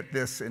looking at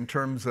this in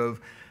terms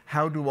of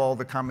how do all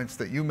the comments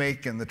that you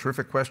make and the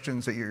terrific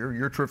questions that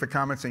your terrific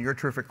comments and your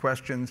terrific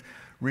questions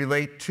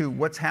relate to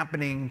what's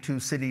happening to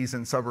cities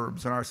and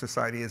suburbs in our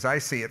society as I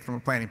see it from a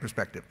planning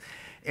perspective.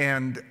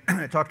 And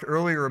I talked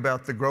earlier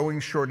about the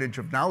growing shortage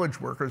of knowledge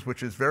workers,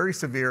 which is very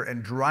severe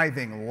and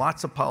driving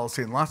lots of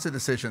policy and lots of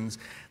decisions.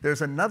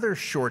 There's another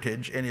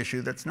shortage and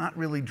issue that's not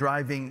really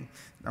driving,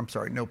 I'm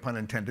sorry, no pun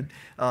intended,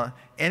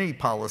 any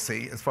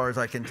policy as far as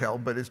I can tell,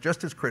 but is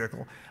just as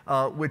critical,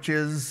 which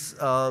is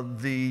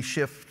the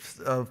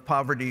shift of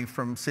poverty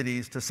from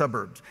cities to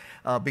suburbs.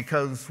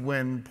 Because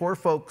when poor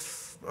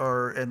folks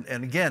are,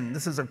 and again,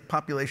 this is a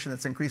population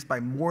that's increased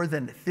by more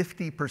than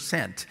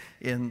 50%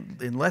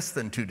 in less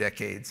than 2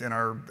 decades in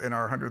our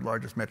 100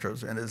 largest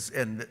metros,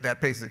 and that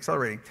pace is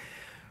accelerating.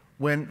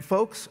 When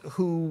folks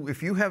who,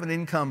 if you have an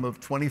income of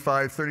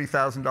 $25,000,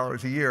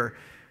 $30,000 a year,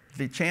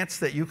 the chance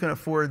that you can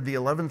afford the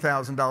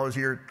 $11,000 a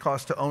year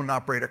cost to own and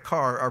operate a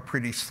car are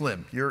pretty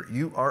slim.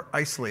 You are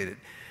isolated.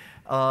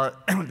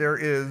 There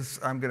is,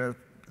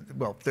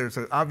 there's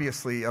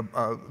obviously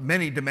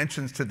many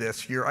dimensions to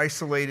this. You're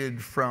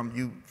isolated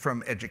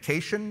from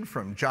education,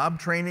 from job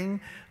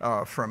training,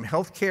 from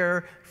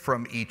healthcare,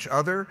 from each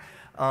other.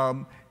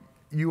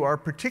 You are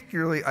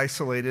particularly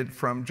isolated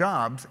from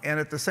jobs, and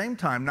at the same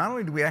time, not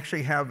only do we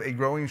actually have a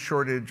growing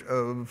shortage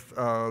of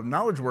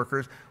knowledge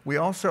workers, we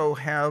also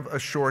have a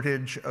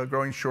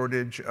growing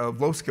shortage of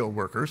low-skilled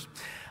workers.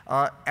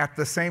 At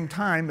the same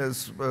time,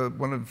 as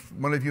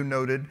one of you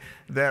noted,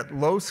 that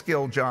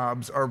low-skilled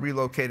jobs are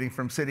relocating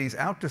from cities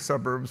out to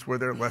suburbs where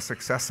they're less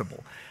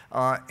accessible.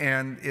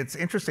 And it's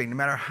interesting, no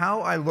matter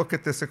how I look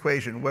at this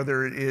equation,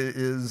 whether it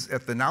is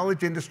at the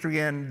knowledge industry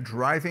end,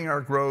 driving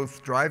our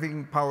growth,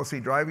 driving policy,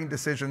 driving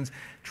decisions,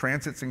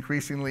 transit's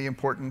increasingly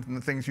important and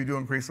the things you do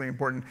increasingly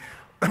important,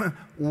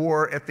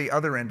 or at the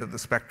other end of the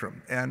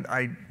spectrum. And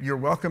you're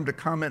welcome to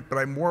comment, but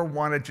I more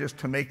wanted just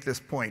to make this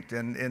point.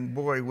 And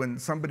boy, when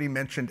somebody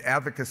mentioned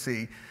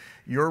advocacy,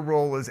 your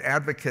role as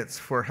advocates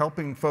for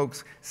helping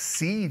folks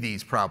see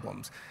these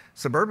problems.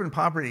 Suburban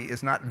poverty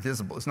is not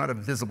visible. It's not a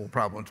visible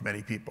problem to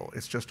many people.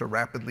 It's just a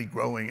rapidly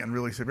growing and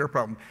really severe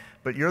problem.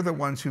 But you're the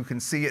ones who can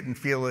see it and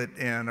feel it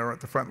and are at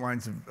the front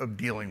lines of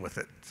dealing with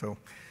it. So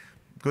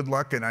good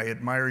luck, and I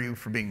admire you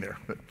for being there.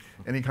 But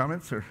any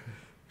comments? Or?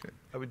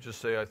 I would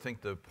just say I think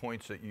the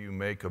points that you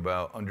make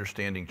about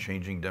understanding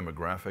changing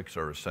demographics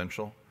are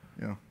essential.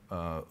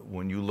 Yeah.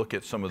 When you look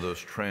at some of those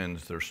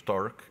trends, they're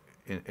stark,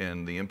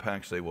 and the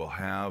impacts they will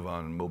have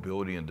on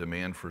mobility and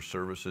demand for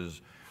services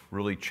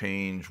really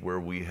change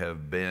where we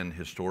have been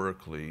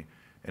historically.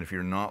 And if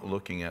you're not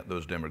looking at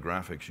those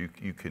demographics,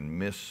 you can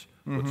miss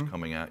what's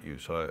coming at you.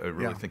 So I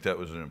really think that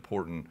was an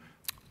important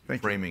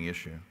framing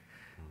issue.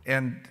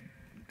 And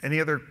any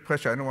other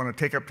question? I don't want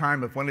to take up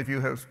time. If one of you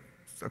has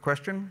a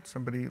question,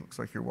 somebody looks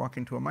like you're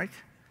walking to a mic.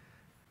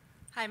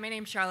 Hi, my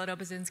name's Charlotte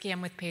Obazinski.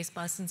 I'm with Pace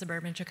Bus in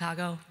suburban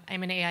Chicago.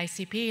 I'm an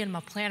AICP and I'm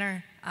a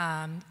planner,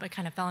 but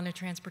kind of fell into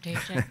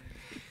transportation.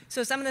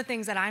 So some of the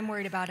things that I'm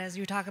worried about as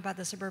you talk about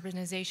the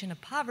suburbanization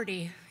of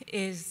poverty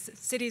is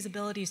cities'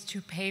 abilities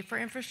to pay for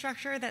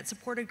infrastructure that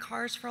supported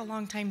cars for a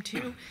long time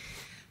too.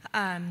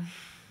 I'm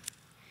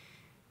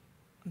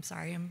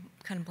sorry, I'm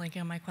kind of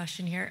blanking on my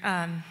question here.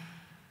 I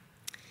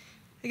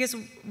guess,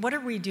 what are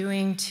we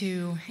doing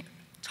to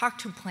talk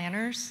to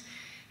planners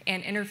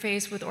and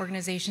interface with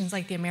organizations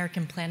like the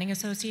American Planning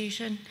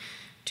Association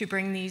to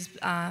bring these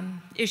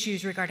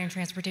issues regarding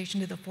transportation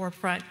to the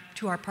forefront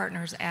to our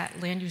partners at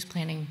land use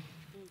planning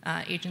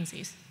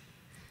agencies?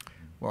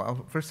 Well,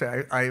 I'll first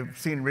say I've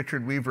seen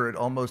Richard Weaver at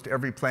almost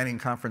every planning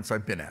conference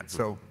I've been at,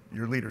 so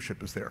your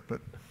leadership is there. But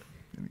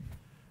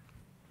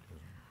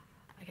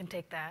I can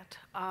take that.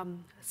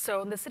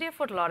 So in the city of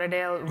Fort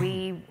Lauderdale,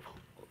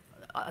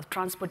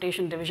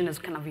 transportation division is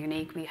kind of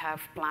unique. We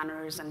have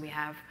planners and we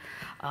have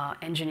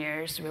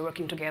engineers. We're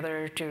working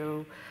together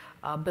to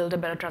build a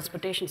better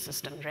transportation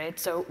system, right?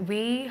 So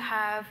we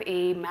have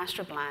a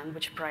master plan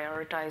which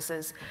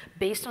prioritizes,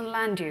 based on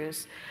land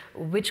use,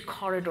 which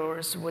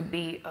corridors would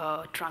be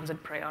a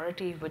transit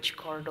priority, which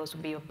corridors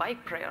would be a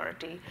bike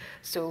priority,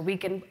 so we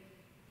can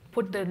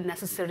put the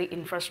necessary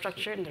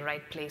infrastructure in the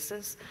right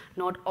places.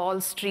 Not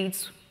all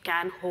streets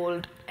can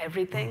hold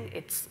everything.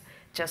 It's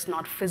just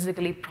not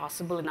physically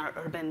possible in our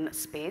urban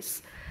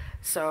space.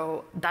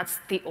 So that's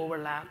the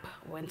overlap.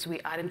 Once we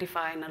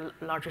identify in a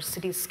larger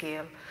city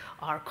scale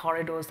our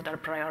corridors that are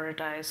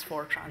prioritized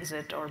for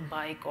transit or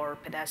bike or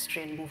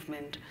pedestrian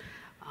movement,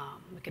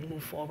 we can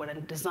move forward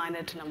and design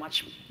it in a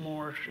much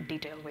more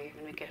detailed way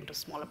when we get into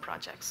smaller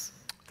projects.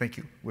 Thank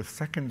you. With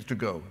seconds to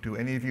go, do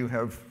any of you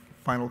have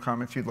final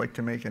comments you'd like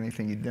to make?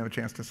 Anything you didn't have a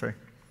chance to say?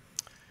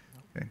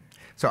 Okay.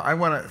 So I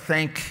want to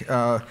thank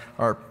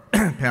our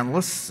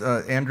panelists,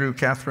 Andrew,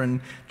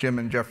 Catherine, Jim,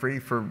 and Jeffrey,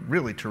 for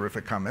really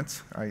terrific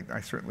comments.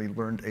 I certainly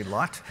learned a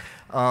lot.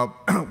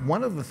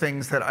 One of the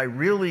things that I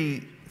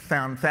really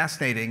found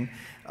fascinating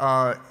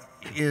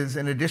is,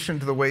 in addition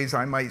to the ways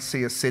I might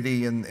see a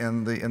city and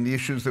the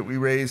issues that we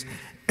raise,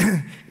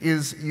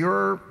 is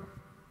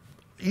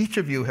each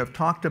of you have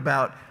talked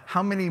about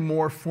how many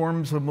more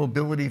forms of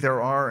mobility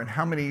there are and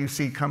how many you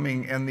see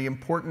coming, and the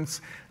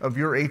importance of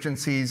your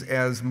agencies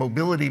as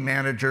mobility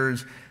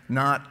managers,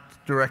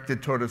 not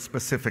directed toward a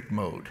specific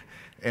mode.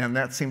 And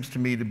that seems to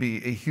me to be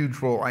a huge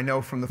role. I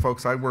know from the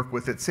folks I work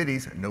with at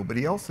cities,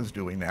 nobody else is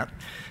doing that.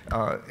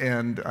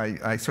 And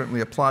I certainly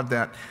applaud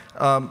that.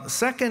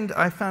 Second,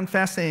 I found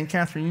fascinating,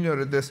 Catherine, you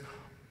noted this,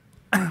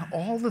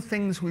 all the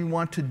things we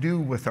want to do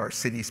with our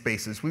city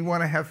spaces. We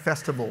want to have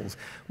festivals.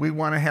 We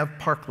want to have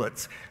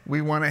parklets.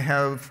 We want to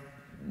have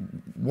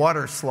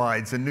water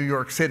slides in New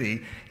York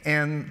City.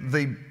 And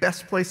the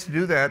best place to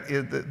do that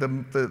is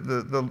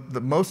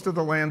the most of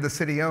the land the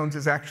city owns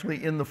is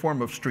actually in the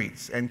form of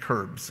streets and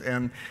curbs.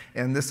 And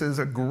this is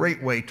a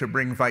great way to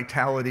bring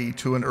vitality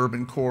to an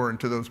urban core and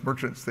to those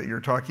merchants that you're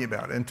talking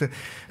about. And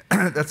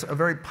that's a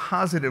very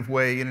positive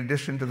way, in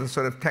addition to the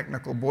sort of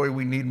technical, boy,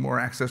 we need more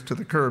access to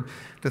the curb,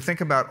 to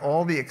think about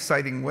all the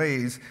exciting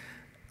ways,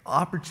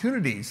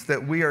 opportunities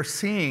that we are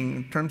seeing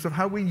in terms of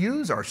how we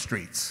use our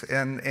streets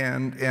and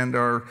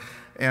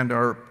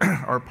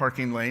our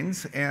parking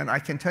lanes. And I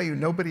can tell you,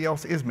 nobody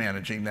else is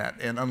managing that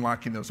and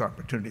unlocking those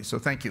opportunities. So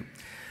thank you.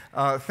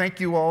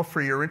 Thank you all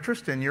for your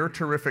interest and your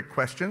terrific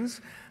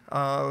questions.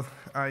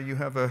 You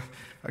have a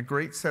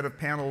great set of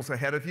panels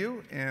ahead of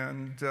you,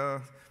 and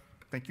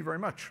thank you very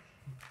much.